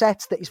 which is a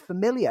set that is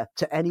familiar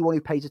to anyone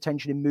who pays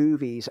attention in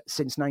movies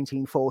since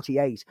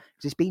 1948,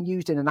 because it's been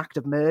used in An Act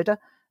of Murder,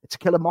 To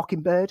Kill a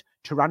Mockingbird,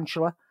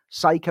 Tarantula,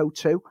 Psycho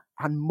 2,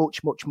 and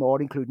much, much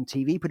more, including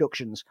TV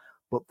productions.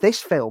 But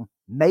this film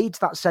made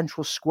that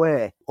central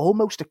square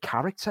almost a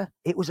character.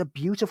 It was a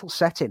beautiful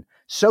setting,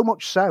 so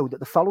much so that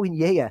the following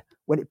year,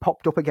 when it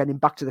popped up again in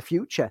Back to the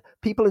Future,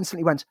 people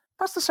instantly went,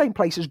 that's the same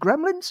place as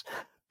Gremlins,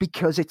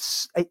 because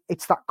it's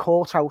that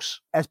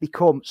courthouse has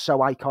become so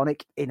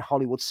iconic in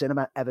Hollywood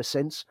cinema ever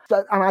since.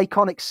 An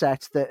iconic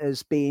set that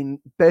has been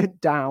burnt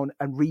down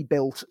and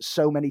rebuilt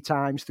so many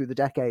times through the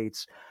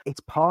decades. It's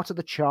part of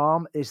the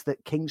charm is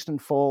that Kingston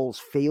Falls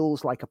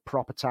feels like a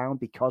proper town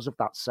because of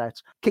that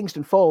set.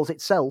 Kingston Falls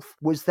itself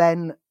was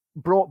then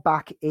brought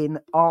back in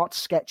art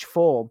sketch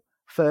form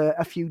for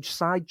a few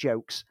side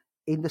jokes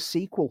in the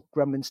sequel,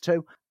 Gremlins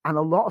 2. And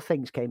a lot of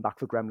things came back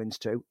for Gremlins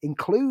 2,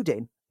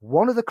 including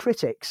one of the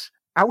critics.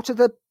 Out of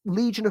the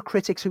legion of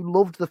critics who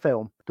loved the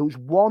film, there was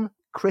one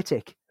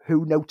critic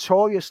who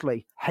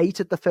notoriously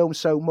hated the film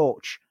so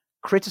much,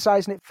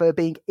 criticising it for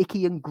being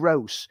icky and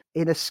gross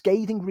in a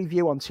scathing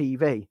review on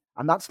TV.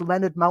 And that's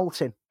Leonard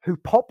Maltin, who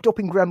popped up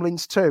in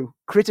Gremlins 2,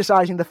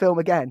 criticising the film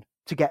again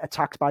to get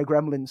attacked by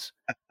Gremlins.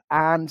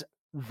 And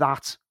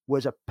that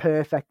was a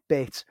perfect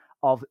bit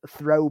of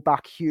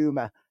throwback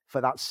humour for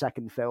that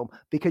second film,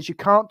 because you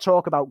can't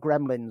talk about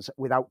Gremlins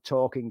without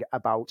talking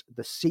about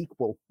the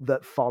sequel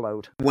that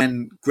followed.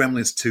 When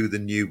Gremlins 2, The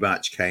New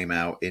Batch came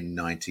out in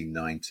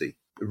 1990,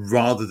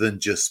 rather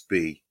than just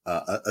be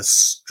a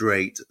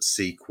straight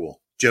sequel,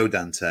 Joe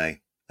Dante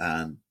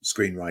and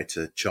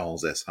screenwriter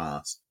Charles S.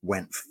 Haas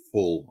went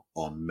full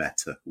on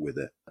meta with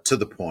it, to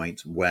the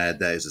point where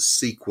there's a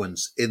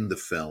sequence in the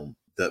film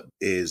that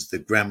is the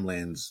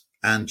Gremlins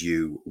and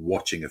you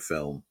watching a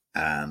film,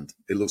 and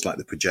it looks like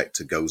the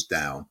projector goes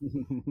down.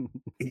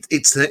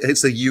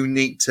 It's a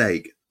unique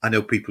take. I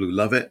know people who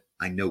love it.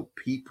 I know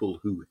people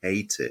who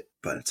hate it.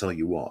 But I tell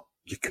you what,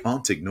 you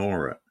can't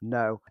ignore it.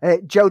 No.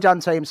 Joe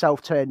Dante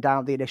himself turned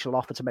down the initial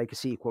offer to make a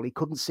sequel. He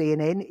couldn't see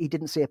an in. He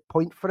didn't see a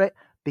point for it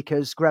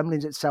because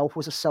Gremlins itself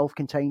was a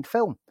self-contained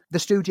film. The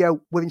studio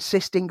were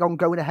insisting on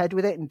going ahead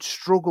with it and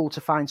struggled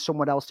to find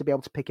someone else to be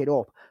able to pick it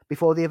up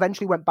before they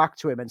eventually went back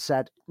to him and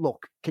said,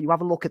 look, can you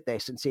have a look at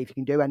this and see if you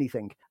can do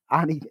anything?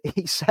 And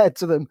he said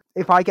to them,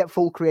 if I get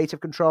full creative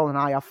control and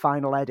I have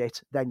final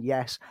edit, then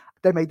yes.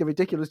 They made the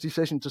ridiculous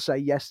decision to say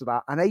yes to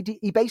that. And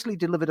he basically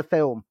delivered a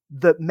film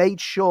that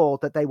made sure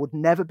that they would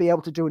never be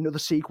able to do another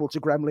sequel to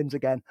Gremlins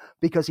again,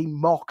 because he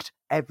mocked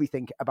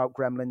everything about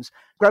Gremlins.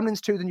 Gremlins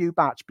 2, The New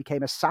Batch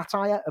became a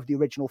satire of the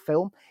original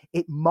film.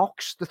 It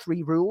mocks the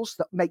 3 rules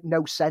that make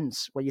no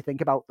sense when you think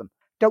about them.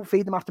 Don't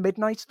feed them after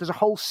midnight. There's a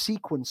whole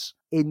sequence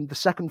in the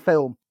second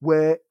film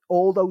where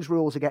all those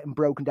rules are getting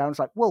broken down. It's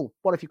like, well,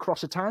 what if you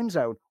cross a time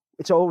zone?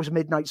 It's always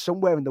midnight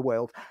somewhere in the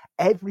world.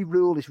 Every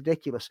rule is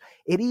ridiculous.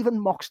 It even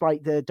mocks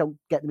like the don't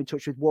get them in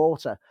touch with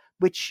water,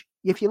 which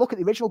if you look at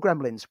the original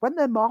Gremlins, when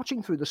they're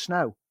marching through the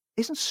snow,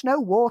 isn't snow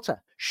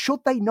water? Should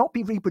they not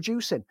be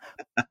reproducing?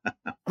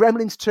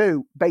 Gremlins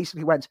 2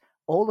 basically went,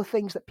 all the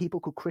things that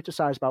people could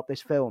criticize about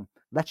this film,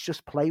 let's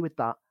just play with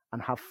that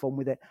and have fun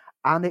with it.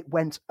 And it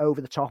went over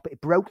the top.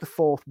 It broke the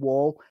fourth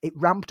wall. It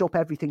ramped up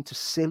everything to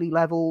silly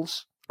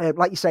levels.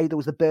 Like you say, there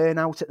was the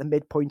burnout at the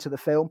midpoint of the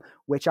film,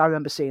 which I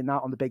remember seeing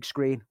that on the big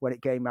screen when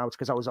it came out,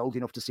 because I was old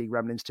enough to see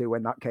Gremlins 2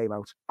 when that came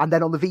out. And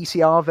then on the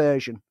VCR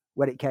version,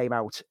 when it came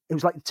out, it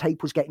was like the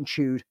tape was getting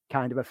chewed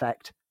kind of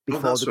effect.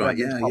 Before that's the right.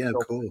 Gremlins Yeah, up.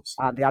 of course.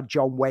 And they had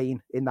John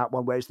Wayne in that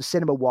one, whereas the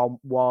cinema one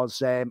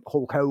was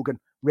Hulk Hogan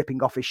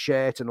ripping off his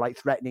shirt and like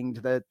threatening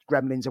the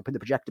Gremlins up in the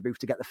projector booth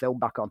to get the film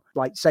back on,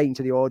 like saying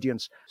to the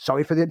audience,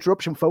 sorry for the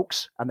interruption,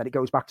 folks. And then it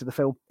goes back to the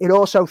film. It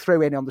also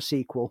threw in on the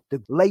sequel the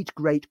late,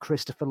 great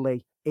Christopher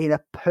Lee in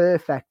a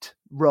perfect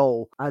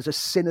role as a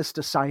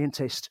sinister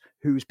scientist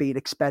who's been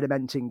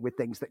experimenting with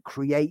things that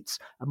creates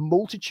a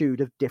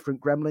multitude of different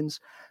Gremlins.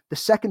 The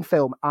second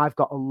film I've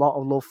got a lot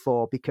of love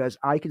for, because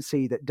I can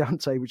see that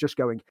Dante was just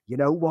going, you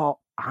know what?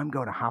 I'm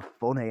going to have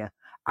fun here.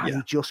 And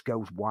he just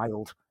goes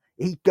wild.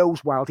 He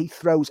goes wild. He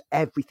throws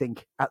everything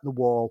at the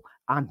wall,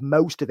 and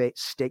most of it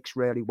sticks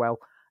really well.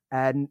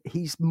 And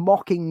he's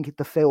mocking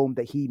the film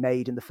that he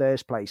made in the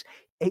first place.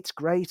 It's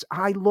great.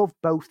 I love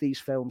both these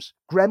films.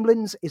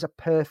 Gremlins is a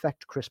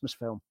perfect Christmas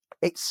film.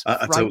 It's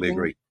I totally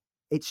agree.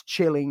 It's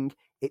chilling.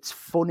 It's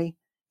funny.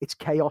 It's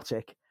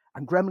chaotic.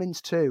 And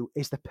Gremlins 2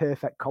 is the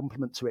perfect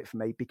complement to it for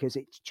me because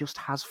it just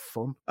has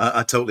fun.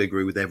 I totally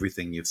agree with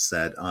everything you've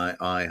said.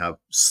 I have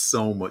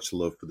so much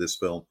love for this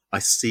film. I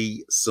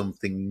see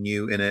something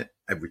new in it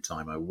every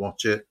time I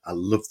watch it. I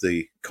love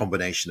the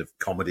combination of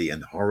comedy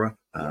and horror.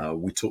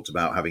 We talked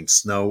about having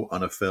snow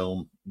on a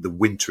film. The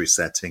wintry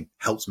setting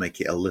helps make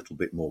it a little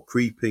bit more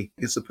creepy.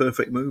 It's a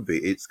perfect movie.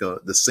 It's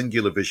got the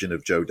singular vision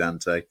of Joe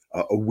Dante,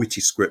 a witty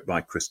script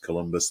by Chris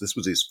Columbus. This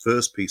was his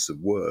first piece of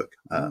work.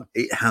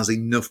 It has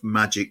enough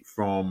magic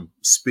from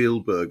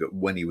Spielberg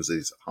when he was at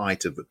his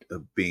height of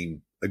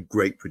being a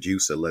great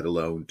producer, let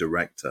alone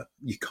director.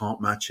 You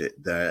can't match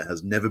it. There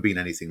has never been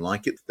anything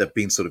like it. There have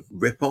been sort of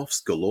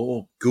rip-offs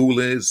galore.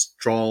 Ghoulies,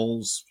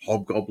 Trolls,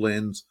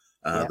 Hobgoblins,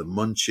 the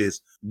Munchies.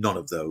 None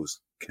of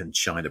those can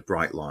shine a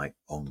bright light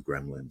on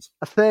Gremlins.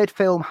 A third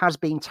film has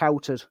been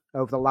touted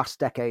over the last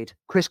decade.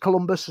 Chris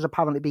Columbus has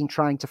apparently been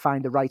trying to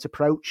find the right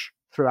approach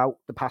throughout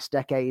the past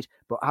decade,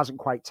 but hasn't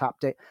quite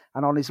tapped it.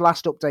 And on his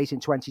last update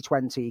in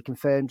 2020, he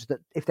confirmed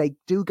that if they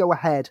do go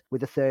ahead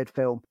with a third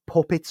film,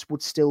 puppets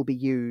would still be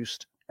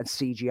used and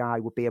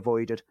CGI would be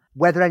avoided.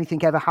 Whether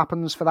anything ever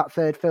happens for that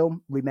third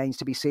film remains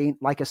to be seen.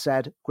 Like I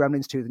said,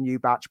 Gremlins 2, the new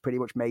batch, pretty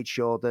much made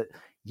sure that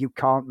you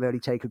can't really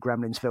take a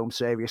Gremlins film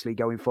seriously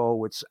going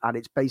forwards, and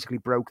it's basically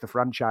broke the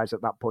franchise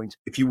at that point.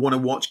 If you want to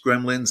watch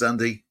Gremlins,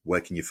 Andy,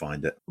 where can you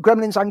find it?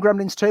 Gremlins and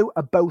Gremlins 2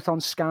 are both on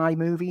Sky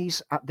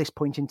Movies at this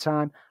point in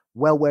time.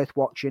 Well worth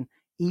watching.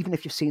 Even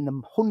if you've seen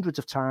them hundreds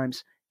of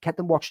times, get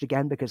them watched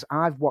again, because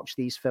I've watched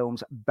these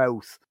films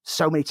both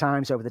so many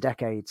times over the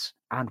decades.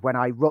 And when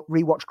I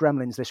rewatched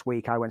Gremlins this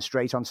week, I went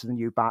straight onto the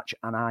new batch,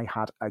 and I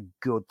had a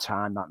good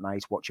time that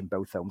night watching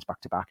both films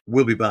back to back.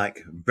 We'll be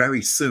back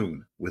very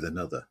soon with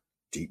another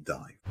deep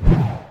dive.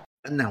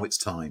 And now it's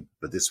time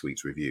for this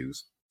week's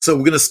reviews. So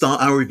we're going to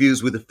start our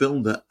reviews with a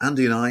film that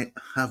Andy and I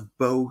have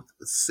both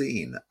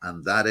seen,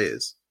 and that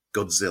is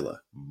Godzilla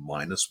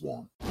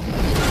 -1.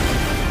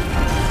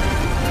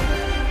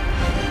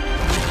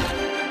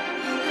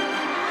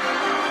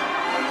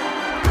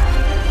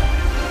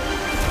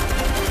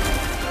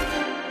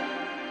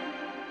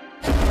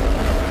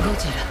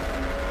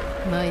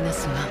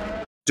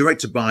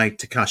 Directed by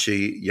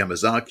Takashi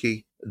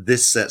Yamazaki,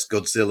 this sets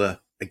Godzilla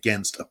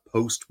against a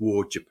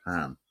post-war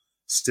Japan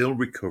still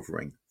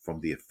recovering from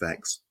the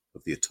effects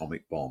of the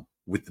atomic bomb,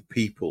 with the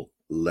people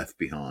left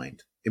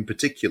behind. In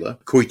particular,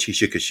 Koichi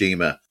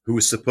Shikishima, who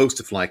was supposed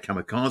to fly a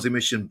kamikaze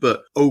mission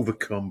but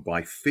overcome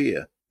by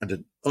fear and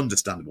an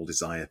understandable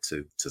desire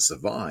to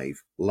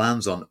survive,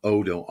 lands on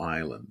Odo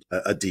Island,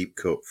 a deep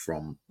cut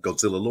from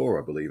Godzilla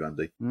lore, I believe,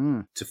 Andy,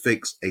 to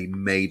fix a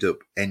made-up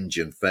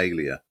engine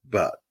failure,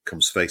 but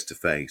comes face to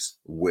face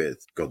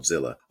with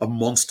Godzilla, a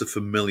monster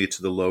familiar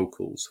to the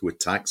locals who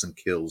attacks and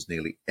kills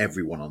nearly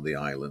everyone on the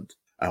island.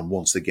 And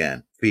once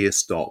again, fear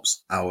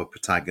stops our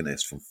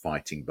protagonist from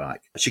fighting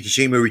back.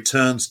 Shikishima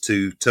returns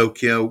to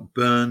Tokyo,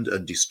 burned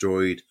and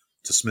destroyed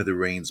to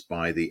smithereens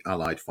by the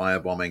Allied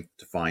firebombing,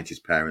 to find his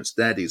parents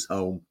dead, his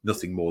home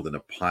nothing more than a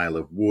pile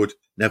of wood.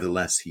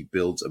 Nevertheless, he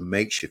builds a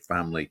makeshift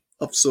family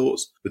of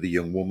sorts with a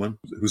young woman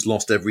who's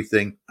lost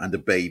everything and a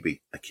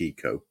baby,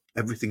 Akiko.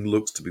 Everything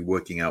looks to be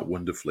working out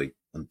wonderfully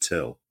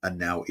until a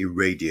now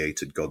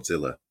irradiated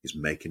Godzilla is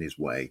making his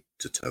way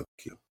to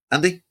Tokyo.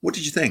 Andy, what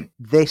did you think?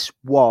 This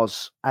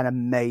was an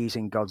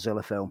amazing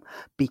Godzilla film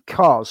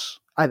because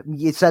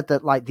you said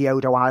that like the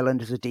Odo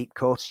Island is a deep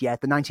cut. Yeah,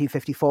 the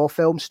 1954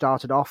 film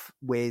started off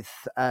with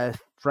a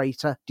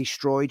freighter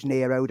destroyed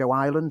near Odo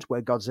Island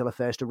where Godzilla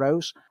first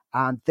arose.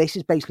 And this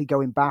is basically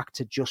going back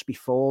to just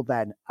before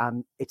then.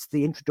 And it's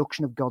the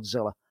introduction of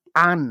Godzilla.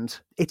 And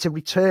it's a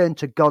return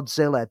to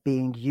Godzilla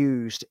being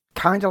used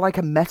kind of like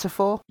a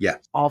metaphor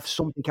of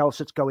something else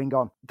that's going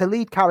on. The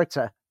lead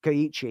character,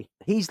 Koichi,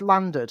 he's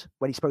landed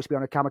when he's supposed to be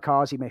on a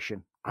kamikaze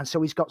mission. And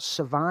so he's got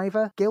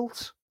survivor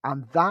guilt.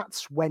 And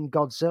that's when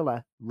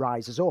Godzilla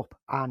rises up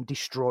and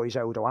destroys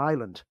Odo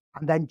Island.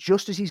 And then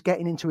just as he's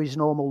getting into his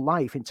normal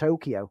life in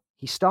Tokyo,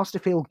 he starts to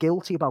feel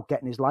guilty about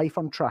getting his life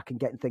on track and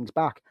getting things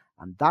back.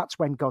 And that's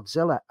when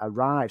Godzilla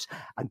arrives.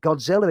 And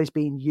Godzilla is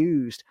being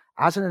used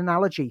as an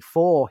analogy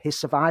for his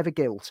survivor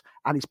guilt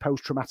and his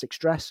post-traumatic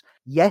stress.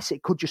 Yes,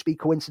 it could just be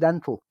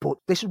coincidental, but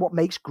this is what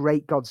makes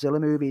great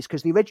Godzilla movies,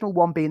 because the original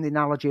one being the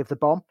analogy of the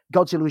bomb,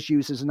 Godzilla was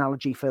used as an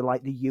analogy for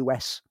like the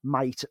US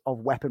might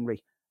of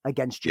weaponry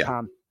against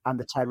Japan and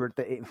the terror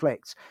that it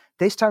inflicts.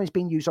 This time it's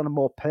being used on a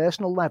more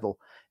personal level,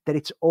 that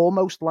it's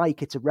almost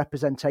like it's a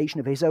representation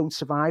of his own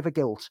survivor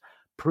guilt,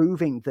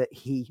 proving that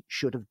he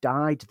should have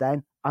died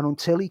then. And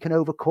until he can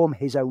overcome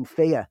his own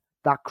fear,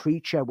 that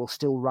creature will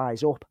still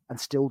rise up and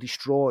still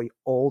destroy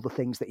all the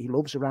things that he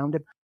loves around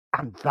him.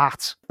 And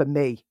that, for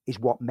me, is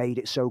what made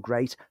it so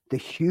great. The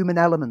human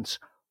element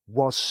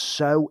was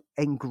so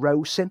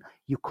engrossing.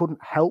 You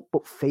couldn't help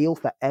but feel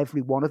for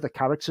every one of the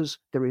characters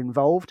that are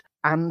involved.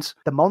 And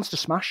the monster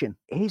smashing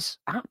is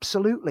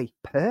absolutely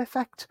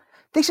perfect.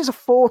 This is a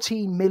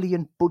 14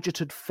 million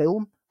budgeted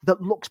film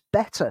that looks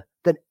better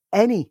than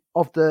any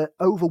of the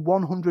over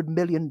 100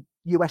 million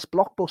US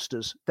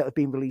blockbusters that have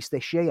been released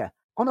this year.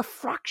 On a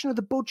fraction of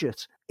the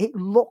budget, it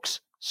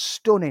looks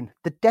stunning.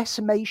 The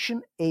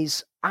decimation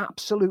is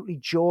absolutely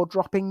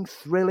jaw-dropping,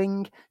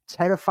 thrilling,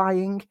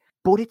 terrifying,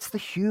 but it's the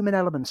human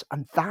elements,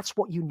 and that's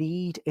what you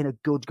need in a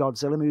good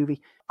Godzilla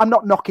movie. I'm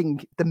not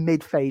knocking the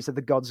mid-phase of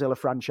the Godzilla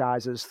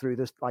franchises through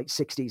the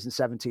 60s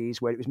and 70s,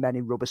 where it was men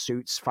in rubber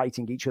suits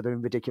fighting each other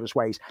in ridiculous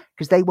ways,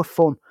 because they were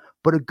fun.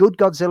 But a good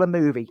Godzilla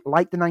movie,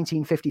 like the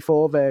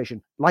 1954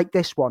 version, like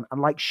this one,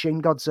 and like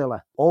Shin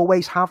Godzilla,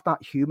 always have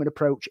that human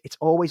approach. It's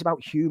always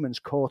about humans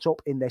caught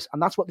up in this.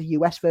 And that's what the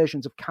US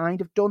versions have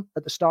kind of done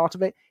at the start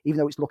of it, even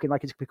though it's looking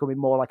like it's becoming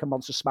more like a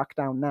Monster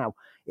Smackdown now.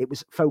 It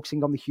was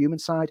focusing on the human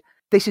side.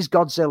 This is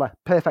Godzilla,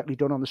 perfectly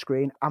done on the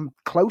screen. I'm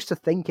close to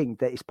thinking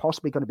that it's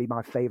possibly going to be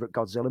my favourite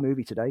Godzilla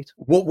movie to date.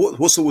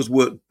 What's always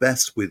worked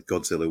best with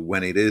Godzilla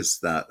when it is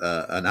that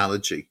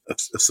analogy of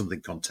something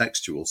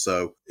contextual?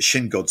 So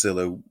Shin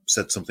Godzilla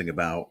said something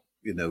about,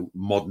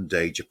 modern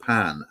day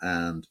Japan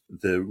and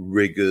the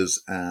rigors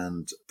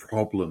and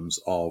problems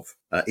of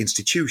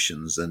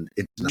institutions and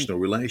international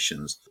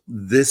relations.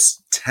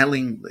 This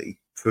tellingly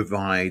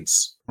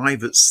provides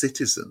private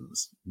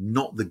citizens,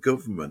 not the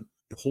government,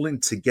 pulling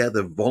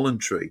together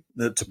voluntary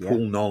to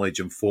pool knowledge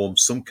and form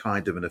some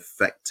kind of an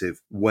effective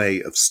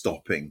way of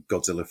stopping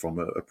Godzilla from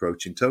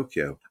approaching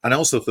Tokyo. And I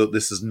also thought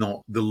this is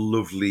not the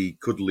lovely,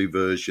 cuddly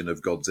version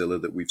of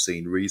Godzilla that we've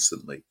seen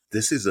recently.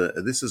 This is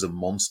a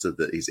monster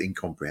that is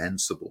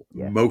incomprehensible,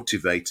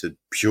 motivated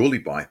purely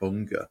by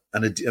hunger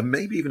and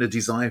maybe even a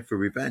desire for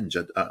revenge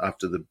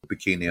after the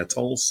Bikini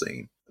Atoll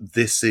scene.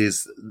 This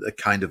is a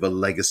kind of a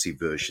legacy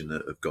version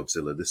of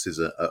Godzilla. This is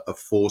a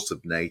force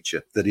of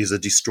nature that is a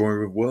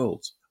destroyer of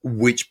worlds,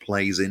 which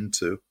plays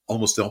into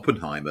almost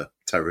Oppenheimer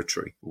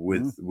territory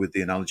with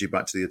the analogy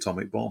back to the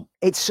atomic bomb.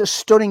 It's a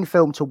stunning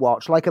film to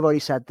watch. Like I've already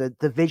said, the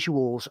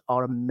visuals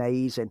are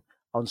amazing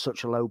on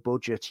such a low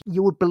budget.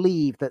 You would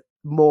believe that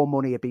more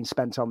money had been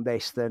spent on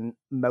this than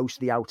most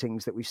of the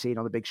outings that we've seen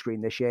on the big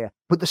screen this year.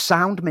 But the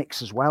sound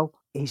mix as well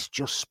is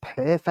just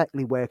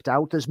perfectly worked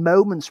out. There's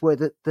moments where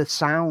the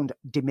sound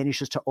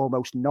diminishes to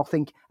almost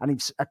nothing, and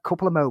it's a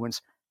couple of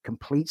moments,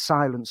 complete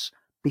silence,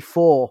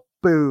 before,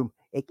 boom,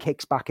 it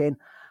kicks back in.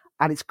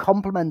 And it's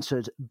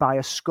complemented by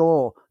a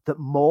score that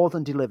more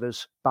than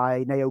delivers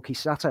by Naoki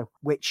Sato,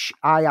 which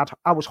I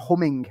was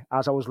humming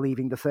as I was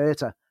leaving the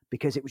theatre,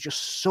 because it was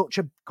just such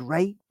a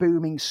great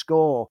booming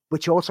score,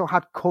 which also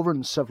had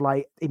currents of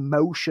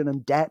emotion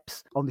and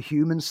depth on the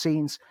human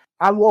scenes.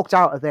 I walked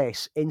out of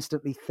this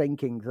instantly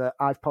thinking that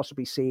I've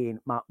possibly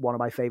seen one of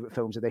my favourite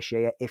films of this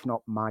year, if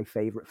not my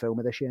favourite film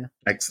of this year.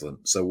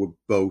 Excellent. So we're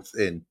both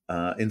in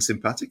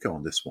simpatico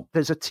on this one.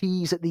 There's a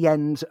tease at the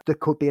end that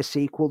could be a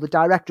sequel. The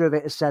director of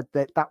it has said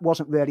that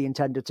wasn't really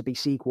intended to be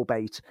sequel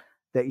bait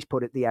that he's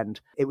put at the end.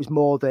 It was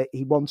more that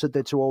he wanted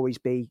there to always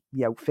be,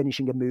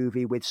 finishing a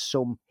movie with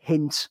some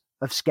hint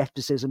of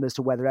skepticism as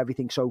to whether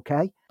everything's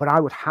okay. But I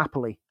would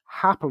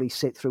happily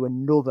sit through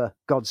another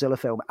Godzilla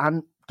film.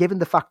 And given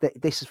the fact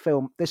that this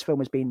film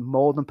has been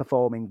more than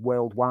performing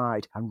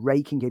worldwide and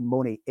raking in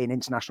money in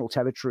international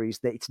territories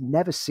that it's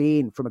never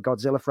seen from a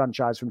Godzilla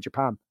franchise from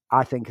Japan,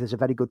 I think there's a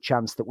very good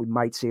chance that we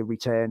might see a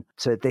return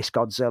to this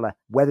Godzilla.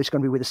 Whether it's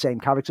going to be with the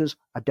same characters,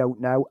 I don't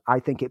know. I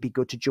think it'd be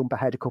good to jump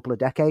ahead a couple of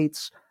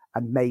decades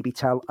and maybe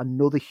tell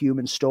another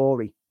human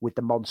story with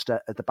the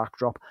monster at the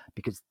backdrop,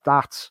 because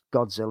that's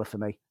Godzilla for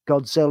me.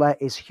 Godzilla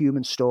is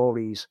human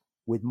stories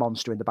with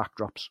monster in the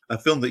backdrops. A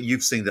film that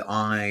you've seen that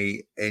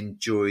I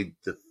enjoyed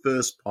the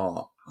first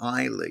part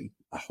highly.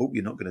 I hope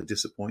you're not going to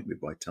disappoint me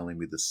by telling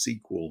me the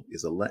sequel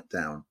is a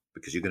letdown,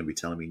 because you're going to be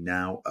telling me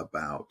now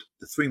about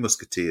The Three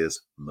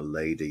Musketeers,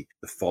 Milady,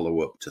 the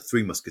follow-up to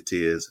Three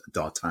Musketeers,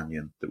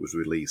 D'Artagnan, that was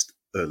released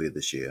earlier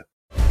this year.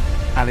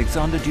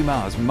 Alexander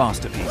Dumas'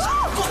 masterpiece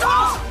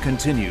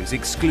continues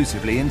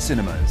exclusively in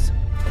cinemas.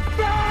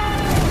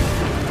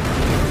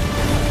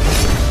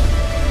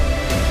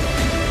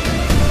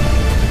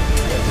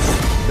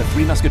 The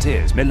Three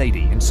Musketeers,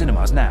 Milady, in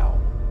cinemas now.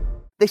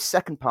 This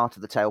second part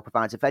of the tale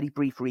provides a very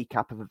brief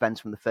recap of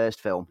events from the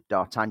first film,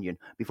 D'Artagnan,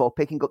 before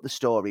picking up the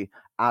story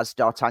as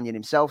D'Artagnan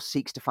himself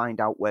seeks to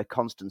find out where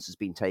Constance has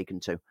been taken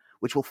to,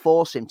 which will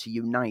force him to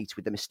unite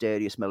with the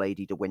mysterious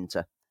Milady de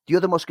Winter. The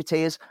other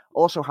Musketeers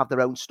also have their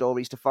own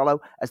stories to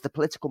follow, as the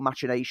political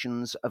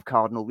machinations of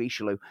Cardinal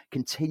Richelieu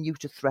continue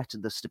to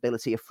threaten the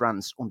stability of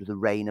France under the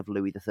reign of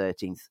Louis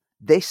XIII.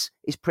 This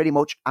is pretty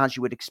much as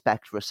you would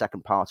expect for a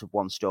second part of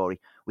one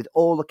story, with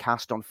all the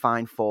cast on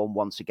fine form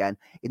once again,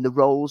 in the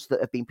roles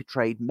that have been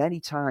portrayed many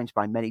times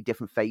by many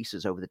different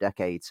faces over the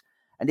decades.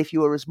 And if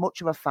you are as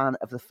much of a fan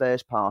of the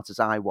first part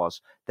as I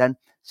was, then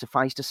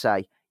suffice to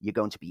say, you're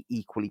going to be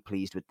equally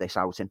pleased with this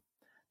outing.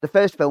 The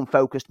first film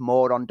focused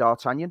more on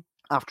D'Artagnan.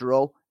 After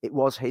all, it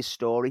was his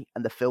story,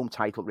 and the film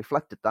title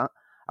reflected that.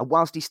 And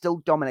whilst he still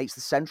dominates the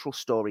central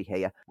story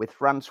here, with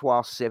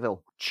Francois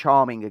Civil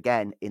charming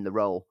again in the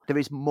role, there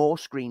is more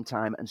screen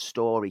time and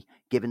story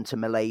given to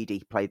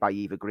Milady, played by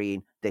Eva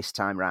Green, this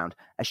time round,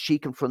 as she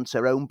confronts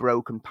her own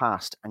broken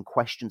past and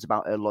questions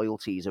about her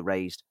loyalties are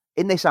raised.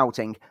 In this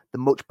outing, the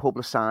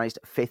much-publicised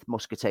fifth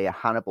musketeer,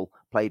 Hannibal,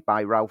 played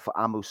by Ralph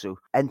Amusu,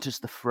 enters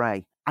the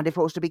fray. And if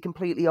I was to be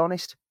completely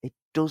honest, it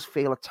does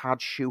feel a tad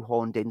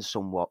shoehorned in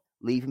somewhat,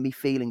 leaving me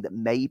feeling that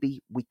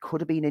maybe we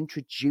could have been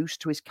introduced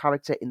to his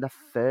character in the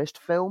first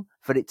film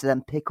for it to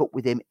then pick up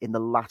with him in the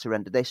latter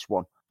end of this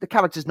one. The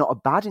character's not a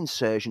bad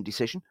insertion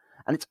decision,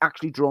 and it's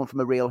actually drawn from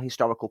a real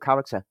historical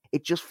character.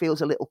 It just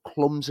feels a little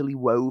clumsily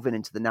woven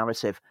into the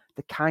narrative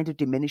that kind of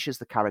diminishes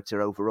the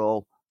character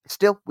overall.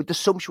 Still, with the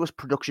sumptuous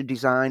production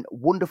design,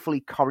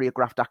 wonderfully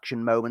choreographed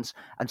action moments,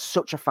 and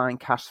such a fine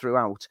cast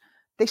throughout,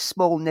 this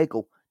small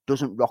niggle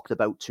doesn't rock the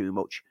boat too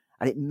much,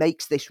 and it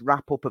makes this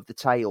wrap-up of the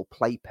tale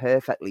play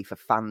perfectly for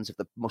fans of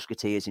the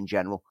Musketeers in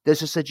general.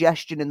 There's a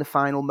suggestion in the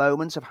final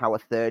moments of how a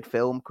third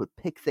film could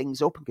pick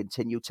things up and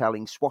continue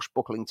telling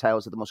swashbuckling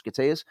tales of the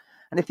Musketeers,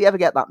 and if they ever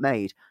get that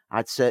made,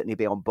 I'd certainly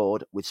be on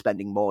board with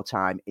spending more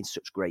time in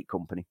such great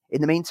company. In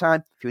the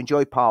meantime, if you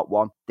enjoyed part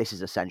one, this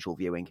is essential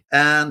viewing.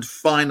 And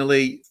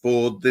finally,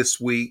 for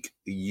this week,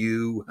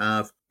 you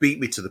have beat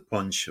me to the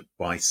punch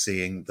by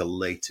seeing the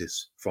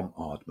latest from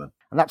Aardman.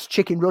 And that's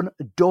Chicken Run,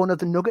 Dawn of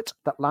the Nugget,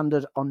 that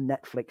landed on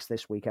Netflix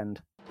this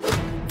weekend.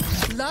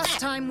 Last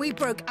time we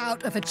broke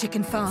out of a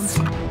chicken farm.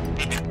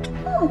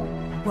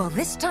 Well,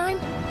 this time...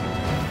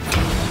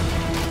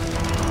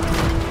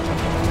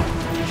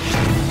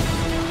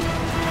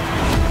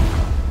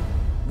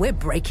 we're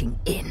breaking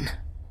in.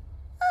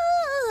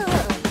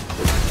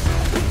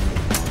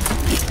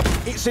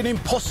 It's an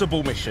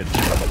impossible mission.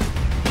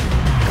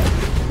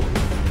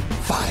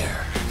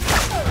 Fire.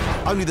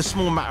 Only the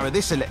small matter of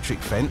this electric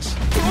fence.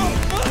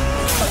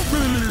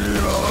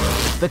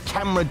 The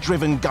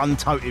camera-driven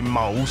gun-toting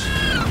moles.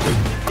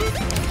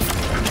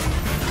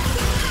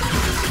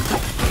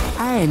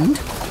 And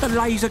the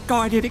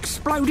laser-guided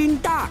exploding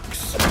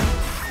ducks.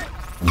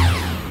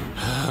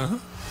 Huh?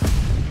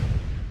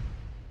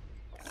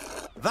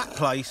 That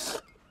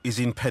place is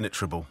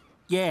impenetrable.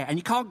 Yeah, and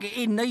you can't get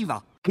in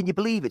neither. Can you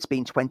believe it's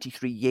been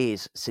 23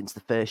 years since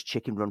the first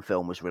Chicken Run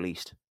film was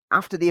released?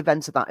 After the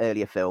events of that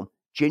earlier film,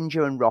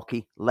 Ginger and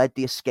Rocky led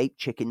the escaped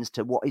chickens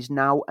to what is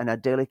now an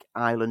idyllic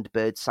island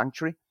bird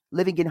sanctuary.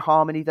 Living in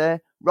harmony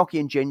there, Rocky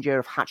and Ginger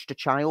have hatched a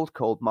child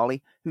called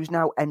Molly, who's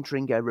now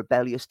entering a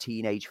rebellious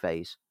teenage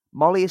phase.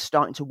 Molly is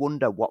starting to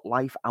wonder what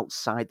life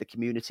outside the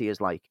community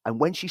is like, and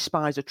when she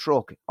spies a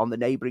truck on the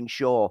neighbouring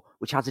shore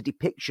which has a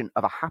depiction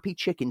of a happy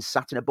chicken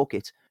sat in a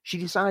bucket, she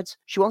decides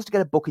she wants to get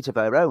a bucket of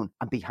her own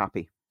and be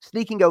happy.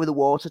 Sneaking over the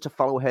water to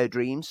follow her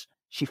dreams,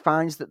 she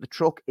finds that the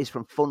truck is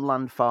from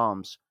Funland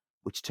Farms,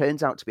 which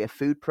turns out to be a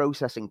food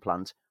processing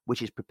plant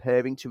which is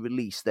preparing to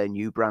release their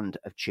new brand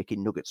of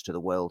chicken nuggets to the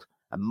world.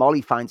 And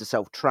Molly finds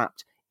herself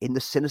trapped in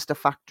the sinister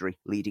factory,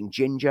 leading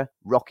Ginger,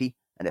 Rocky,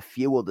 and a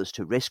few others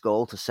to risk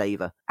all to save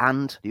her,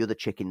 and the other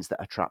chickens that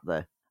are trapped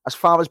there. As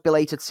far as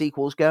belated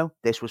sequels go,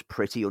 this was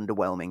pretty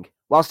underwhelming.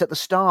 Whilst at the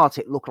start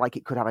it looked like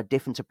it could have a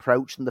different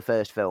approach than the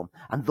first film,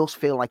 and thus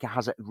feel like it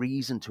has a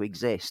reason to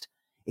exist,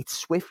 it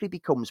swiftly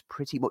becomes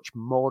pretty much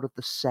more of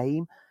the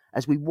same,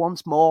 as we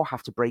once more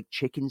have to break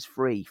chickens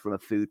free from a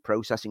food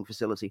processing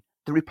facility.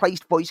 The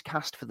replaced voice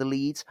cast for the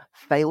leads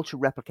failed to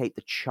replicate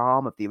the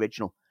charm of the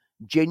original.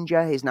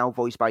 Ginger is now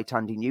voiced by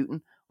Tandy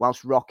Newton,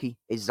 whilst Rocky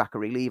is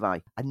Zachary Levi,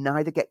 and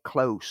neither get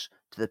close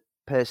to the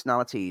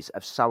personalities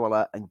of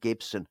Sawalha and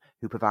Gibson,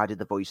 who provided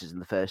the voices in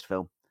the first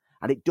film.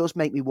 And it does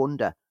make me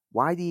wonder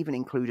why they even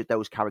included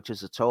those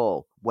characters at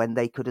all, when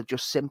they could have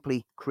just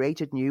simply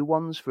created new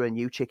ones for a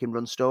new Chicken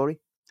Run story.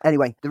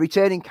 Anyway, the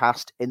returning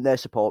cast in their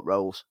support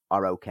roles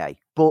are okay,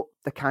 but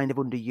they're kind of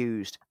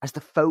underused, as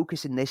the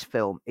focus in this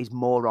film is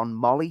more on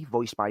Molly,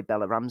 voiced by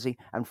Bella Ramsey,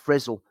 and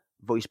Frizzle,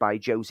 voiced by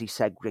Josie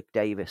Sedgwick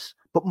Davis.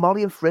 But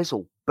Molly and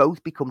Frizzle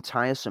both become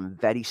tiresome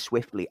very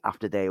swiftly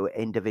after they were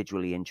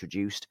individually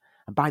introduced,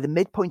 and by the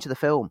midpoint of the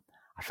film,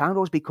 I found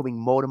I was becoming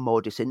more and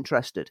more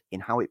disinterested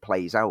in how it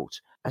plays out,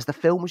 as the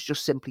film was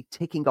just simply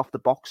ticking off the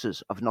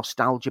boxes of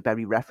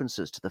nostalgia-berry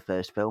references to the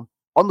first film.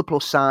 On the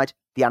plus side,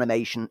 the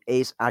animation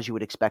is, as you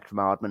would expect from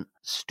Aardman,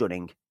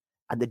 stunning,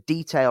 and the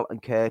detail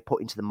and care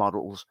put into the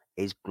models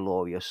is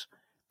glorious.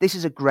 This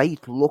is a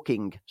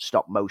great-looking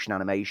stop-motion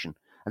animation,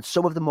 and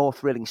some of the more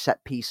thrilling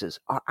set pieces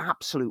are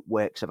absolute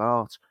works of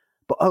art.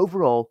 But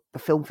overall, the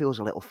film feels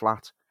a little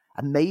flat,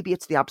 and maybe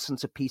it's the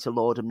absence of Peter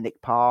Lord and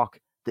Nick Park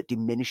that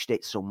diminished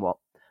it somewhat.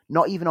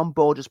 Not even on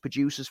board as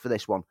producers for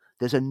this one,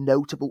 there's a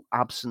notable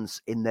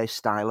absence in their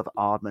style of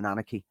Aardman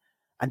anarchy,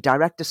 and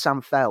director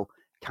Sam Fell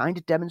kind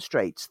of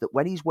demonstrates that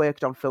when he's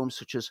worked on films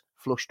such as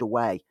Flushed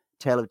Away,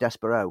 Tale of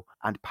Despereaux,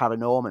 and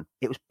Paranorman,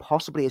 it was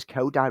possibly his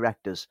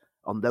co-directors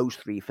on those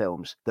three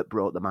films that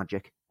brought the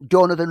magic.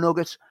 Dawn of the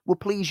Nugget will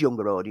please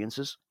younger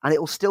audiences, and it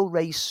will still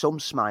raise some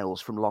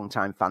smiles from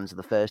long-time fans of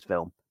the first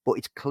film, but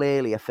it's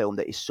clearly a film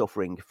that is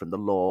suffering from the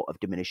law of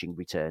diminishing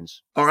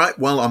returns. All right,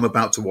 well, I'm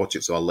about to watch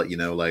it, so I'll let you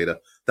know later.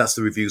 That's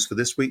the reviews for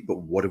this week,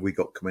 but what have we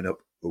got coming up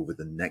over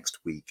the next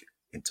week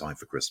in time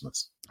for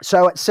Christmas?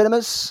 So at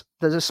cinemas,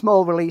 there's a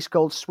small release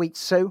called Sweet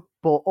Sue,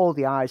 but all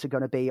the eyes are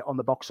going to be on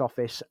the box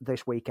office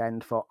this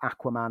weekend for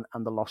Aquaman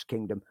and the Lost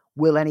Kingdom.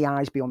 Will any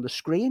eyes be on the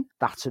screen?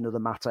 That's another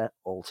matter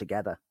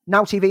altogether.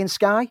 Now TV and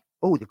Sky,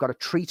 oh, they've got a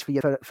treat for you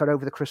for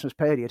over the Christmas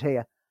period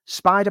here.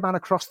 Spider-Man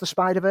Across the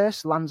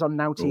Spider-Verse lands on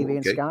Now TV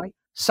and Sky.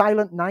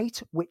 Silent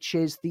Night, which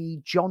is the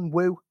John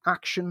Woo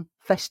action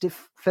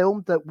festive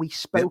film that we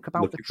spoke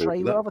about the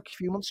trailer of a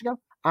few months ago.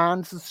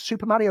 And the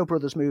Super Mario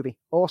Brothers movie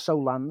also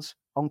lands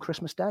on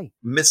Christmas Day.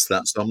 Missed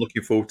that, so I'm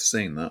looking forward to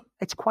seeing that.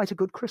 It's quite a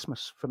good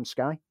Christmas from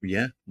Sky.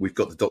 Yeah, we've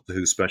got the Doctor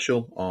Who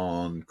special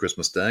on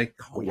Christmas Day.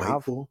 We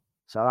have.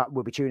 So that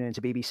we'll be tuning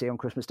into BBC on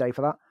Christmas Day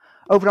for that.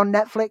 Over on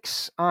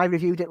Netflix, I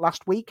reviewed it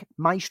last week.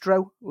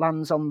 Maestro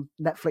lands on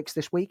Netflix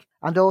this week.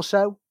 And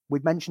also,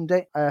 we've mentioned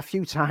it a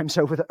few times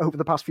over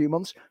the past few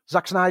months,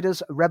 Zack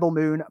Snyder's Rebel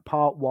Moon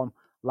Part 1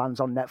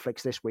 lands on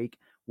Netflix this week,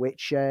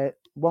 which,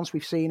 once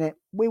we've seen it,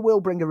 we will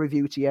bring a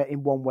review to you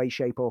in one way,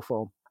 shape or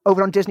form.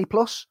 Over on Disney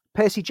Plus,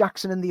 Percy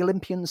Jackson and the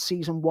Olympians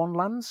Season 1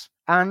 lands,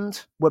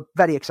 and we're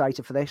very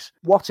excited for this.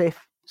 What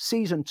If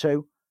Season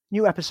 2,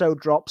 new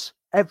episode drops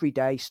every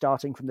day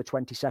starting from the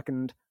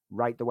 22nd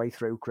right the way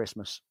through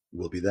Christmas.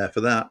 We'll be there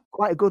for that.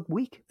 Quite a good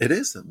week. It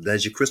is.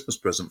 There's your Christmas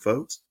present,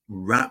 folks.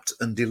 Wrapped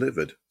and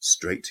delivered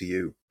straight to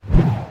you.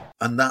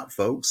 And that,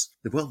 folks,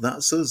 well,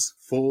 that's us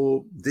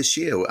for this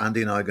year.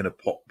 Andy and I are going to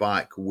pop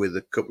back with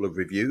a couple of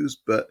reviews,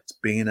 but it's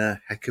been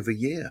a heck of a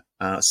year.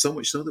 So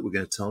much so that we're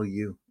going to tell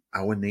you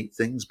our neat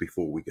things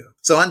before we go.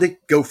 So, Andy,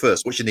 go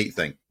first. What's your neat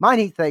thing? My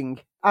neat thing,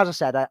 as I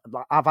said,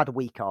 I've had a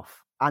week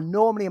off. And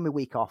normally on my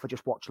week off, I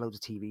just watch loads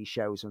of TV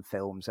shows and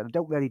films, and I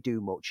don't really do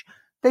much.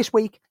 This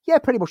week, yeah,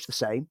 pretty much the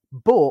same.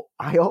 But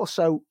I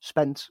also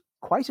spent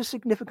quite a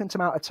significant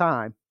amount of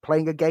time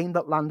playing a game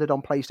that landed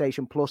on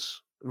PlayStation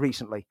Plus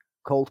recently,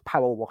 called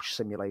Power Wash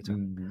Simulator.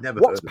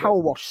 What's Power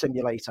Wash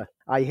Simulator?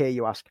 I hear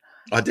you ask.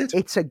 I did.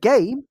 It's a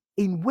game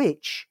in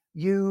which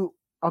you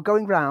are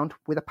going around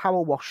with a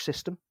power wash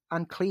system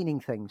and cleaning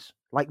things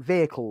like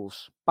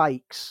vehicles,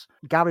 bikes,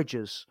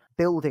 garages,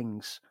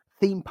 buildings,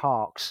 theme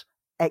parks,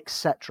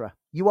 etc.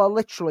 You are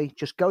literally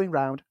just going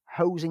around,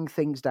 hosing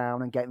things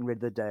down and getting rid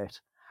of the dirt.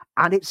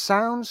 And it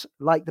sounds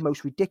like the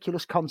most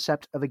ridiculous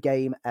concept of a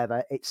game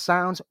ever. It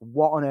sounds,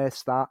 what on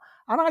earth's that?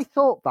 And I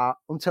thought that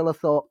until I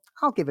thought,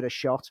 I'll give it a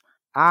shot,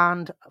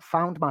 and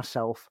found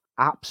myself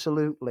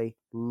absolutely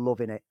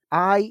loving it.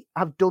 I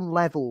have done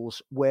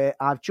levels where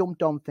I've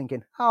jumped on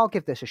thinking, I'll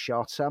give this a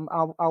shot.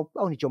 I'll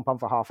only jump on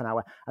for half an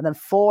hour. And then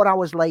 4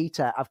 hours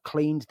later, I've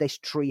cleaned this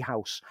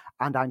treehouse,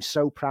 and I'm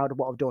so proud of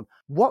what I've done.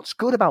 What's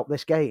good about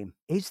this game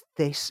is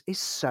this is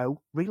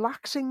so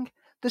relaxing.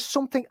 There's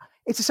something,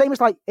 it's the same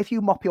as like if you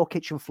mop your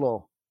kitchen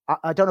floor.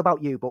 I don't know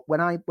about you, but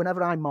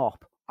whenever I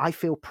mop, I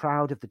feel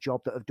proud of the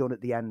job that I've done at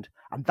the end.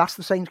 And that's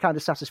the same kind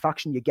of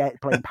satisfaction you get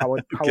playing Power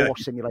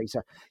Wash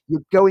Simulator.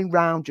 You're going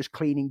round just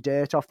cleaning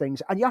dirt off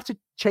things, and you have to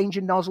change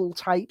your nozzle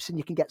types, and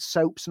you can get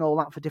soaps and all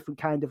that for different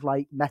kind of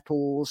like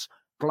metals,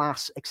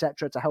 glass,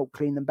 etc. to help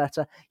clean them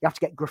better. You have to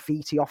get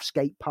graffiti off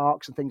skate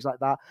parks and things like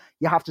that.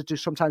 You have to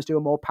sometimes do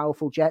a more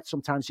powerful jet.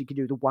 Sometimes you can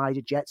do the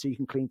wider jet so you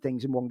can clean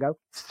things in one go.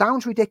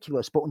 Sounds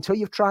ridiculous, but until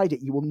you've tried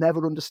it, you will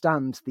never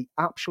understand the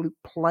absolute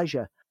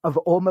pleasure of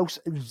almost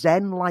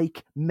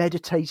Zen-like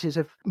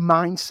meditative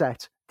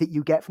mindset that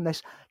you get from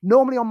this.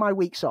 Normally on my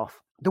weeks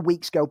off, the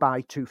weeks go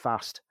by too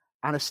fast.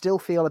 And I still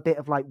feel a bit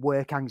of like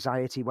work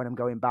anxiety when I'm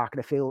going back. And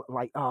I feel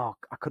like, I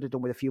could have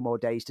done with a few more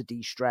days to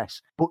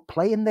de-stress. But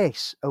playing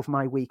this over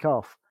my week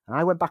off, and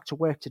I went back to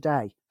work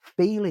today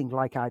feeling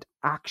like I'd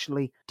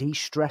actually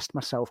de-stressed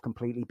myself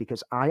completely,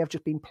 because I have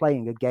just been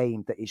playing a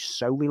game that is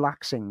so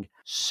relaxing,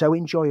 so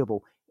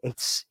enjoyable.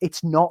 It's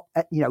not,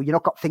 you're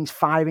not got things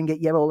firing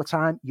at you all the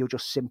time. You're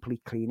just simply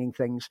cleaning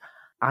things.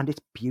 And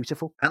it's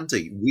beautiful.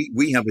 Andy,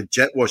 we have a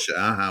jet wash at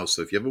our house,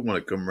 so if you ever want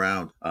to come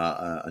round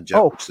and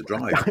jet wash the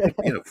drive,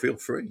 feel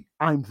free.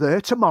 I'm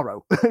there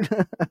tomorrow.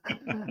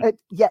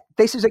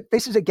 This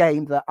is a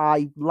game that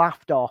I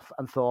laughed off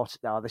and thought,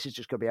 this is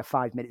just going to be a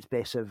 5 minutes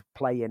bit of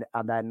playing,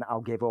 and then I'll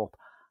give up.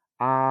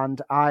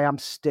 And I am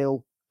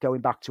still going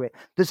back to it.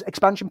 There's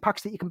expansion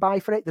packs that you can buy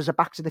for it. There's a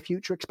Back to the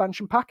Future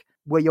expansion pack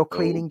where you're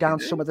cleaning down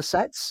some of the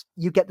sets.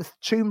 You get the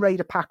Tomb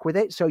Raider pack with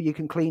it, so you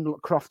can clean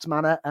Croft's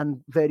Manor and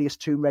various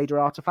Tomb Raider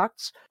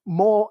artifacts.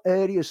 More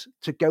areas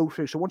to go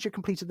through. So once you've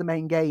completed the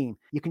main game,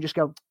 you can just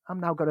go, I'm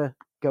now going to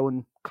go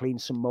and clean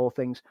some more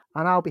things.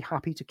 And I'll be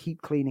happy to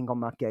keep cleaning on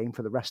that game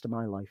for the rest of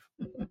my life.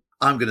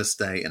 I'm going to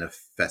stay in a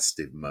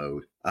festive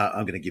mode.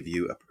 I'm going to give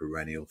you a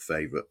perennial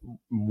favourite,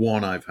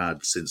 one I've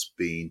had since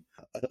being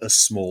a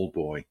small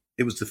boy.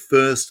 It was the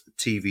first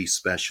TV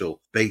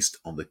special based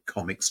on the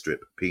comic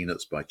strip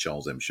Peanuts by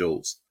Charles M.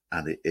 Schulz,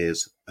 and it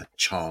is A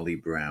Charlie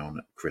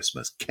Brown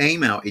Christmas.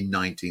 Came out in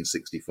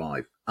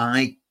 1965.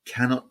 I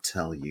cannot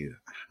tell you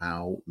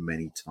how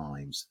many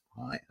times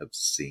I have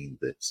seen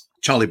this.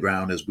 Charlie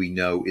Brown, as we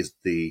know, is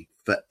the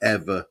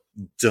forever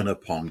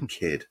done-upon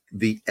kid,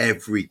 the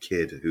every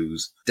kid who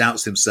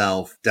doubts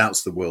himself,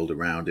 doubts the world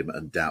around him,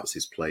 and doubts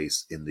his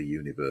place in the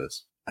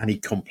universe. And he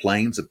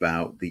complains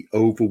about the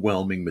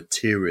overwhelming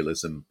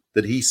materialism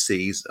that he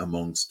sees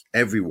amongst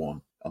everyone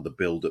on the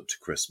build-up to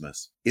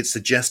Christmas. It's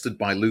suggested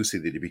by Lucy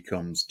that he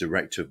becomes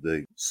director of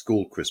the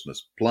school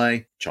Christmas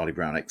play. Charlie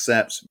Brown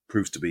accepts,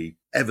 proves to be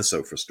ever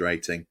so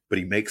frustrating, but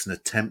he makes an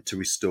attempt to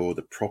restore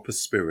the proper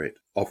spirit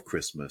of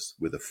Christmas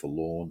with a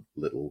forlorn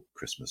little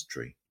Christmas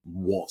tree.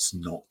 What's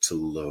not to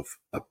love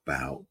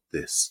about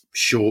this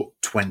short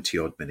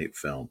 20-odd minute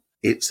film?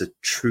 It's a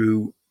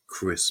true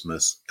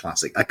Christmas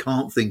classic. I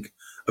can't think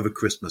of a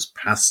Christmas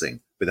passing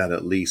without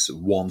at least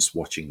once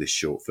watching this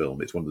short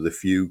film. It's one of the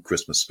few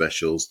Christmas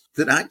specials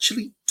that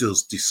actually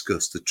does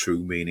discuss the true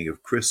meaning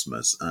of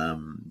Christmas.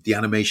 The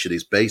animation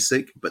is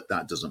basic, but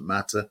that doesn't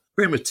matter.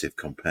 Primitive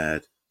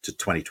compared to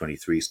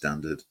 2023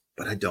 standard,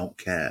 but I don't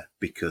care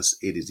because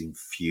it is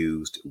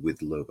infused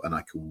with love and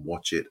I can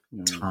watch it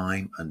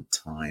time and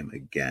time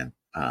again.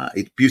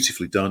 It's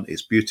beautifully done.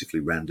 It's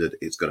beautifully rendered.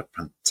 It's got a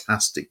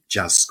fantastic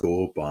jazz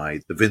score by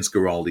the Vince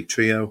Guaraldi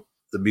Trio.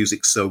 The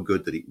music's so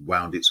good that it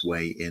wound its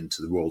way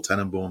into the Royal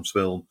Tenenbaums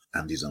film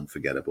and is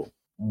unforgettable.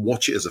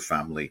 Watch it as a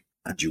family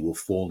and you will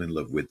fall in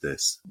love with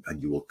this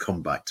and you will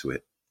come back to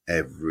it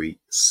every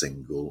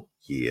single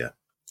year.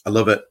 I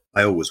love it.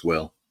 I always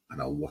will.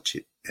 And I'll watch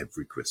it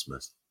every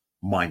Christmas.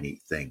 My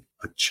Neat Thing,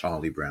 A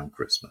Charlie Brown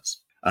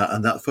Christmas.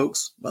 And that,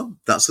 folks, well,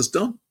 that's us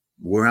done.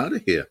 We're out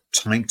of here.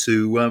 Time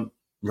to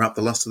wrap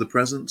the last of the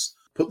presents,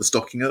 put the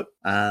stocking up,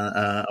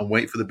 and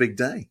wait for the big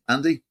day.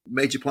 Andy,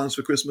 major plans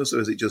for Christmas,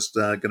 or is it just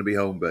going to be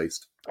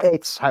home-based?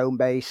 It's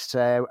home-based.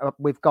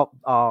 We've got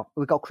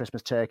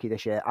Christmas turkey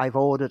this year. I've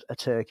ordered a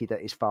turkey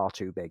that is far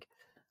too big.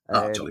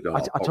 I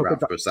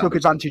took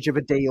advantage of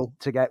a deal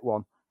to get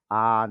one.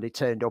 And it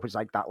turned up, it's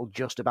like, that'll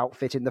just about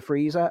fit in the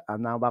freezer.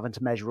 And now I'm having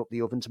to measure up the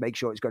oven to make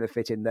sure it's going to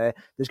fit in there.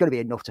 There's going to be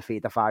enough to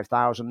feed the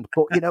 5,000.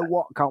 But you know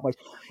what? Can't wait.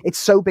 It's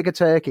so big a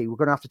turkey, we're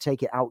going to have to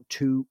take it out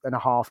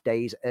 2.5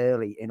 days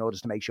early in order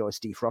to make sure it's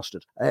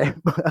defrosted.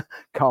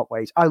 Can't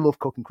wait. I love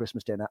cooking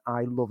Christmas dinner.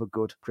 I love a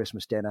good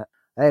Christmas dinner.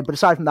 But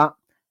aside from that,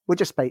 we're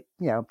just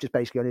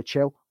basically going to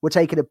chill. We're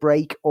taking a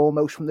break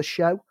almost from the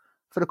show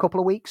for a couple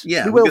of weeks.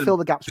 Yeah, we will fill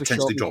the gaps with short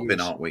potentially drop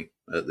in, aren't we,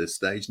 at this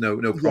stage? No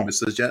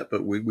promises yet,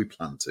 but we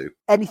plan to.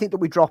 Anything that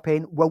we drop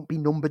in won't be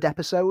numbered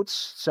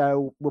episodes,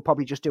 so we'll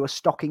probably just do a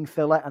stocking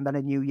filler and then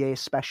a New Year's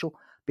special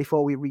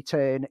before we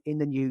return in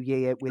the new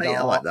year with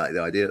I like that,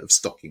 the idea of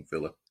stocking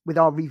filler. With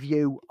our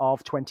review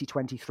of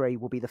 2023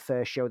 will be the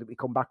first show that we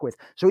come back with.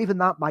 So even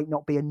that might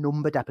not be a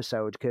numbered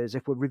episode, because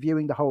if we're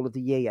reviewing the whole of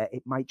the year,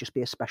 it might just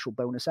be a special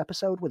bonus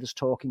episode with us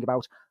talking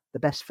about the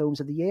best films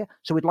of the year.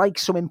 So we'd like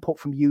some input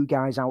from you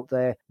guys out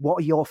there. What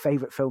are your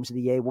favourite films of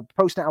the year? We'll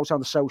post it out on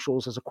the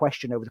socials as a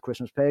question over the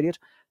Christmas period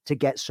to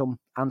get some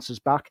answers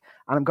back.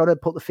 And I'm going to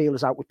put the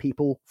feelers out with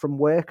people from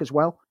work as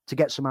well to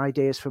get some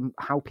ideas from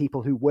how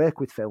people who work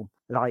with film,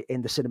 like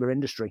in the cinema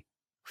industry,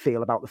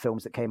 feel about the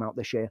films that came out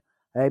this year.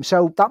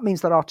 So that means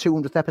that our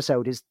 200th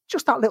episode is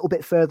just that little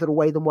bit further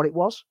away than what it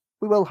was.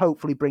 We will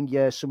hopefully bring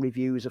you some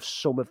reviews of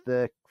some of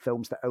the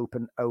films that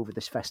open over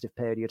this festive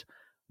period,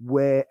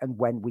 where and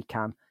when we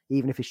can,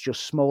 even if it's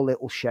just small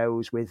little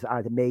shows with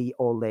either me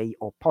or Lee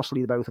or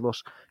possibly the both of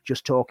us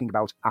just talking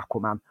about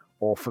Aquaman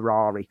or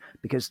Ferrari,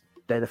 because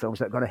they're the films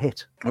that are going to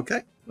hit.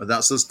 Okay, well,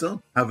 that's us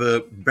done. Have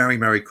a very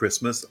Merry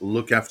Christmas.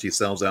 Look after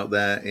yourselves out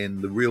there in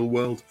the real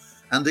world.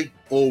 Andy,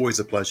 always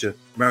a pleasure.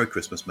 Merry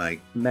Christmas,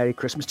 mate. Merry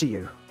Christmas to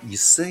you. You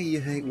say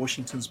you hate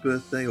Washington's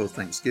birthday or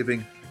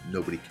Thanksgiving,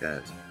 nobody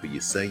cares. But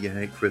you say you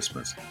hate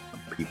Christmas, and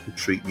people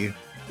treat you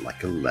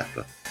like a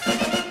leper.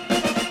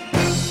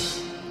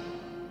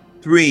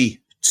 3,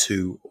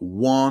 2,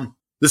 1.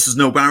 This is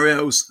No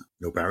Barrios.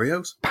 No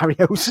Barrios?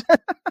 Barrios.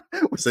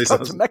 Say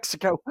We've to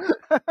Mexico.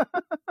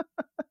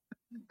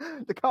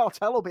 The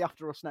cartel will be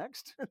after us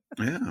next.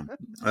 Yeah.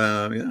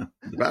 The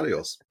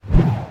Barrios.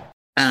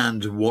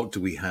 And what do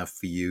we have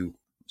for you?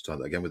 Let's try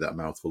that again with that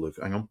mouthful of...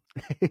 Hang on.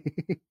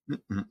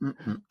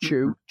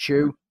 Chew.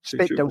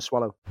 Spit, chew. Don't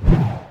swallow.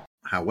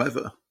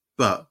 However,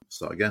 but...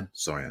 Start again.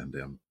 Sorry, Andy.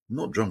 I'm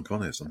not drunk,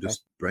 honest. I'm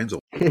just brains all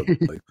over the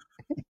place.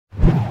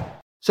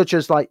 Such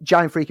as, like,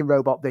 Giant Freaking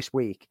Robot this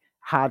week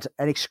had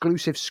an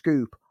exclusive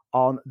scoop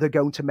on they're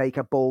going to make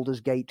a Baldur's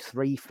Gate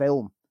 3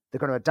 film. They're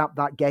going to adapt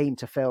that game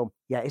to film.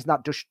 Yeah, isn't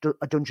that just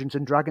a Dungeons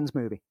 & Dragons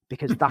movie?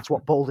 Because that's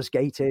what Baldur's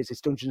Gate is.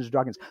 It's Dungeons &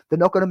 Dragons. They're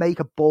not going to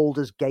make a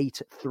Baldur's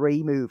Gate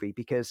 3 movie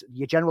because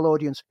your general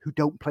audience who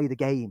don't play the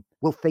game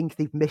will think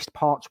they've missed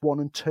parts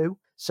 1 and 2.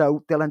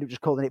 So they'll end up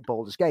just calling it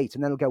Baldur's Gate.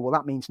 And then they'll go, well,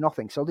 that means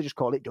nothing. So they just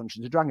call it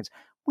Dungeons & Dragons.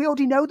 We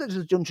already know that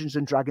there's a Dungeons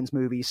 & Dragons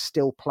movie is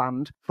still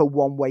planned for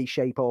one way,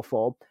 shape or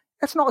form.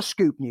 It's not a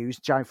scoop news,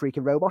 Giant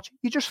Freaking Robot.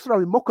 You're just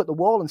throwing muck at the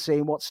wall and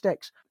seeing what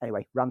sticks.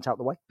 Anyway, rant out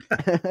the way.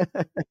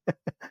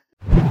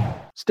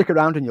 Stick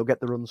around and you'll get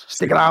the runs.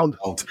 Stick around.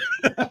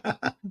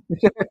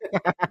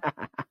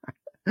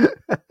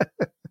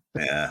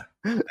 Yeah,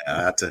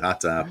 had to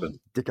happen.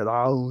 Stick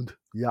around.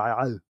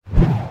 Yeah.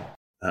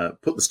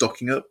 Put the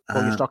stocking up.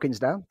 Pull your stockings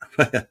down.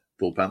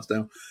 Pull pants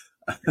down.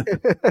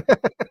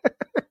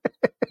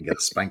 Get a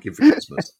spanking for Christmas.